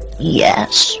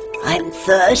 Yes, I'm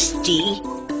thirsty.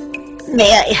 May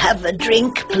I have a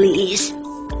drink, please?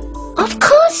 Of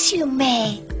course you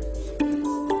may.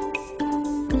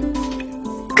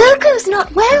 Go-Go's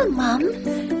not well, Mum.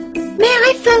 May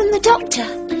I phone the doctor?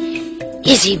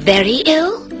 Is he very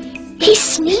ill? He's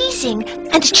sneezing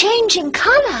and changing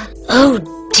colour. Oh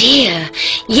dear.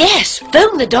 Yes,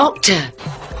 phone the doctor.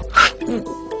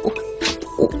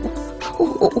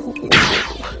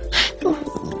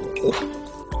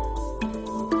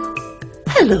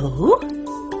 Hello?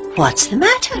 What's the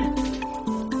matter?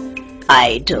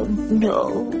 I don't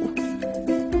know.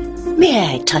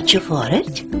 May I touch your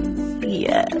forehead?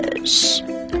 Yes.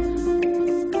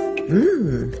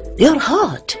 You're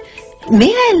hot.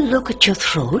 May I look at your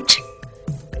throat?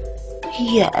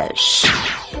 Yes.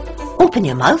 Open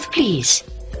your mouth, please.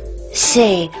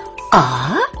 Say,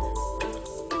 ah.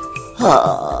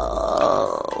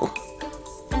 Oh.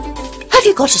 Have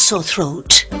you got a sore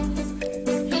throat?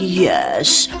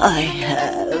 Yes, I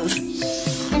have.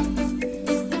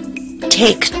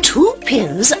 Take 2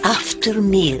 pills after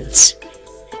meals.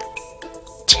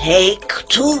 Take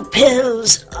 2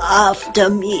 pills after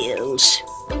meals.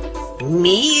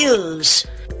 Meals.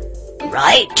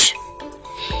 Right.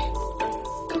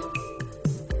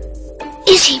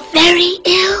 Is he very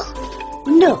ill?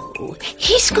 No,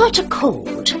 he's got a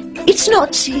cold. It's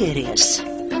not serious.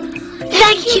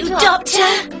 Thank you,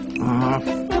 Doctor.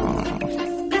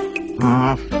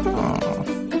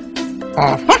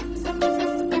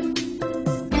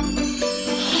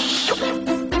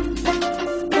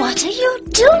 What are you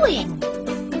doing?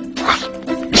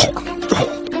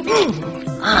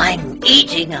 I'm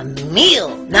eating a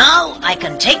meal. Now I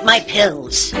can take my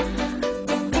pills.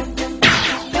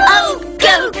 Oh,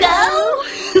 Go-Go!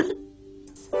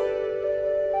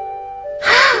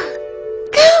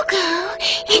 Go-Go,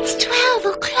 it's 12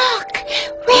 o'clock.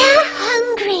 We're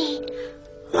hungry.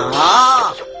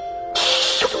 Ah.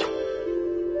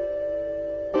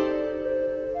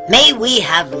 May we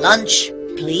have lunch,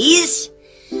 please?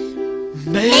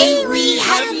 May we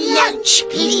have lunch,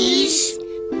 please?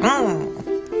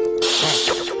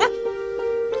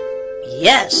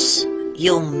 Yes,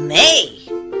 you may.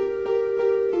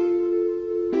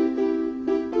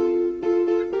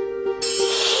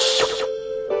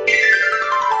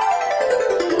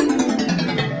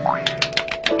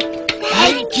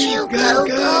 Thank you,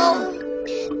 Go-Go.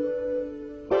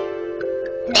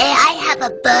 May I have a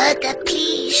burger,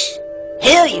 please?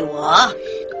 Here you are.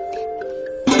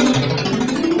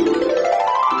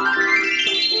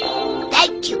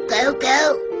 Thank you,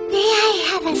 Go-Go. May I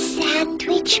have a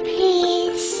sandwich,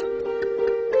 please?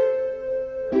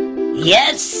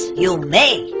 Yes, you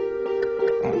may.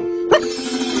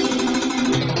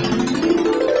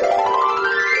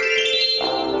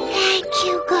 Thank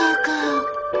you, Go-Go.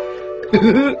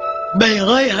 May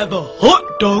I have a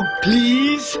hot dog,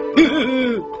 please?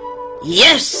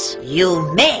 Yes,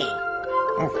 you may.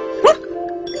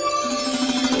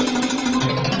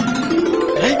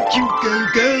 Thank you,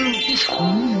 Go-Go.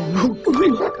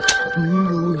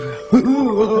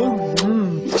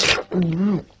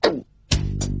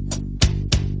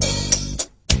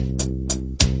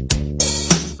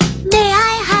 May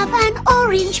I have an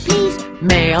orange, please?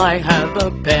 May I have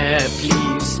a pear,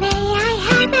 please? May I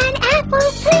have an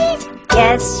apple, please?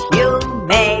 Yes, you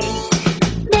may.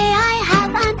 May I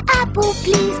have an apple,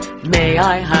 please? May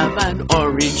I have an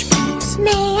orange, please?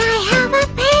 May I have a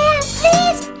pear,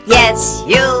 please? Yes,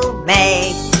 you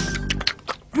may.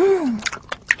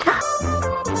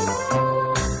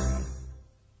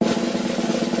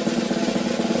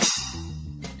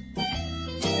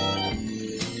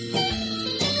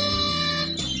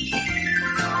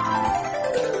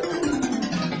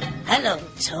 Hello,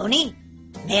 Tony.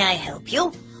 May I help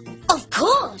you? Of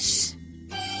course.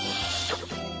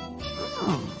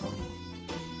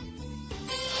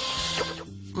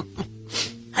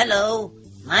 Hello,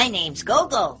 my name's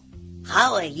Gogo.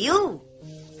 How are you?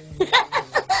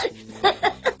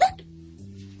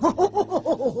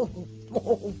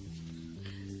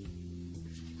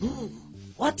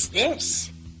 What's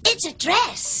this? It's a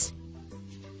dress.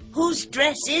 Whose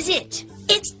dress is it?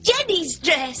 It's Jenny's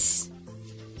dress.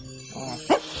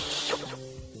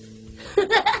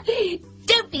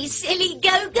 Don't be silly,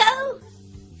 Gogo.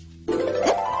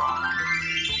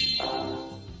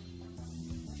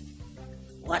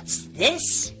 What's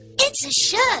this? It's a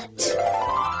shirt.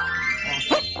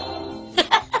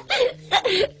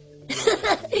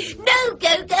 No,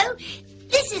 Gogo.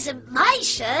 This isn't my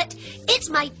shirt. It's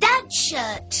my dad's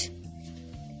shirt.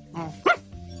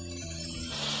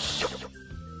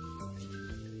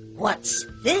 What's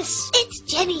this? It's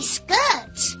Jenny's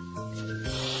skirt.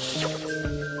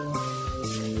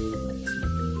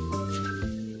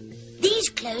 These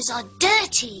clothes are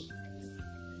dirty.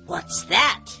 What's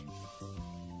that?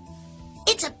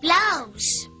 It's a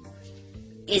blouse.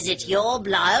 Is it your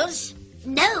blouse?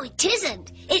 No, it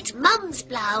isn't. It's Mum's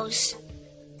blouse.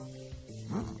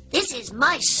 This is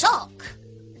my sock.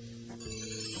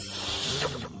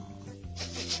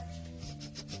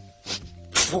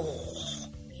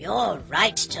 You're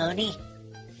right, Tony.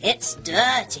 It's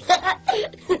dirty.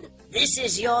 This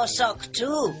is your sock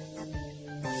too.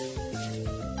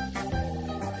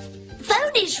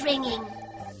 Phone is ringing.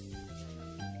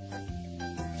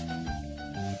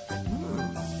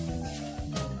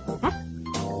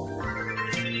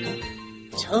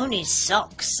 Tony's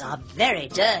socks are very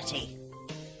dirty.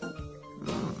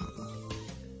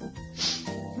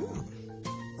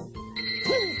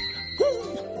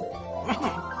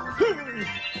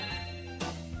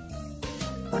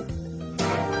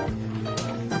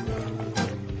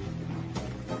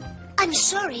 I'm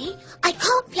sorry, I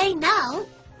can't play now.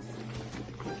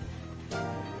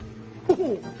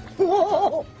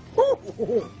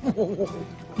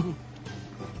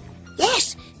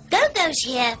 Yes, Gogo's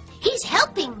here. He's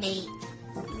helping me.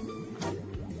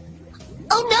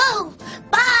 Oh no!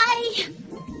 Bye!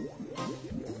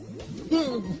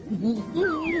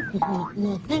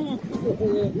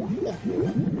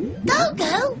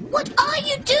 Gogo, what are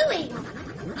you doing?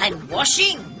 I'm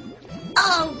washing.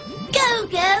 Oh,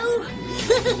 Gogo!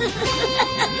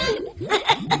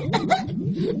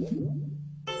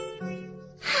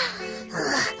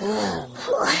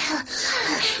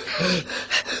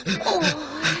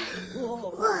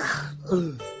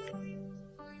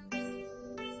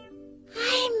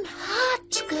 I'm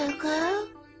hot, Gogo.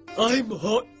 I'm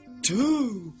hot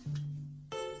too.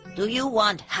 Do you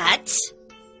want hats?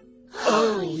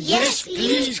 Oh, yes,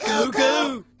 please,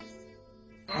 Gogo.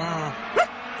 Oh.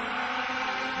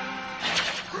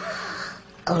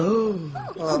 Oh.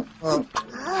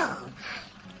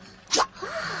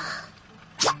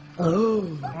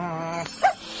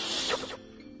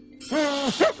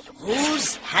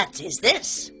 Whose hat is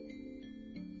this?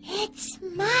 It's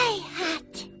my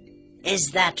hat.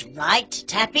 Is that right,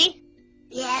 Tappy?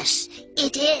 Yes,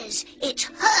 it is. It's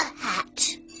her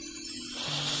hat.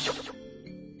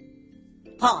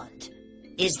 Pod,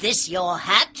 is this your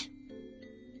hat?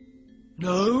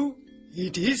 No,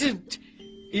 it isn't.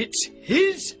 It's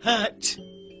his hat.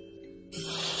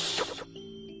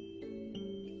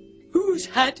 Whose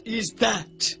hat is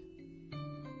that?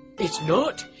 It's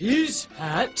not his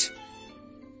hat.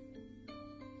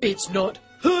 It's not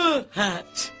her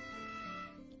hat.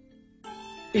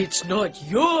 It's not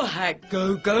your hat,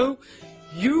 Gogo.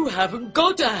 You haven't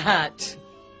got a hat.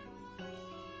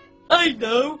 I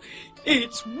know.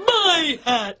 It's my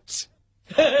hat.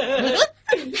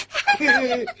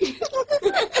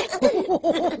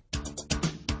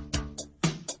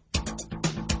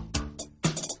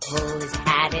 Whose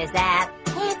hat is that?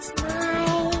 It's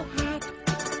my hat.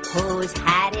 Whose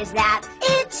hat is that?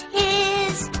 It's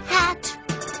his hat.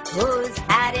 Whose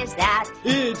hat is that?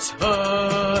 It's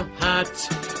her hat.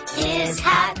 His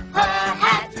hat, her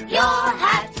hat, your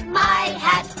hat, my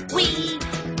hat. We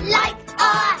like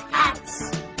our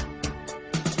hats.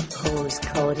 Whose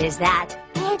coat is that?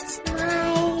 It's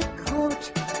my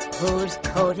coat. Whose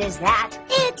coat is that?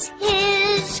 It's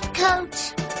his coat.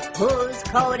 Whose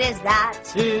coat is that?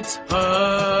 It's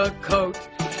her coat.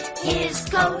 His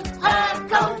coat, her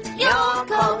coat, your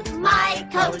coat, my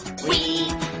coat. We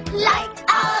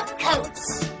like our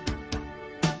coats.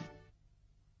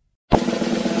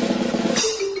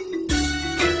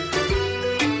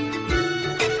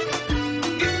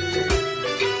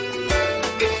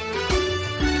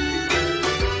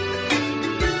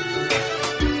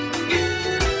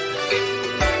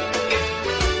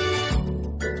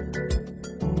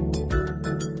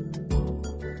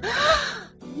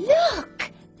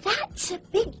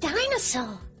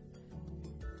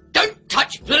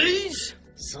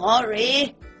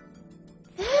 sorry.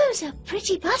 Those are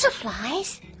pretty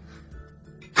butterflies.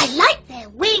 I like their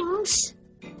wings.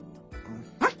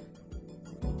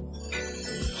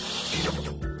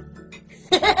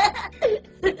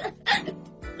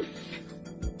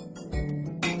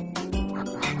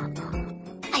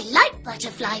 I like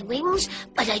butterfly wings,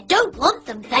 but I don't want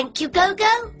them, thank you,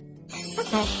 Go-Go.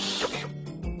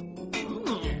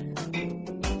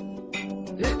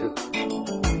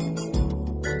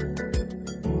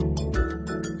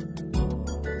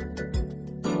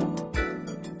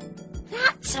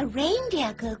 That's a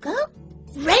reindeer, Go-Go.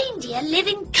 Reindeer live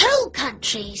in cold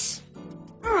countries.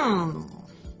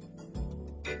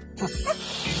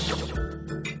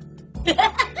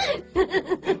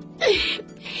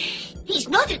 He's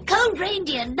not a cold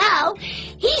reindeer now.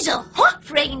 He's a hot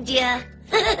reindeer.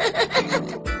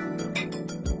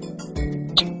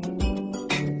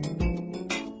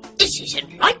 This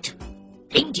isn't right.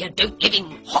 Reindeer don't live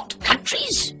in hot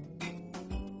countries.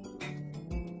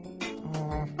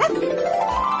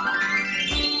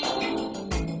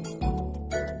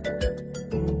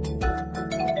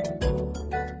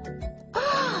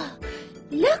 Oh,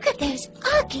 look at those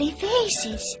ugly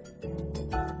faces.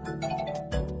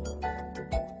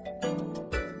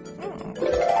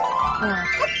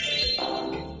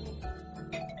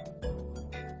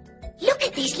 Look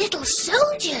at these little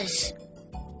soldiers.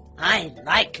 I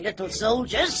like little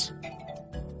soldiers.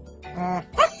 I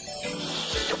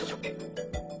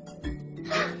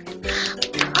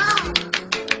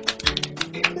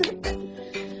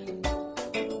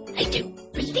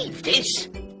don't believe this.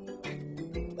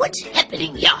 What's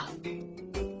happening here?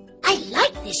 I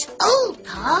like this old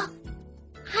car.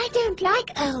 I don't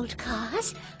like old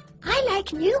cars. I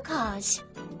like new cars.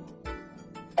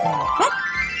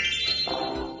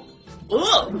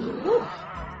 Oh.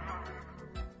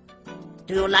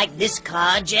 Do you like this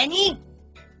car, Jenny?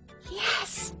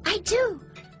 Yes, I do.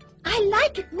 I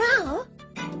like it now.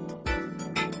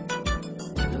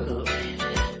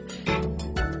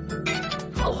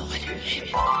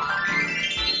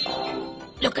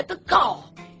 Look at the car.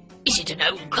 Is it an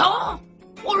old car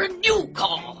or a new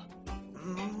car?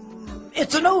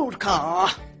 It's an old car.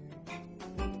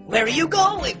 Where are you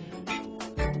going?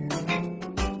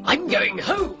 I'm going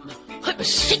home. I'm a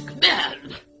sick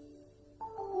man.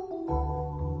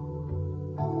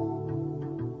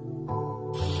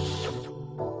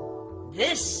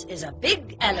 This is a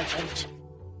big elephant.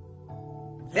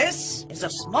 This is a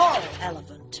small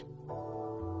elephant.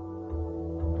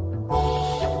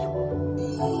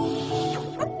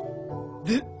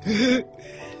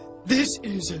 This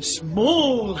is a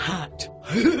small hat.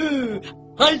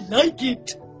 I like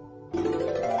it.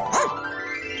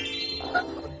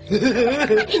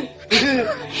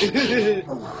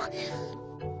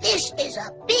 This is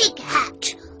a big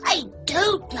hat. I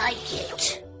don't like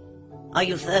it. Are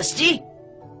you thirsty?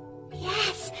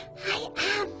 Yes, I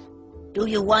am. Do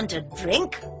you want a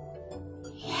drink?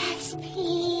 Yes,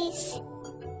 please.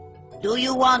 Do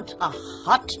you want a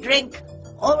hot drink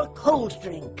or a cold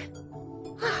drink?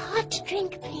 A hot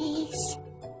drink, please.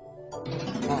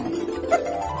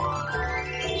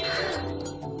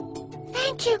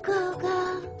 Thank you,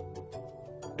 Go-Go.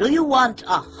 Do you want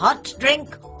a hot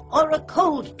drink or a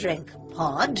cold drink,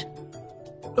 Pod?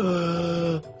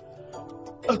 A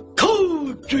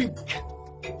cold drink.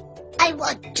 I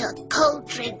want a cold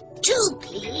drink too,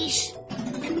 please.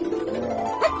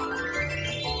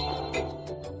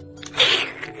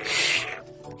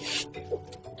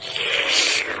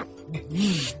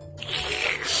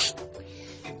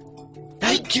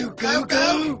 Thank you,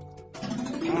 Go-Go.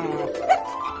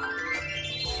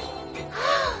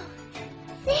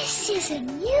 This is a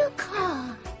new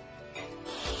car.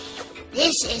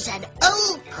 This is an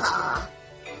old car.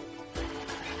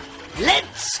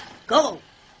 Let's go.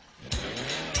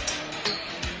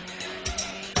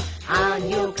 Our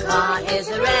new car is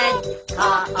a red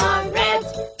car on red,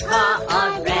 car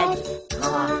on red,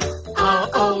 car. Our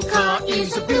old car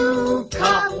is a blue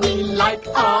car. We like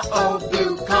our old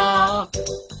blue car.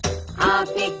 Our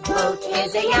big boat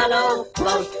is a yellow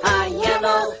boat, a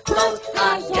yellow boat,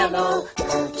 a yellow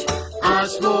boat. Our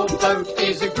small boat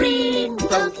is a green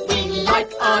boat. We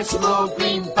like our small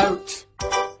green boat.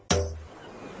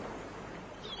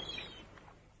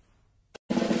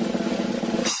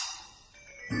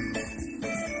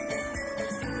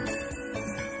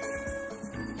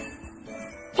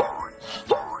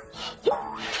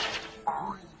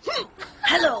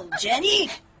 Hello, Jenny.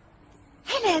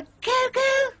 Hello,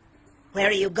 Go-Go. Where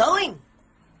are you going?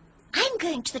 I'm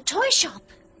going to the toy shop.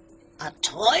 A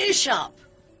toy shop.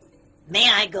 May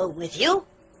I go with you?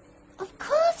 Of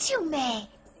course you may.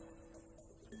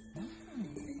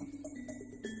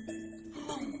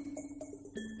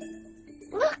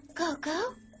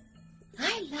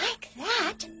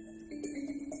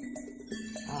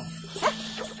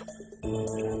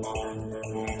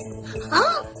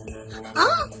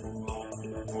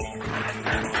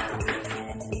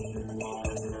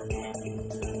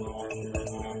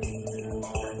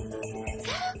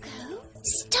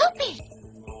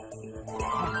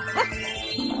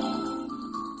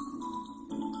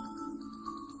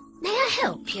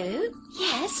 you.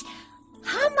 Yes.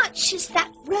 How much is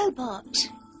that robot?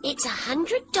 It's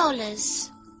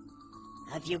 $100.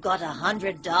 Have you got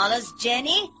 $100,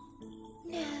 Jenny?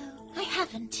 No, I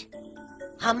haven't.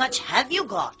 How much have you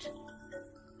got?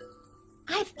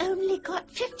 I've only got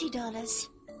 $50.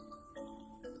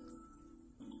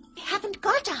 I haven't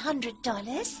got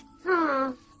 $100.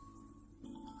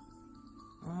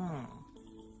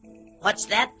 What's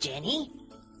that, Jenny?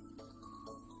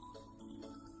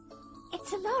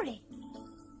 It's a lorry.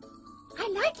 I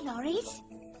like lorries.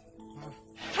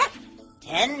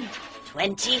 10,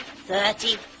 20,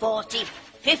 30, 40,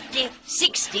 50,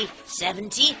 60,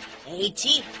 70,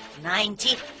 80,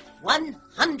 90,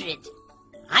 100.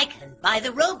 I can buy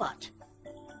the robot.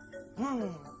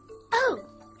 Oh,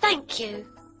 thank you.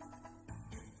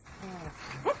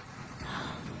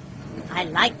 I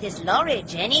like this lorry,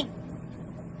 Jenny.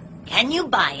 Can you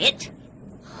buy it?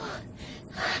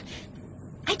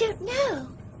 I don't know.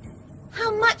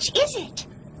 How much is it?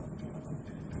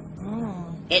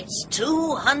 It's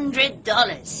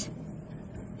 $200.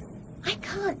 I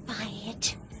can't buy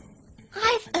it.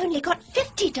 I've only got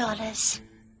 $50.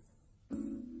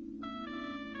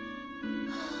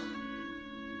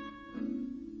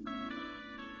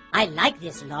 I like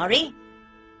this lorry.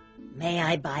 May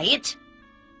I buy it?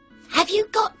 Have you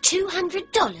got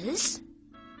 $200?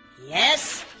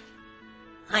 Yes,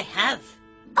 I have.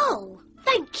 Oh,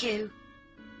 thank you.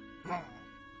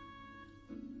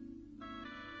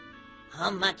 How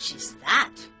much is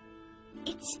that?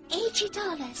 It's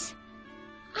 $80.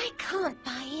 I can't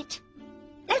buy it.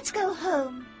 Let's go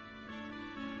home.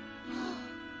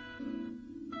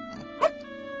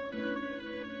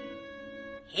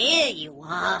 Here you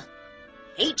are.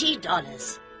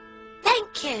 $80.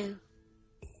 Thank you.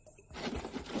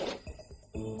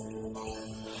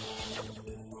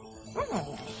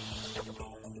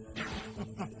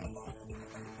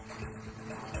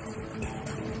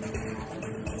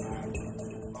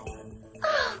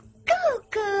 Oh,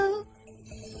 Goo-Goo.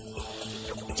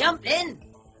 Jump in.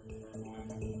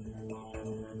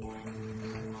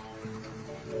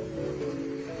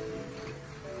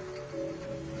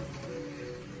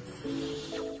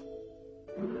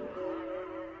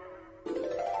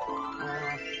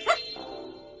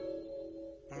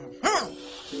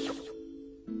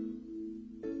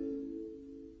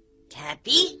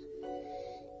 Tappy?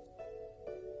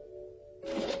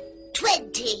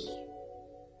 20.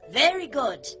 Very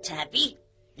good, Tappy.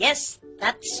 Yes,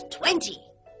 that's 20.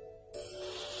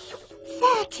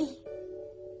 30.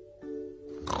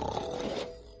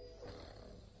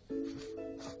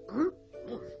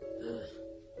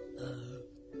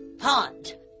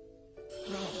 Pond.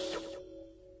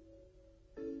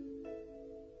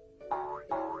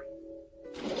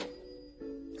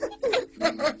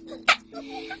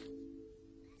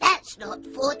 That's not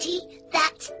 40,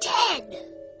 that's 10.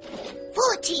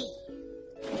 40.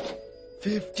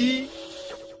 50,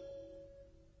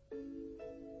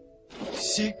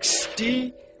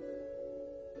 60,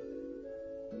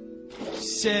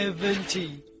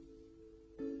 70,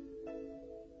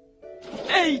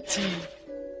 80,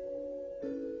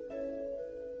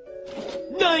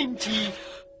 90,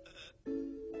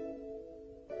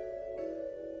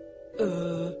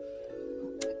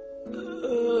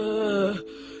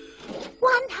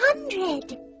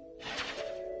 100.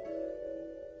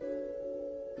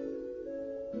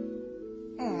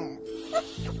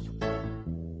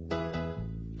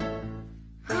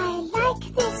 I like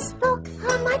this book.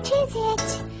 How much is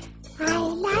it? I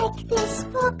like this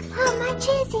book. How much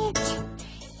is it?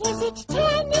 Is it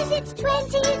 10? Is it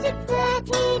 20? Is it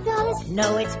 $30?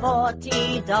 No, it's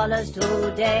 $40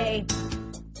 today.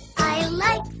 I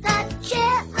like that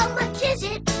chair, how much is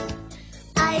it?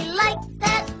 I like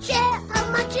that chair,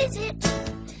 how much is it?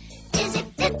 Is it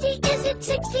 50? Is it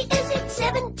 60? Is it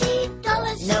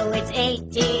 $70? No, it's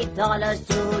 $80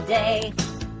 today.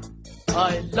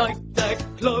 I like that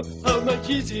clock, how much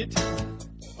is it?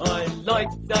 I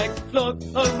like that clock,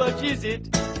 how much is it?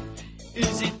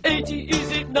 Is it 80,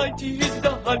 is it 90, is it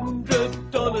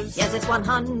 $100? Yes, it's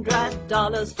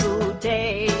 $100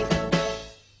 today.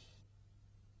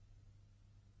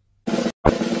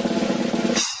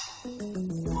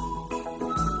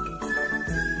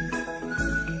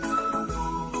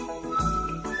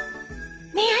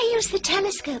 May I use the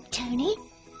telescope, Tony?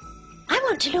 I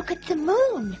want to look at the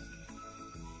moon.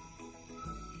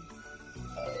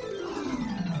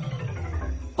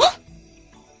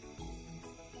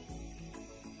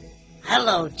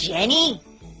 Hello, Jenny.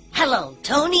 Hello,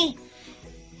 Tony.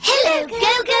 Hello,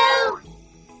 Go-Go!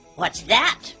 What's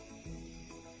that?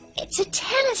 It's a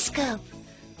telescope.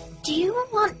 Do you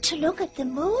want to look at the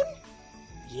moon?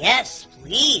 Yes,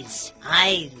 please.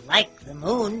 I like the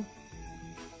moon.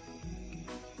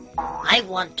 I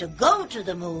want to go to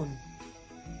the moon.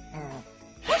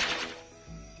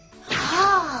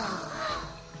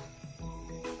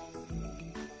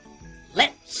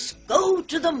 Let's go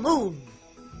to the moon.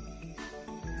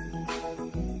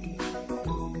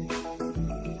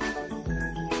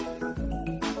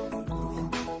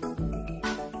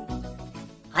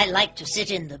 I like to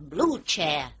sit in the blue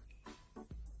chair.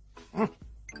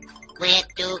 Where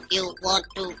do you want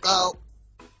to go?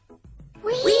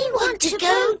 We want to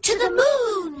go to the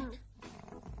moon.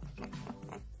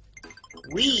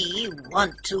 We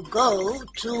want to go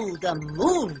to the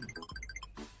moon.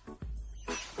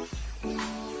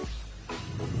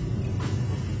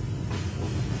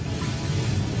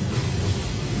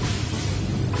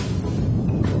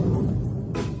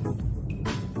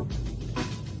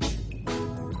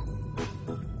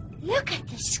 Look at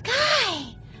the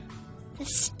sky. The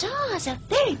stars are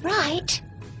very bright.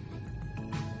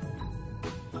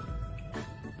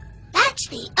 That's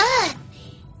the Earth.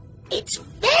 It's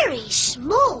very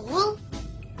small.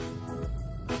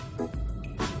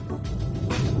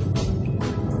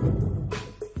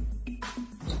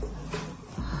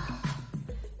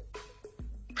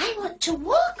 I want to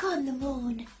walk on the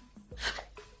moon.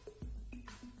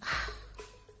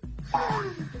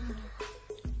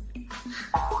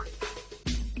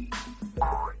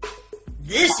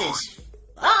 This is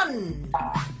fun.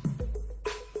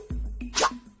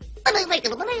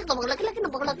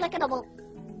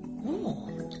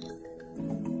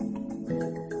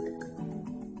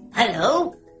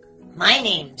 Hello, my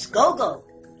name's Gogo.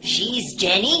 She's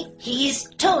Jenny, he's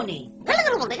Tony.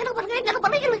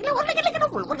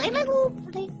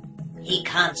 He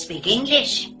can't speak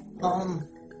English.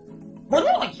 What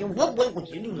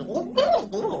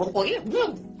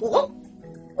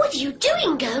are you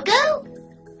doing, Gogo?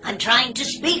 I'm trying to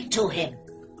speak to him.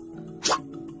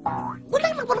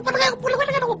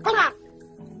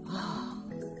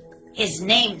 His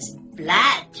name's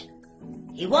Vlad.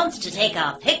 He wants to take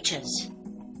our pictures.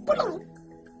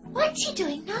 What's he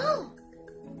doing now?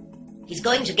 He's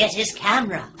going to get his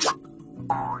camera.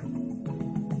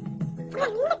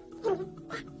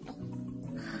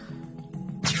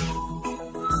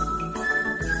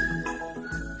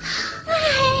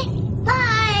 Bye.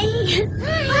 Bye.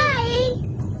 Bye.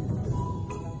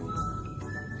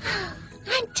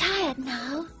 I'm tired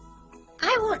now.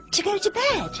 I want to go to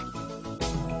bed.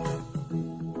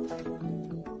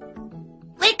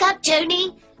 Wake up,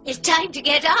 Tony. It's time to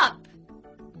get up.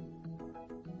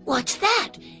 What's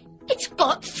that? It's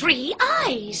got 3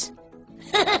 eyes.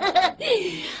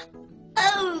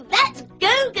 Oh, that's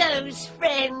Gogo's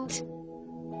friend.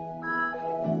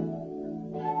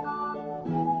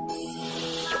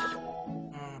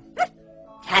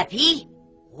 Happy,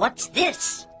 what's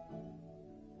this?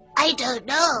 I don't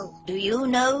know. Do you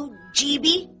know,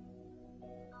 GB?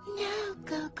 No,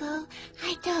 Gogo,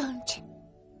 I don't.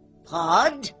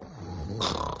 Pod?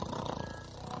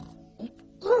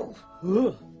 Oh,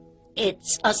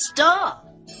 It's a star.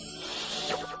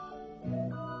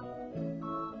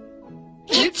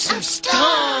 it's a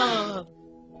star.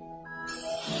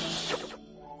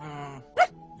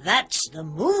 That's the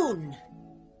moon.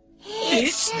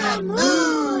 It's the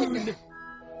moon.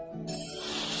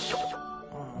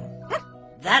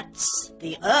 That's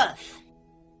the earth.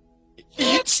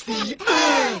 It's the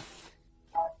Earth.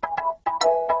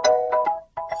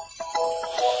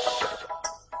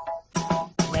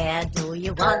 Where do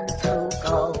you want to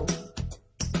go?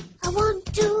 I want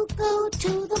to go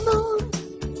to the moon.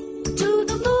 To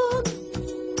the moon.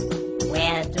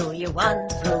 Where do you want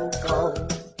to go?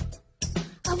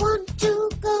 I want to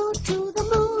go to the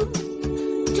moon.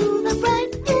 To the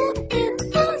bright moon in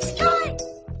the sky.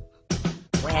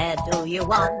 Where do you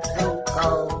want to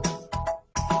go?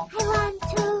 I want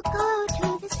to go to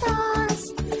the stars.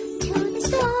 To the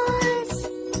stars.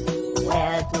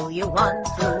 Where do you want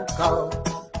to go?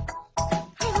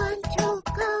 I want to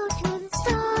go to the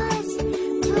stars.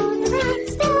 To the bright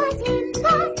stars in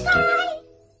the sky.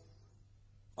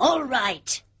 All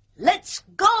right, let's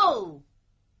go.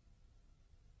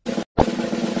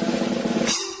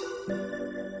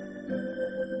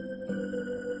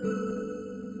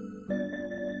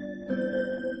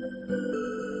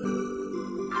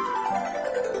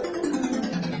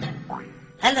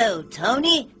 Hello,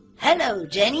 Tony. Hello,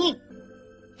 Jenny.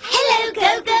 Hello,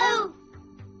 Gogo.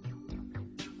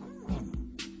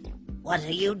 What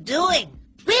are you doing?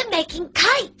 We're making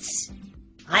kites.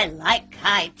 I like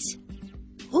kites.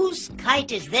 Whose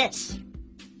kite is this?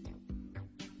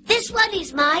 This one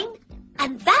is mine,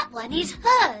 and that one is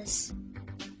hers.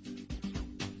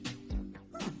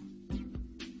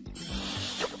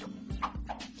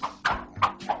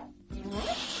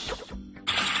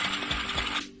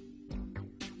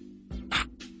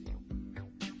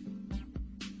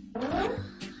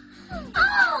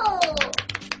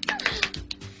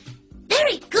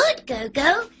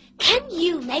 Go-Go, can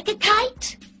you make a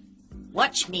kite?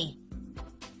 Watch me.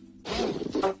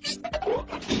 Oh,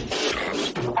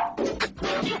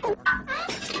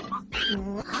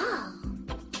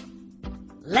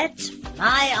 Let's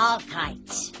fly our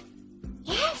kites.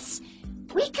 yes.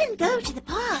 We can go to the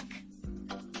park.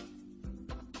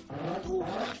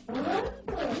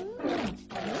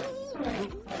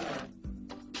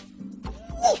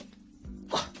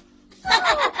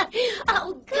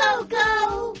 Oh,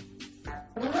 Go-Go!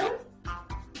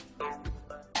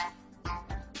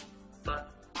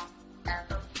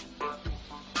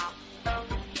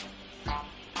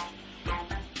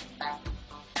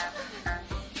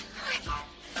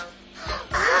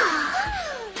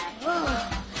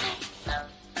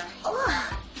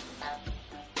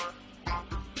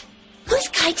 Whose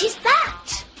kite is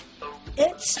that?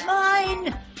 It's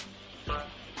mine.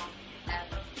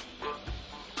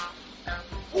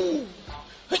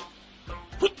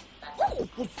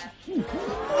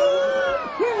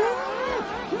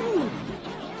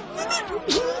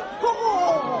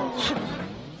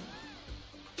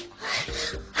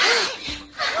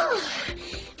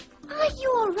 Are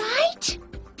you all right?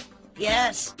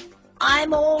 Yes,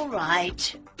 I'm all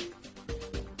right.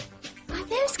 Are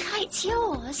those kites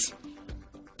yours?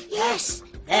 Yes,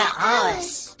 they're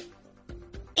ours.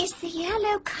 Is the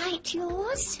yellow kite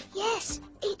yours? Yes,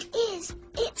 it is.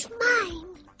 It's mine.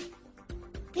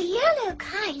 The yellow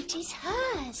kite is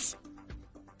hers.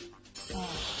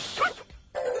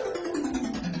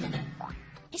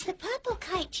 Is the purple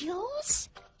kite yours?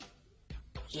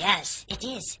 Yes, it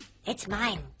is. It's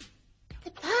mine.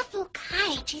 The purple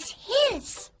kite is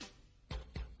his.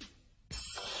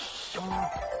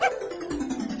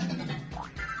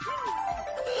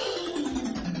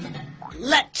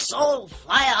 Let's all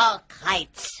fly our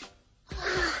kites.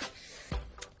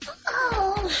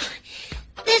 Oh,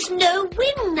 there's no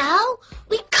wind now.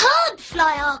 We can't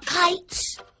fly our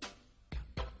kites.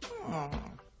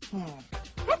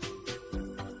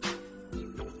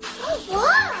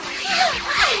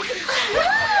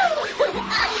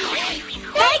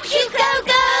 Thank you,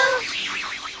 Go-Go.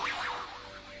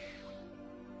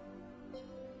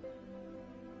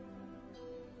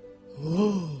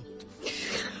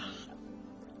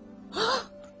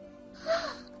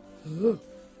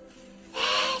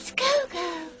 There's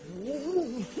Go-Go.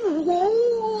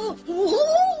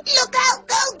 Look out,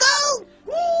 Go-Go.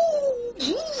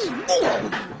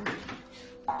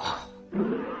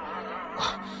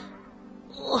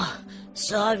 Oh,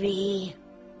 sorry.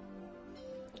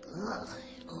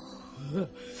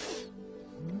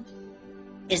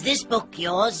 Is this book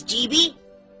yours, GB?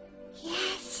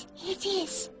 Yes, it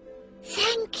is.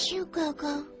 Thank you,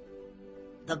 Go-Go.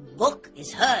 The book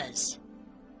is hers.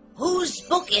 Whose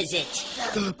book is it?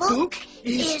 The book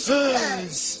is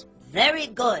hers. Very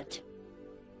good.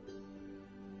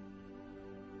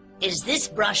 Is this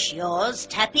brush yours,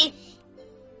 Tappy?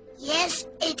 Yes,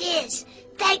 it is.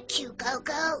 Thank you,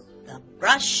 Go-Go. The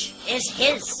brush is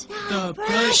his. The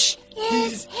brush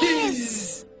is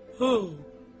his. Oh,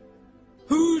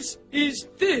 whose is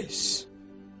this?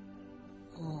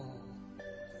 Oh.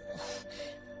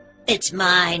 It's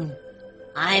mine.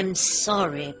 I'm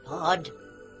sorry, Pod.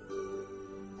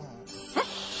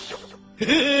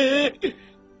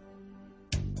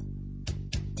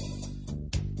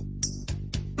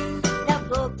 The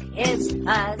book is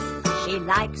hers. She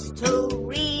likes to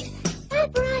read. The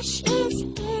brush is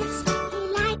his. He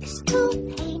likes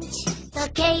to paint. The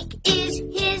cake is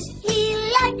his. He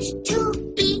likes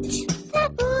to eat. The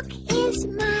book is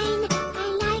mine.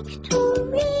 I like to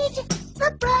read.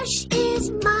 The brush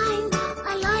is mine.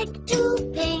 I like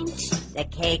to paint. The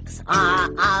cakes are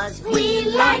ours. We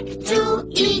like to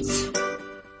eat.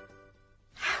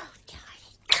 Oh,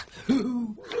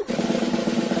 darling.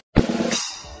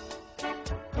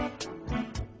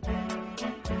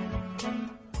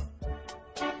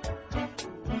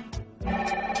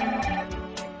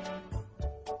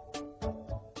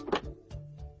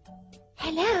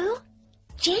 Hello,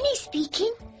 Jenny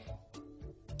speaking.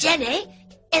 Jenny,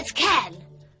 it's Ken.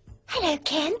 Hello,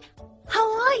 Ken.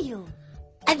 How are you?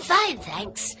 I'm fine,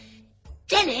 thanks.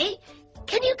 Jenny,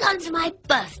 can you come to my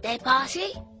birthday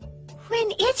party?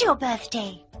 When is your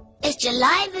birthday? It's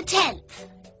July the 10th.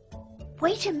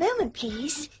 Wait a moment,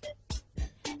 please.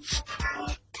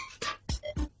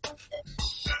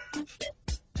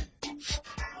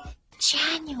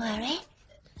 January,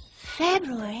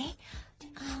 February,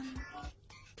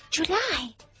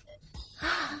 July.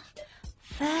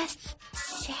 First,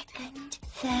 second,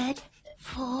 third,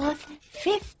 fourth,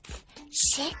 fifth,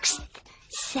 sixth,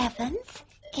 seventh,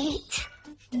 eighth,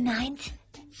 ninth,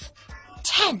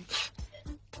 10th.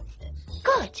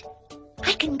 Good.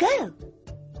 I can go.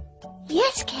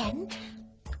 Yes, Ken.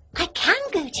 I can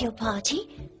go to your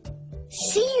party.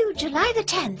 See you July the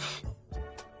 10th.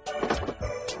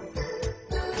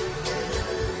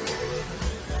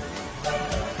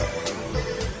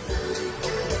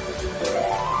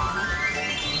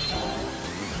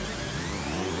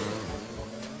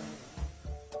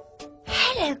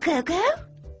 Hello, Gogo.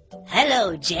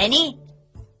 Hello, Jenny.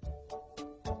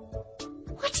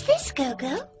 What's this,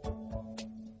 Gogo?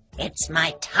 It's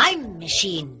my time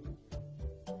machine.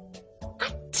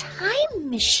 A time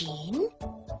machine?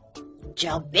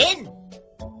 Jump in.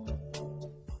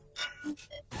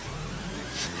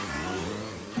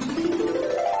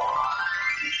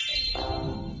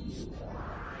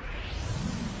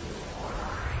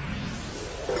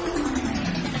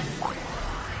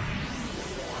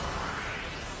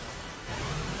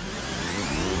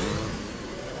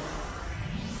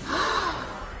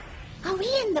 Are we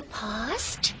in the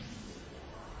past?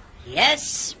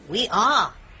 Yes, we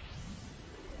are.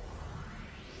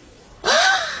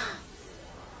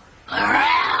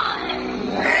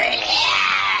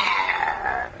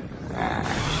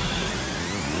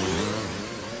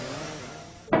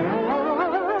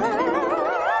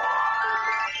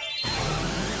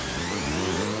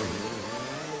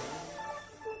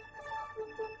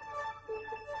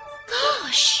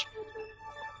 Gosh!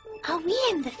 Are we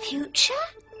in the future?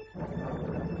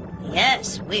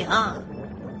 Yes, we are.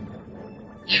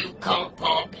 You can't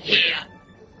park here.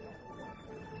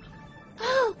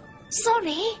 Oh,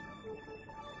 sorry.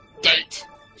 Date,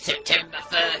 September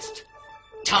 1st.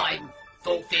 Time,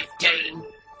 4:15.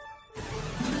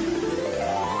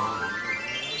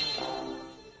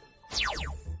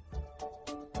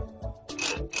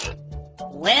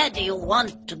 Where do you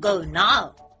want to go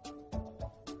now?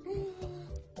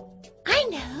 I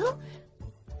know.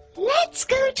 Let's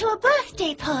go to a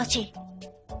birthday party.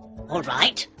 All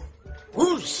right.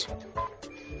 Whose?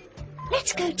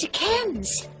 Let's go to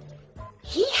Ken's.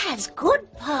 He has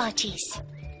good parties.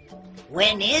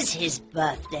 When is his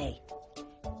birthday?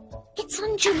 It's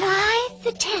on July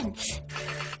the 10th.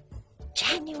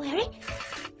 January,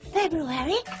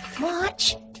 February,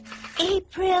 March,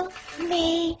 April,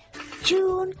 May,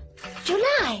 June,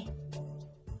 July.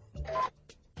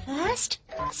 1st,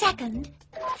 2nd,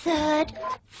 3rd,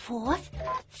 4th,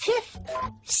 5th,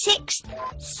 6th,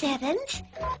 7th,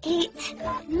 8th,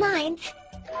 9th,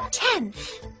 10th.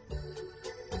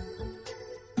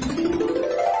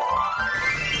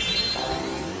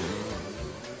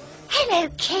 Hello,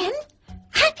 Ken.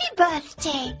 Happy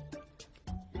birthday.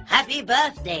 Happy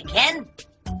birthday, Ken.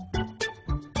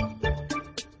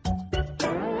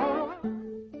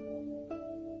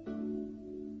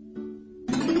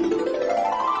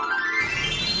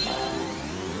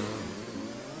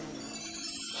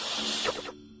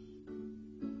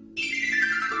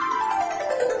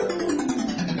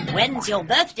 When's your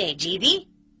birthday, GB?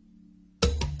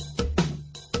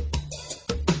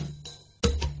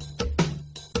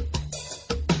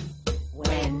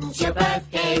 When's your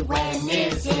birthday? When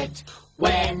is it?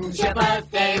 When's your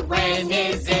birthday? When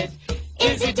is it?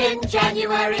 Is it in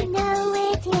January? No,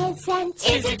 it isn't.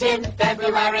 Is it in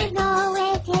February? No,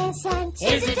 it isn't.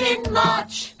 Is it in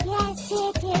March? Yes,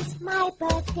 it is. My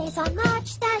birthday's on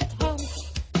March the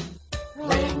 10th.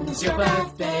 When's your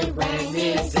birthday? When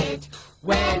is it?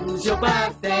 When's your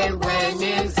birthday? When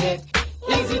is it?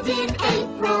 Is it in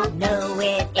April? No,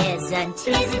 it isn't.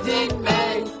 Is it in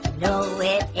May? No,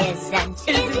 it isn't.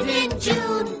 Is it in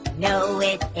June? No,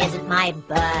 it isn't. My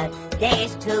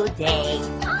birthday's today.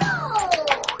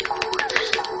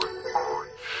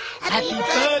 Happy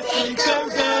birthday,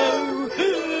 Gogo!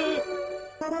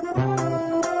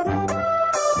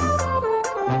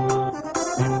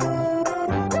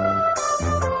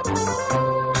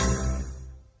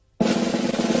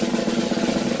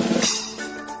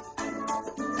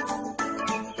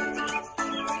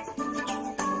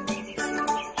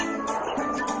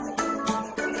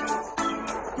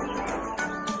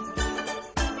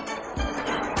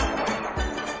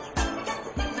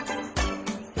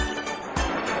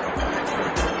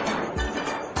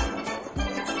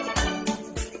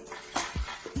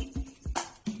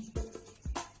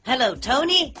 Hello,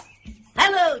 Tony.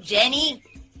 Hello, Jenny.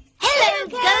 Hello,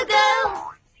 Gogo.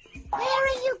 Where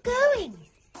are you going?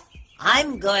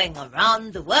 I'm going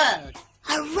around the world.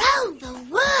 Around the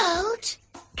world?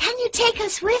 Can you take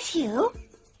us with you?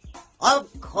 Of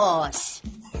course.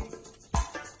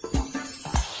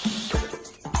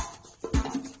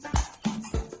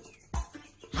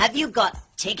 Have you got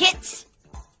tickets?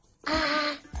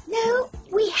 No,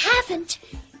 we haven't.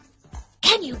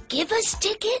 Can you give us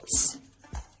tickets?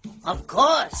 Of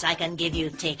course I can give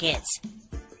you tickets.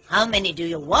 How many do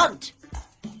you want?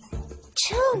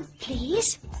 2,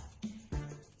 please.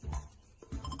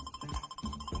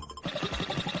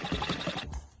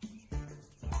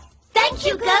 Thank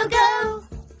you, Go-Go.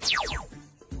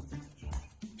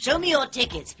 Show me your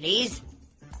tickets, please.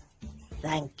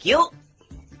 Thank you.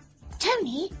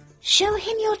 Tony, show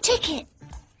him your ticket.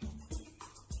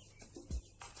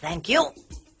 Thank you.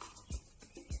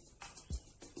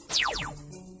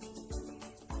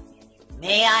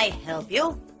 May I help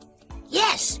you?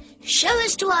 Yes, show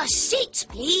us to our seats,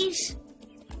 please.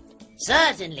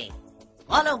 Certainly.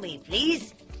 Follow me,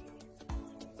 please.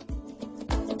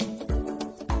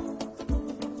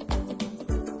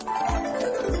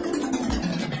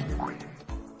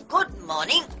 Good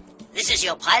morning. This is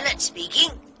your pilot speaking.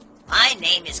 My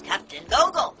name is Captain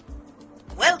Gogo.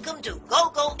 Welcome to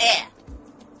Gogo Air.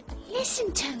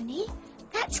 Listen, Tony.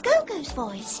 That's Gogo's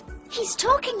voice. He's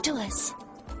talking to us.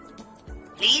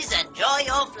 Please enjoy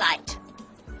your flight.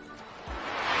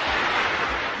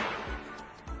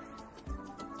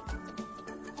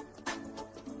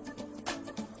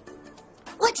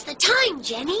 What's the time,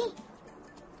 Jenny?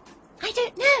 I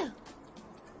don't know.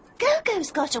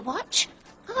 Gogo's got a watch.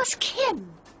 Ask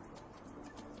him.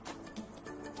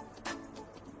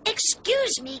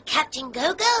 Excuse me, Captain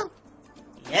Gogo.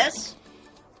 Yes?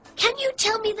 Can you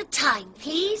tell me the time,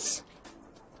 please?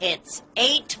 It's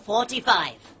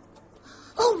 8:45.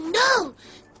 Oh, no!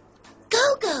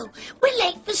 Gogo, we're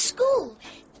late for school.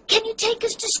 Can you take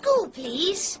us to school,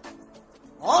 please?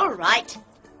 All right.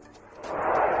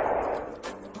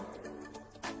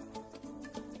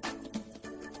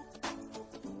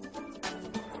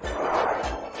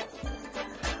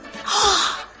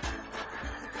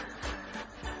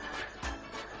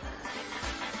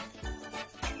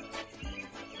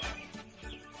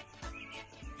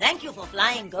 Thank you for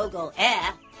flying Gogo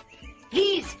Air.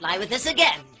 Please fly with us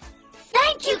again.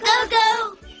 Thank you,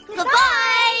 Gogo.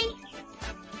 Goodbye.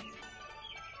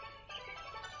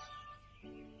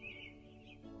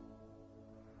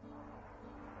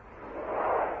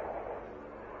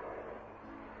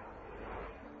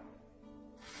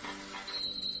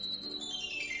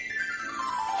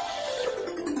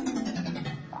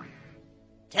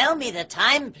 Tell me the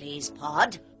time, please,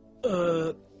 Pod.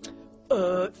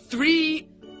 3...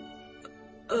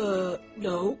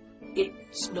 no,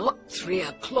 it's not 3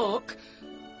 o'clock.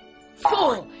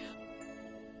 4.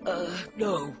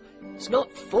 No, it's not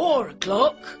 4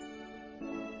 o'clock.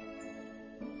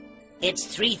 It's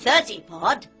 3:30,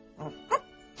 Pod.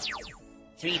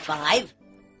 3:05,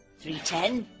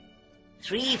 3:10,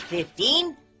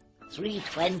 3:15,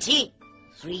 3:20,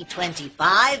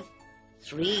 3:25,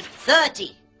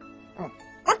 3:30.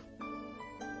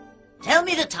 Tell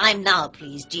me the time now,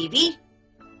 please, GB.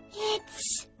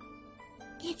 It's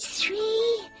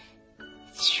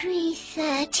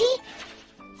 3:30,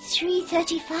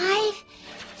 3:35,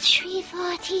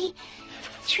 3:40,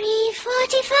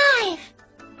 3:45.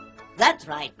 That's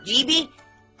right, GB.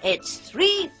 It's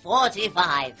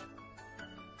 3:45.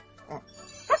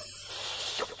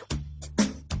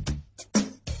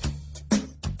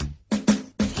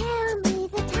 Tell me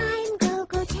the time,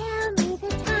 Gogo, tell me the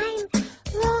time.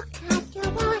 Look at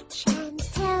your watch and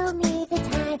tell me the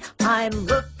time. I'm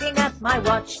looking at my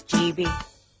watch, GB.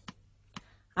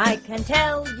 I can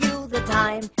tell you the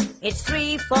time. It's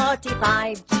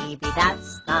 3:45, GB.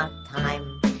 That's the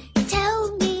time.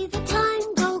 Tell me the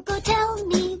time, Gogo, tell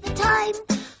me the time.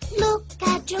 Look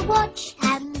at your watch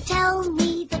and tell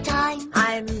me the time.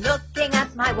 I'm looking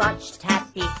at my watch,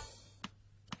 Tappy.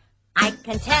 I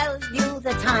can tell you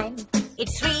the time.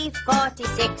 It's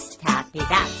 3:46, Tappy.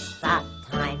 That's the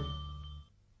time.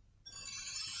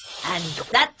 And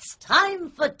that's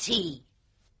time for tea.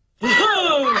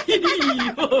 Hello,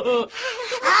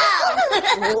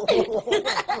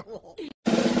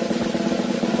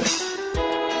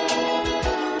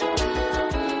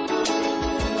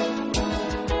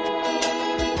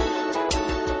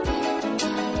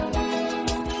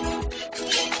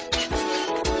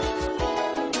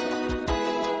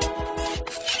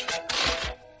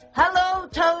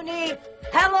 Tony.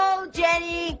 Hello,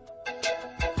 Jenny.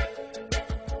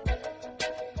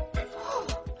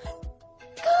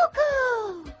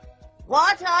 Gogo!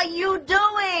 What are you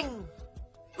doing?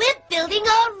 We're building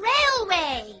our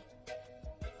railway.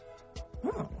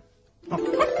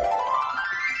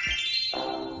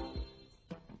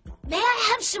 May I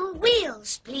have some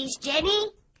wheels, please,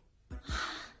 Jenny?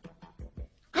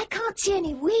 I can't see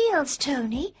any wheels,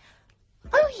 Tony.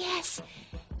 Oh, yes.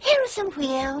 Here are some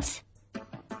wheels.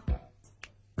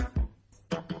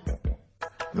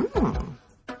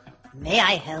 May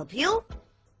I help you?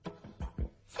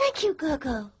 Thank you,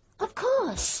 Gogo. Of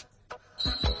course.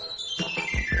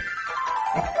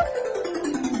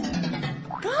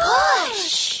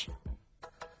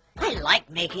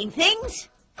 making things?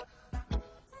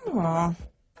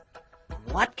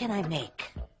 What can I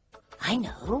make? I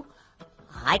know.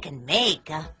 I can make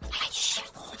a...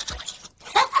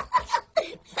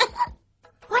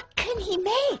 What can he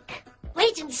make?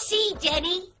 Wait and see,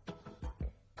 Jenny.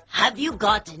 Have you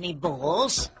got any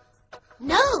balls?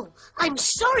 No, I'm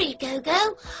sorry,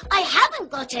 Go-Go. I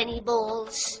haven't got any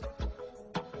balls.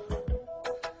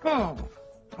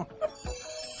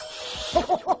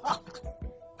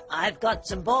 I've got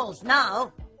some balls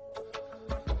now.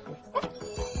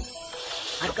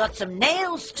 I've got some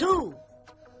nails too.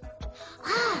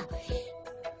 Ah,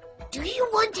 do you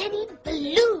want any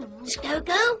balloons,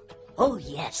 Go-Go? Oh,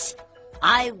 yes.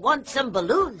 I want some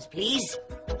balloons, please.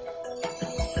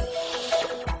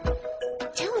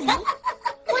 Tony,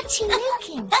 what's he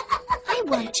making? I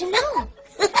want to know.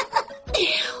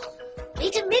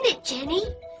 Wait a minute, Jenny.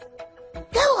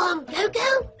 Go on,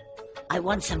 Go-Go. I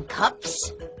want some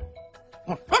cups.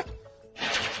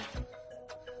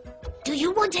 Do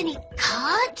you want any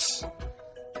cards?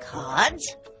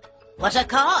 Cards? What are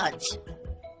cards?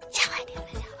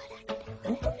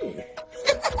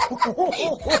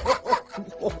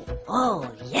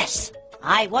 Oh, yes.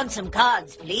 I want some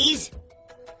cards, please.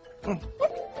 I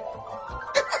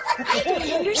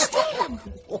don't understand.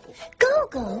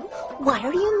 Go-Go, what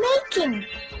are you making?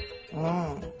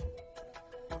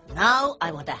 Now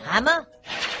I want a hammer,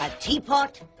 a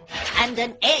teapot, and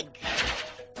an egg.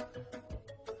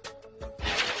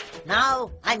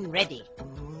 Now I'm ready.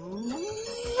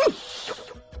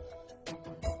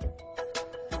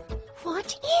 What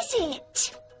is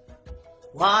it?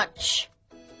 Watch.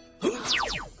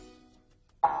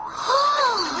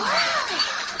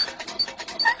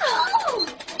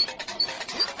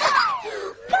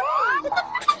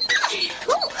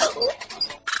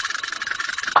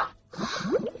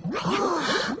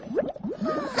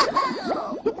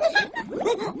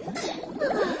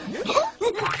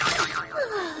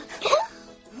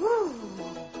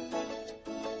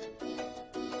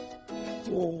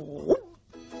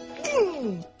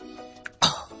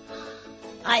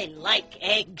 I like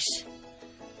eggs.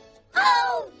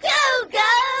 Oh, Go-Go!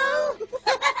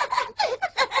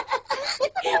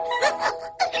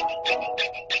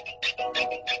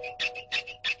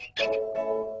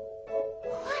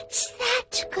 What's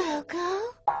that,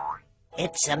 Go-Go?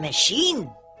 It's a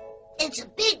machine. It's a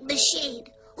big machine.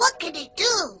 What can it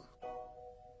do?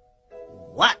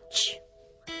 Watch.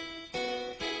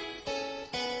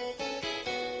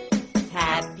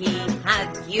 Tappy,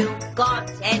 have you got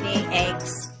any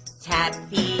eggs?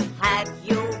 Tappy, have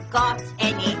you got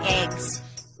any eggs?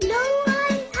 No,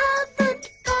 I haven't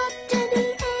got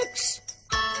any eggs.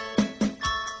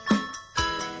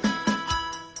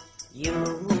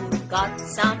 You've got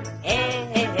some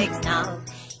eggs now.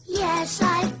 Yes,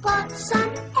 I've got some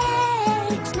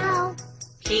eggs now.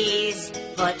 Please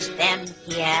put them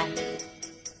here.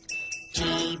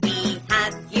 GB,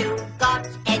 have you got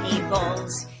any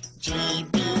balls?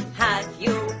 GB, have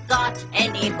you got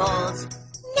any balls?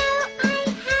 No, I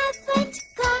haven't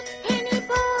got any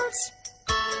balls.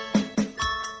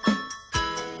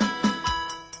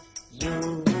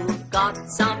 You've got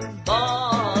some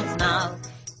balls now.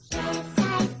 Yes,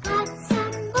 I've got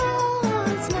some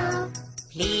balls now.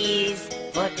 Please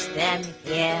put them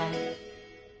here.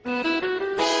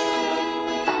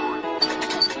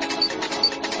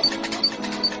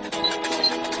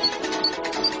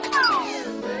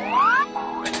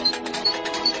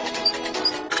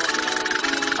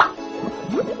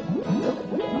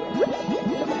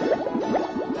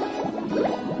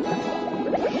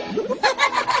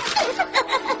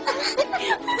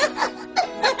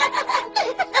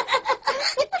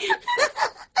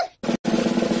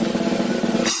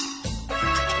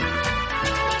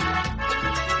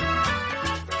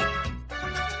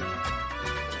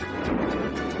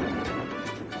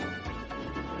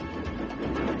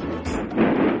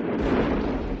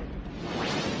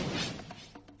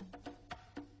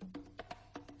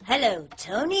 Hello,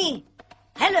 Tony.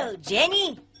 Hello,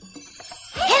 Jenny.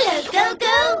 Hello,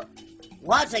 Go-Go.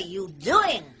 What are you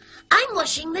doing? I'm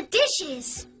washing the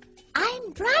dishes.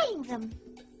 I'm drying them.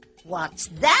 What's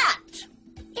that?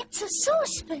 It's a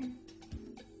saucepan.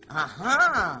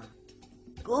 Aha.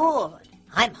 Good.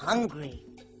 I'm hungry.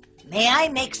 May I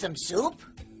make some soup?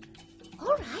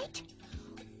 All right.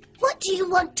 What do you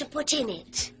want to put in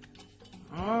it?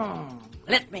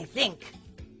 Let me think.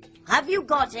 Have you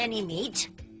got any meat?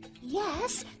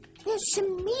 Yes, there's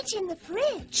some meat in the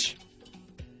fridge.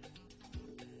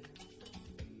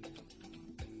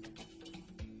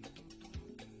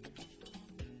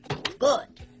 Good.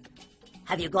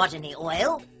 Have you got any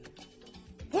oil?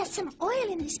 There's some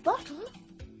oil in this bottle.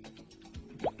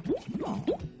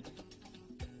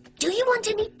 Do you want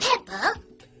any pepper?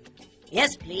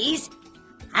 Yes, please.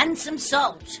 And some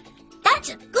salt. That's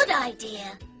a good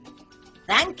idea.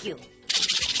 Thank you.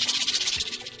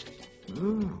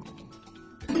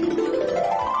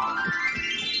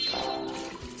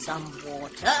 Some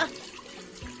water.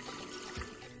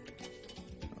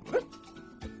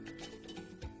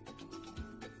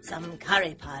 Some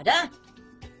curry powder.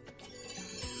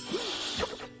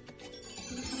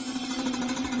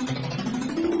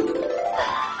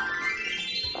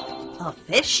 A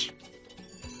fish.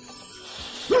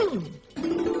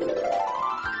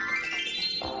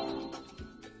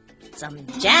 Some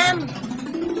jam.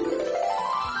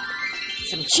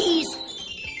 Some cheese.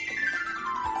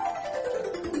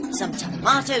 Some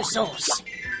tomato sauce.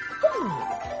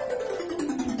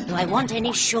 Do I want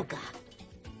any sugar?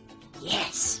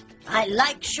 Yes, I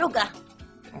like sugar.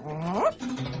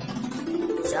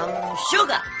 Some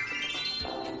sugar.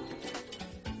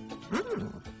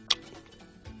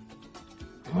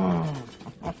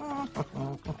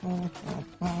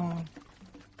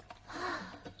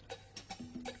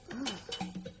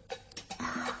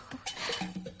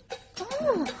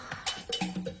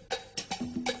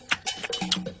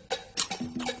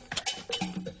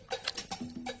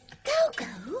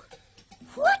 Go-Go,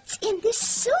 what's in this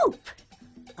soup?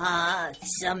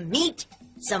 Some meat,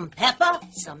 some pepper,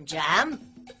 some jam,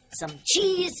 some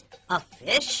cheese, a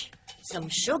fish, some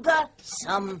sugar,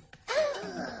 some...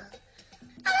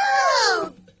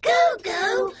 Oh,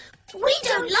 Go-Go, we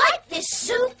don't like this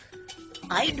soup.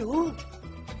 I do.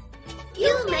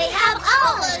 You may have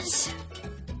ours.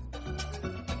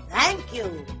 Thank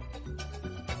you.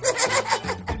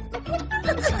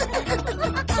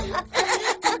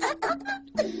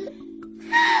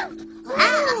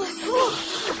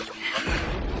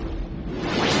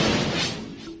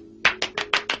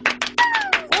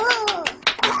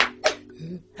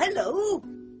 Hello.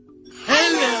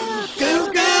 Hello,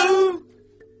 Go-Go.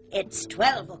 It's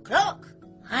 12 o'clock.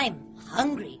 I'm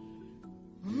hungry.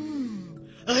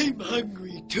 I'm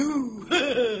hungry too.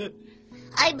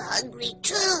 I'm hungry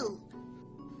too.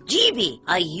 GB,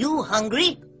 are you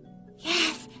hungry?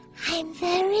 Yes, I'm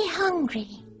very hungry.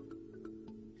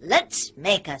 Let's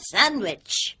make a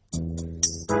sandwich.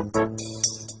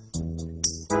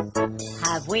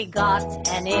 Have we got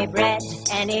any bread,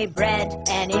 any bread,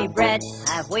 any bread?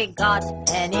 Have we got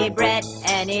any bread,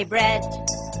 any bread?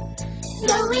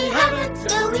 No, we haven't.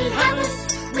 No, we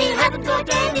haven't. We haven't got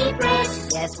any bread.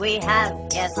 Yes, we have.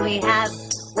 Yes, we have.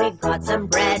 We've got some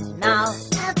bread now.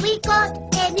 Have we got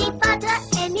any butter?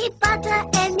 Any butter?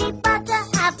 Any butter?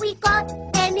 Have we got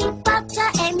any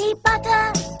butter? Any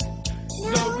butter?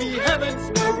 No, we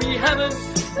haven't. No, we haven't.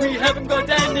 We haven't got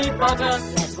any butter.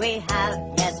 Yes, we have.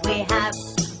 Yes, we have.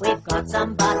 We've got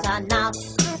some butter now.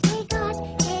 Have we got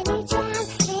any jam?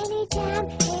 Any jam?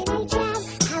 Any jam?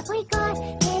 Have we got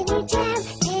any jam?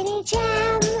 Any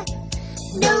jam?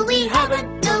 No, we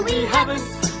haven't. No, we haven't.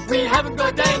 We haven't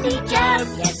got any jam.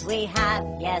 Yes, we have.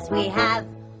 Yes, we have.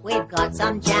 We've got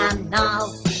some jam now.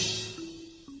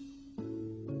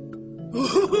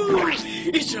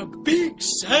 It's a big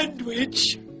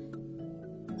sandwich.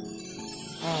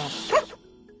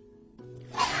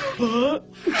 Huh?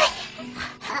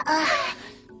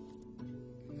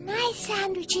 My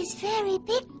sandwich is very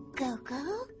big,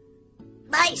 Go-Go.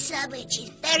 My sandwich is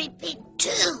very big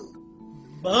too.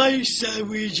 My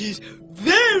sandwich is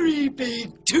very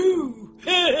big too.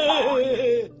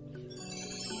 Thank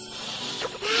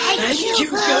you,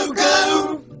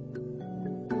 Go-Go.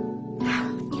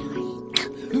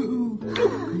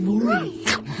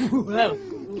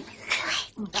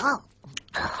 Wow.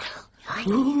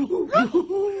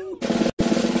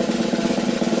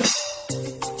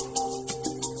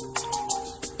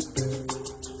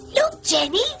 Look,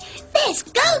 Jenny, there's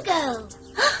Go-Go.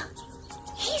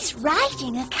 He's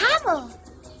riding a camel.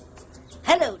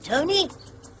 Hello, Tony.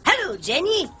 Hello,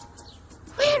 Jenny.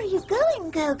 Where are you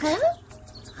going, Go-Go?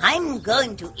 I'm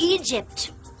going to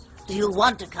Egypt. Do you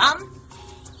want to come?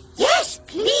 Yes,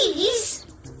 please.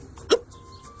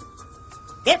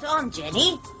 Get on,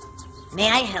 Jenny. May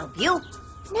I help you?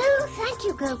 No, thank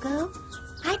you, Go-Go.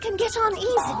 I can get on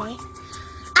easily.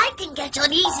 I can get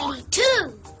on easily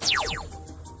too.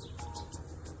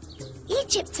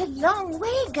 Egypt's a long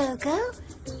way, Go-Go.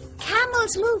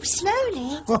 Camels move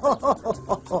slowly.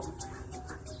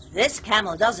 This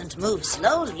camel doesn't move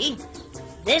slowly.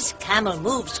 This camel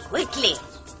moves quickly.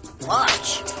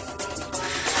 Watch.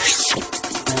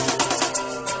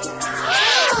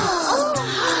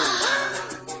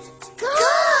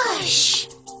 Gosh!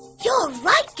 You're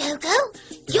right, Go-Go.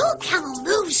 Your camel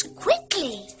moves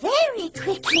quickly. Very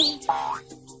quickly.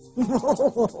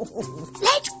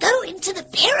 Let's go into the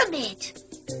pyramid.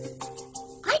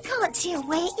 I can't see a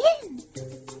way in.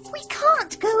 We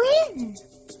can't go in.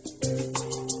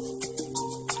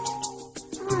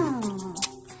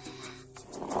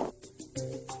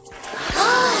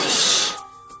 Gosh.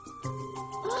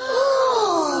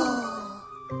 Oh.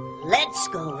 Let's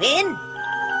go in.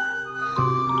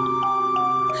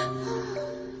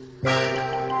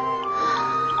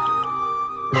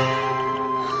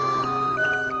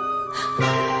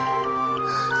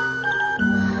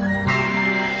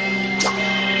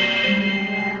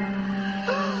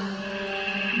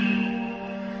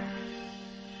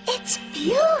 It's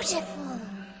beautiful.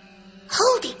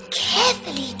 Hold it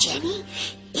carefully, Jenny.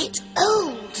 It's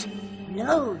old.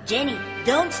 No, Jenny,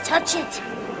 don't touch it.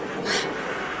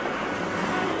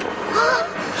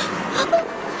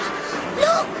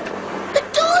 Look, the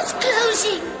door's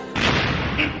closing.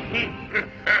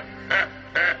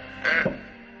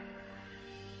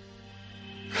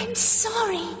 I'm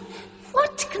sorry.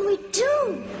 What can we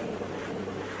do?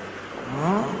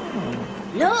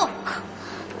 Look.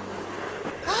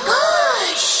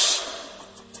 Gosh.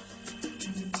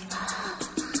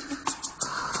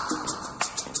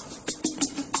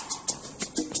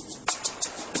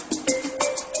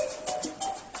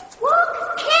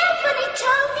 Walk carefully,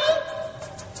 Tony.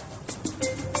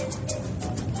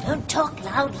 Don't talk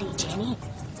loudly, Jenny.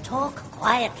 Talk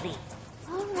quietly.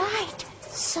 All right.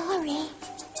 Sorry.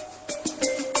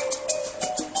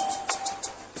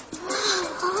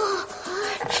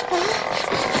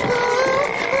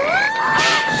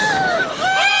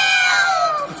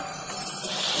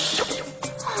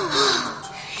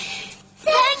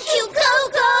 Thank you,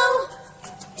 Go-Go.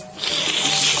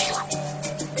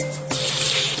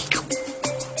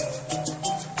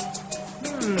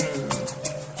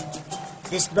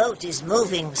 This boat is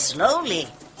moving slowly.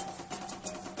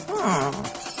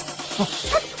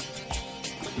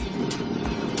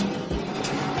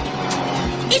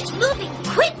 It's moving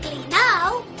quickly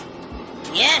now.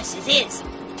 Yes, it is.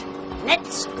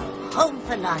 Let's go home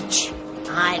for lunch.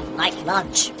 I like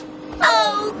lunch.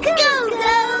 Oh,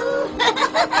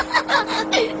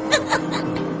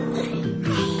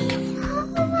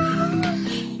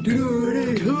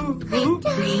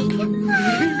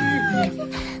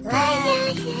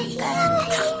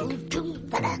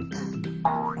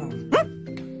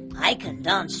 I can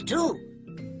dance too.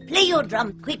 Play your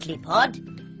drum quickly, Pod.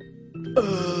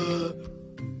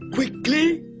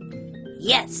 Quickly?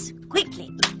 Yes, quickly.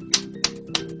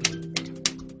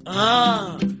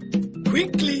 Ah,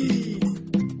 quickly.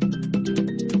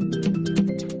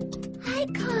 I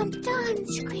can't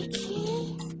dance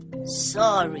quickly.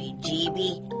 Sorry,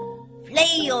 GB.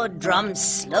 Play your drum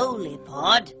slowly,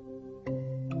 Pod.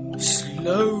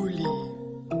 Slowly.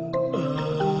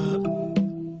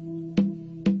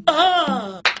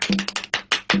 Ah!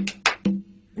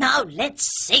 Now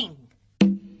let's sing.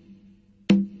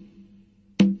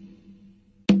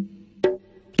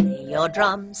 Play your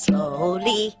drum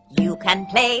slowly. You can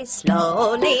play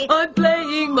slowly. I'm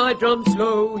playing my drum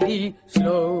slowly,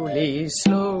 slowly,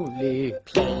 slowly.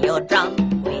 Play your drum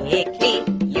quickly.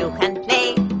 You can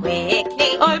play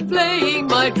quickly. I'm playing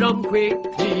my drum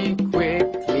quickly,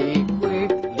 quickly,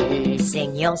 quickly.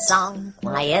 Sing your song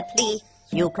quietly.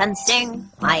 You can sing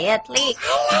quietly.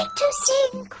 I like to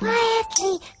sing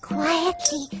quietly,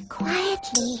 quietly,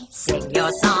 quietly. Sing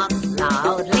your song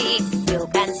loudly. You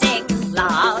can sing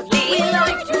loudly. We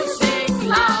like to sing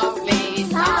loudly,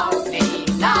 loudly,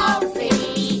 loudly.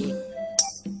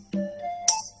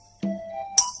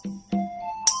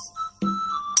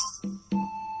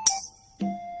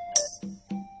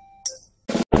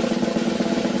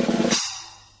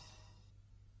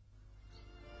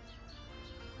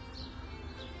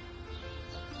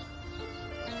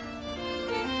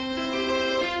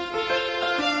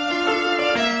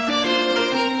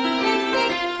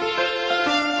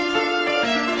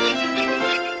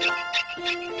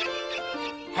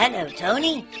 Hello,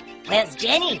 Tony. Where's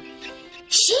Jenny?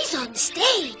 She's on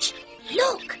stage.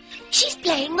 Look, she's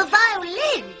playing the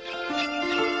violin.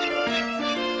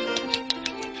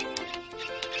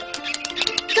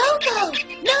 Go-Go,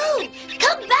 no,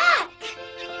 come back.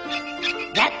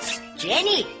 That's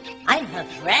Jenny. I'm her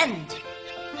friend.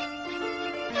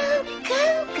 Oh,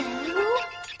 Go-Go.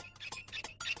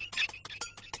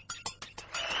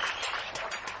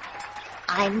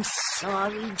 I'm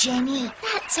sorry, Jenny.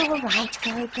 That's all right,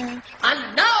 Go-Go.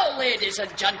 And now, ladies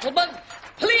and gentlemen,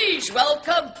 please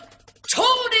welcome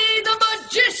Tony the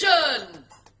Magician.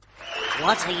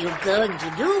 What are you going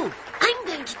to do? I'm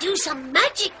going to do some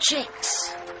magic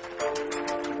tricks.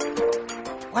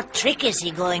 What trick is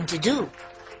he going to do?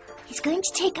 He's going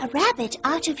to take a rabbit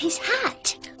out of his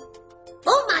hat.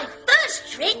 For my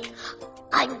first trick,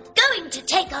 I'm going to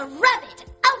take a rabbit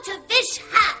out of this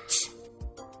hat.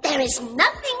 There is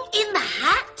nothing in the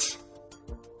hat.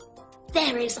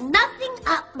 There is nothing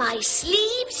up my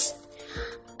sleeves.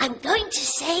 I'm going to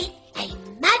say a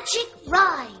magic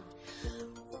rhyme.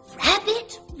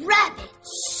 Rabbit, rabbit,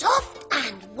 soft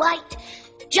and white,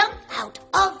 jump out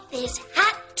of this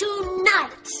hat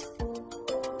tonight.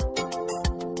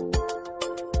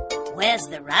 Where's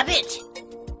the rabbit?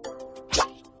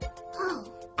 Oh,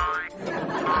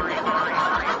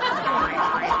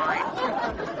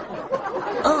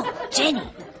 Oh, Jenny.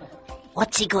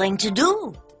 What's he going to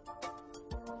do?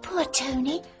 poor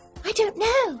Tony. I don't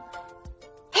know.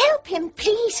 Help him,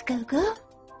 please, Gogo.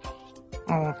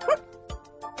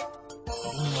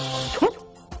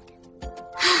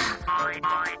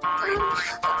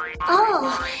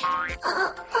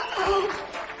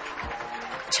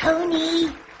 Tony,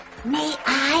 may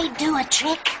I do a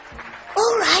trick?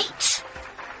 All right.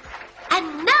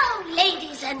 And now,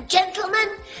 ladies and gentlemen,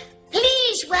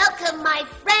 please welcome my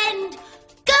friend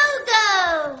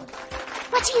Gogo.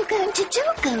 What are you going to do,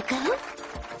 Gogo?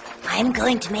 I'm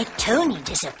going to make Tony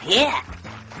disappear.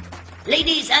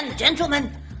 Ladies and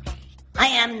gentlemen, I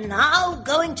am now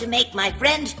going to make my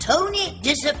friend Tony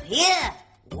disappear.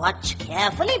 Watch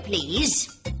carefully, please.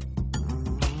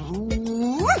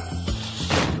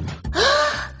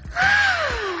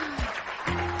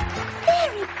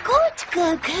 Very good,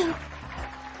 Gogo.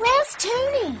 Where's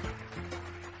Tony?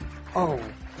 Oh,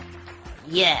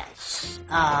 yes.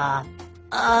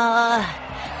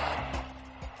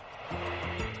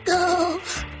 Gogo,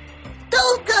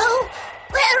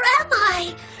 where am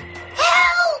I?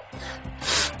 Help!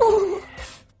 Oh,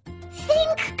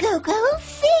 think, Gogo,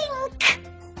 think.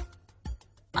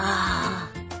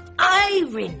 I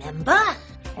remember.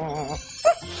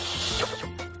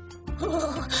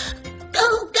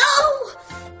 Gogo!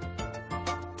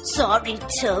 Sorry,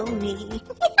 Tony.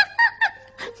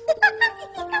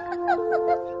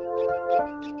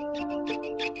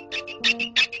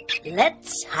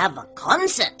 Let's have a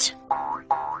concert.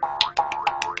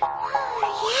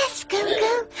 Yes,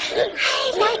 Gogo.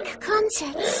 I like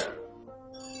concerts.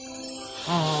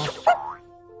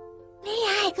 May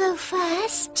I go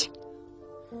first?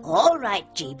 All right,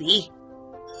 GB.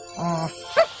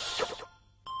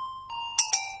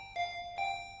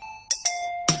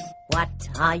 What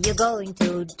are you going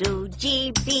to do,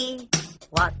 GB?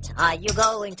 What are you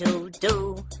going to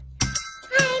do?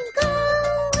 I'm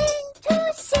going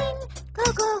to sing,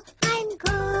 Gogo. I'm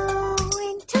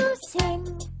going to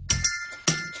sing.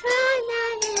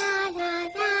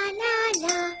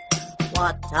 Tra-la-la-la-la-la-la.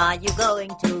 What are you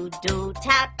going to do,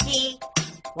 Tappy?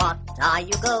 What are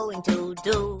you going to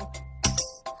do?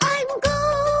 I'm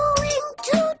going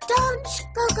to dance,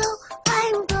 Gogo.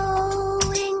 I'm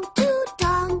going to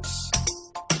dance.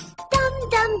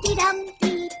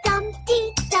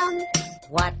 Dum-dum-dee-dum-dee-dum-dee-dum.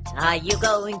 What are you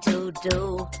going to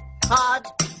do, Cod?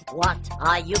 What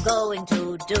are you going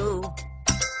to do?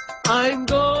 I'm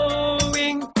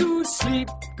going to sleep,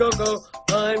 Gogo.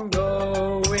 I'm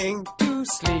going to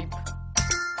sleep.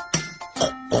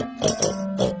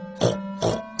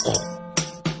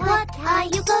 What are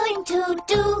you going to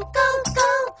do,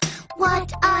 Gogo?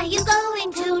 What are you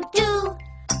going to do?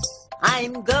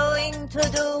 I'm going to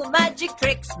do magic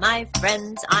tricks, my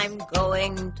friends. I'm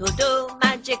going to do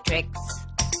magic tricks.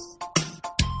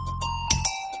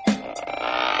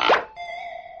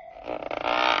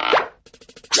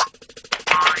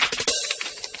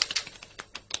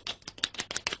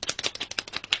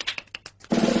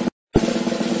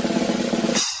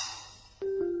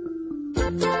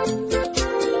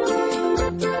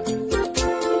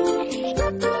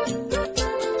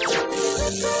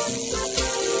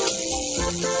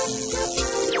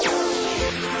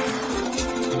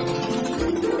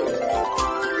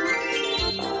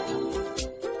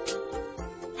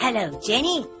 Hello,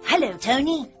 Jenny. Hello,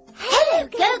 Tony. Hello,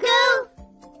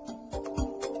 Gogo.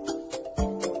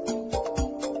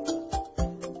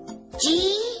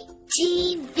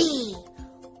 GTV.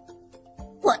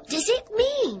 What does it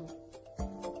mean?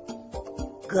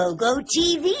 Go-Go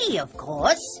TV, of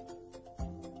course.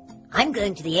 I'm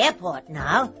going to the airport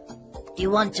now. Do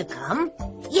you want to come?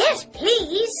 Yes,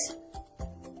 please.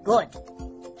 Good.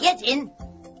 Get in.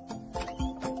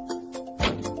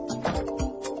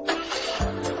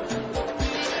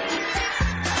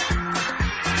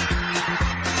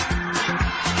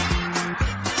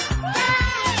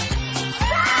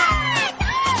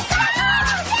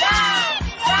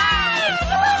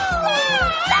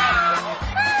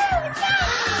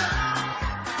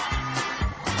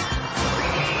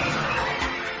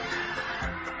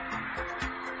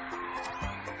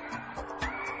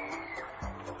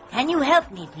 Can you help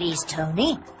me, please,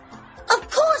 Tony? Of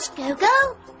course,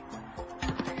 Go-Go.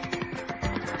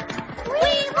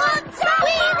 We want Zack!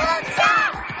 We want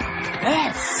Zack!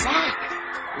 There's Zack.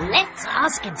 Let's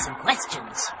ask him some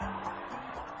questions.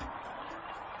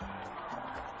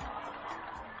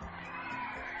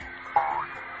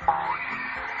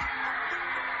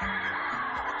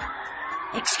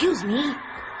 Excuse me.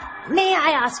 May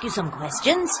I ask you some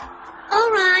questions? All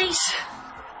right.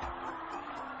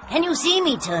 Can you see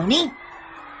me, Tony?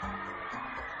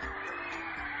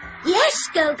 Yes,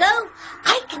 Go-Go.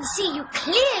 I can see you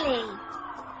clearly.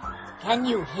 Can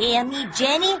you hear me,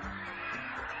 Jenny?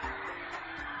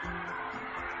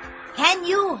 Can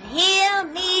you hear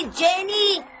me,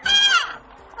 Jenny?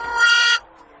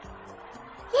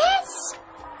 Yes.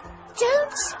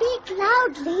 Don't speak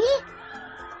loudly.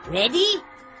 Ready?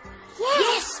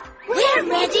 Yes, we're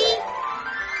ready.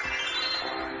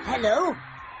 Hello,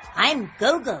 I'm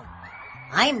Go-Go.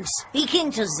 I'm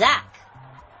speaking to Zack.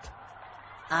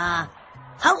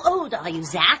 How old are you,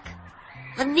 Zack?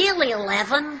 I'm nearly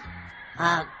 11.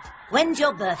 When's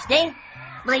your birthday?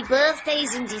 My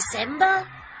birthday's in December.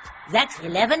 Zack's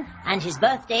 11 and his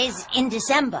birthday's in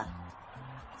December.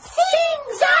 Sing,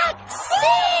 Zack!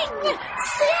 Sing!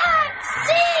 Zack,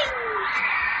 sing!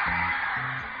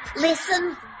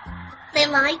 Listen, they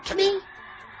like me.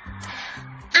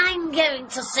 I'm going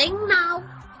to sing now.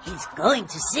 He's going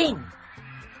to sing.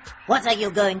 What are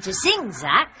you going to sing,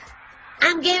 Zack?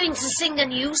 I'm going to sing a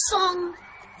new song.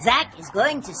 Zack is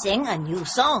going to sing a new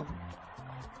song.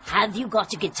 Have you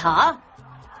got a guitar?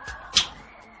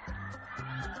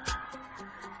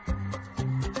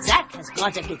 Zack has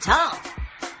got a guitar.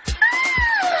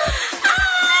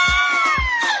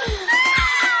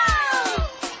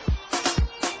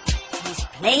 He's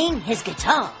playing his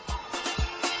guitar.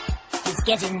 He's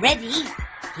getting ready.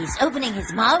 He's opening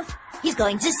his mouth. He's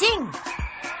going to sing.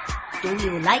 Do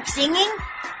you like singing?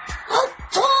 Oh,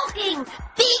 talking!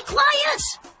 Be quiet!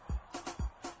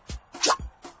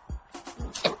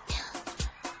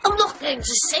 I'm not going to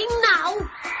sing now.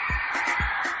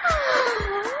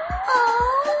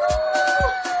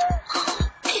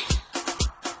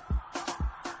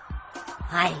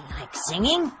 I like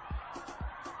singing.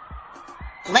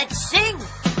 Let's sing.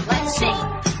 Let's sing.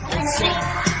 Let's sing.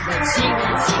 Let's sing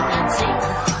and sing and sing.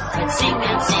 Let's sing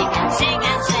and sing and sing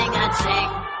and sing and sing.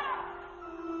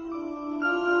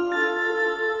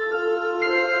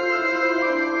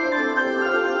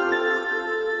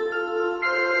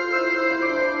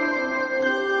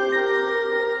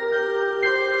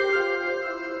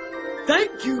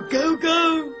 Thank you,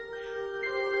 Go-Go.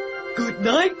 Good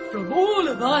night from all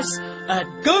of us at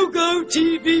Go-Go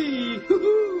TV.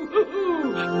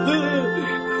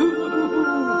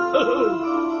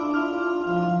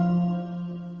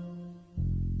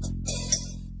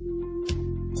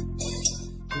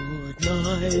 Good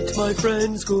night, my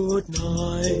friends, good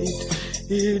night.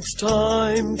 It's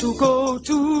time to go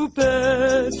to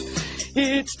bed.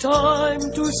 It's time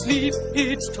to sleep,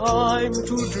 it's time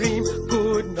to dream.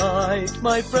 Good night,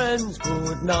 my friends,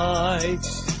 good night.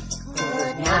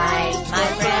 Good night, my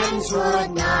friends,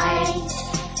 good night.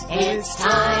 It's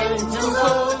time to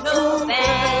go to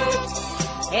bed.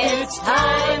 It's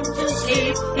time to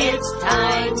sleep, it's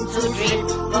time to dream.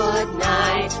 Good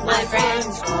night, my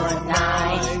friends, good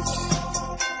night.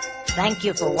 Thank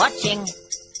you for watching.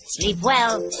 Sleep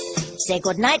well. Say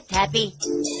good night, Tappy.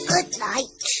 Good night.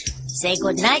 Say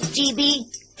good night, GB.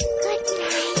 Good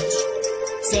night.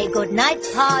 Say good night,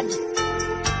 Pod.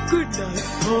 Good night,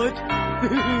 Pod.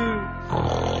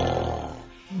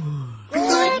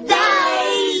 Good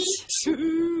night.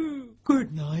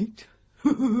 Good night.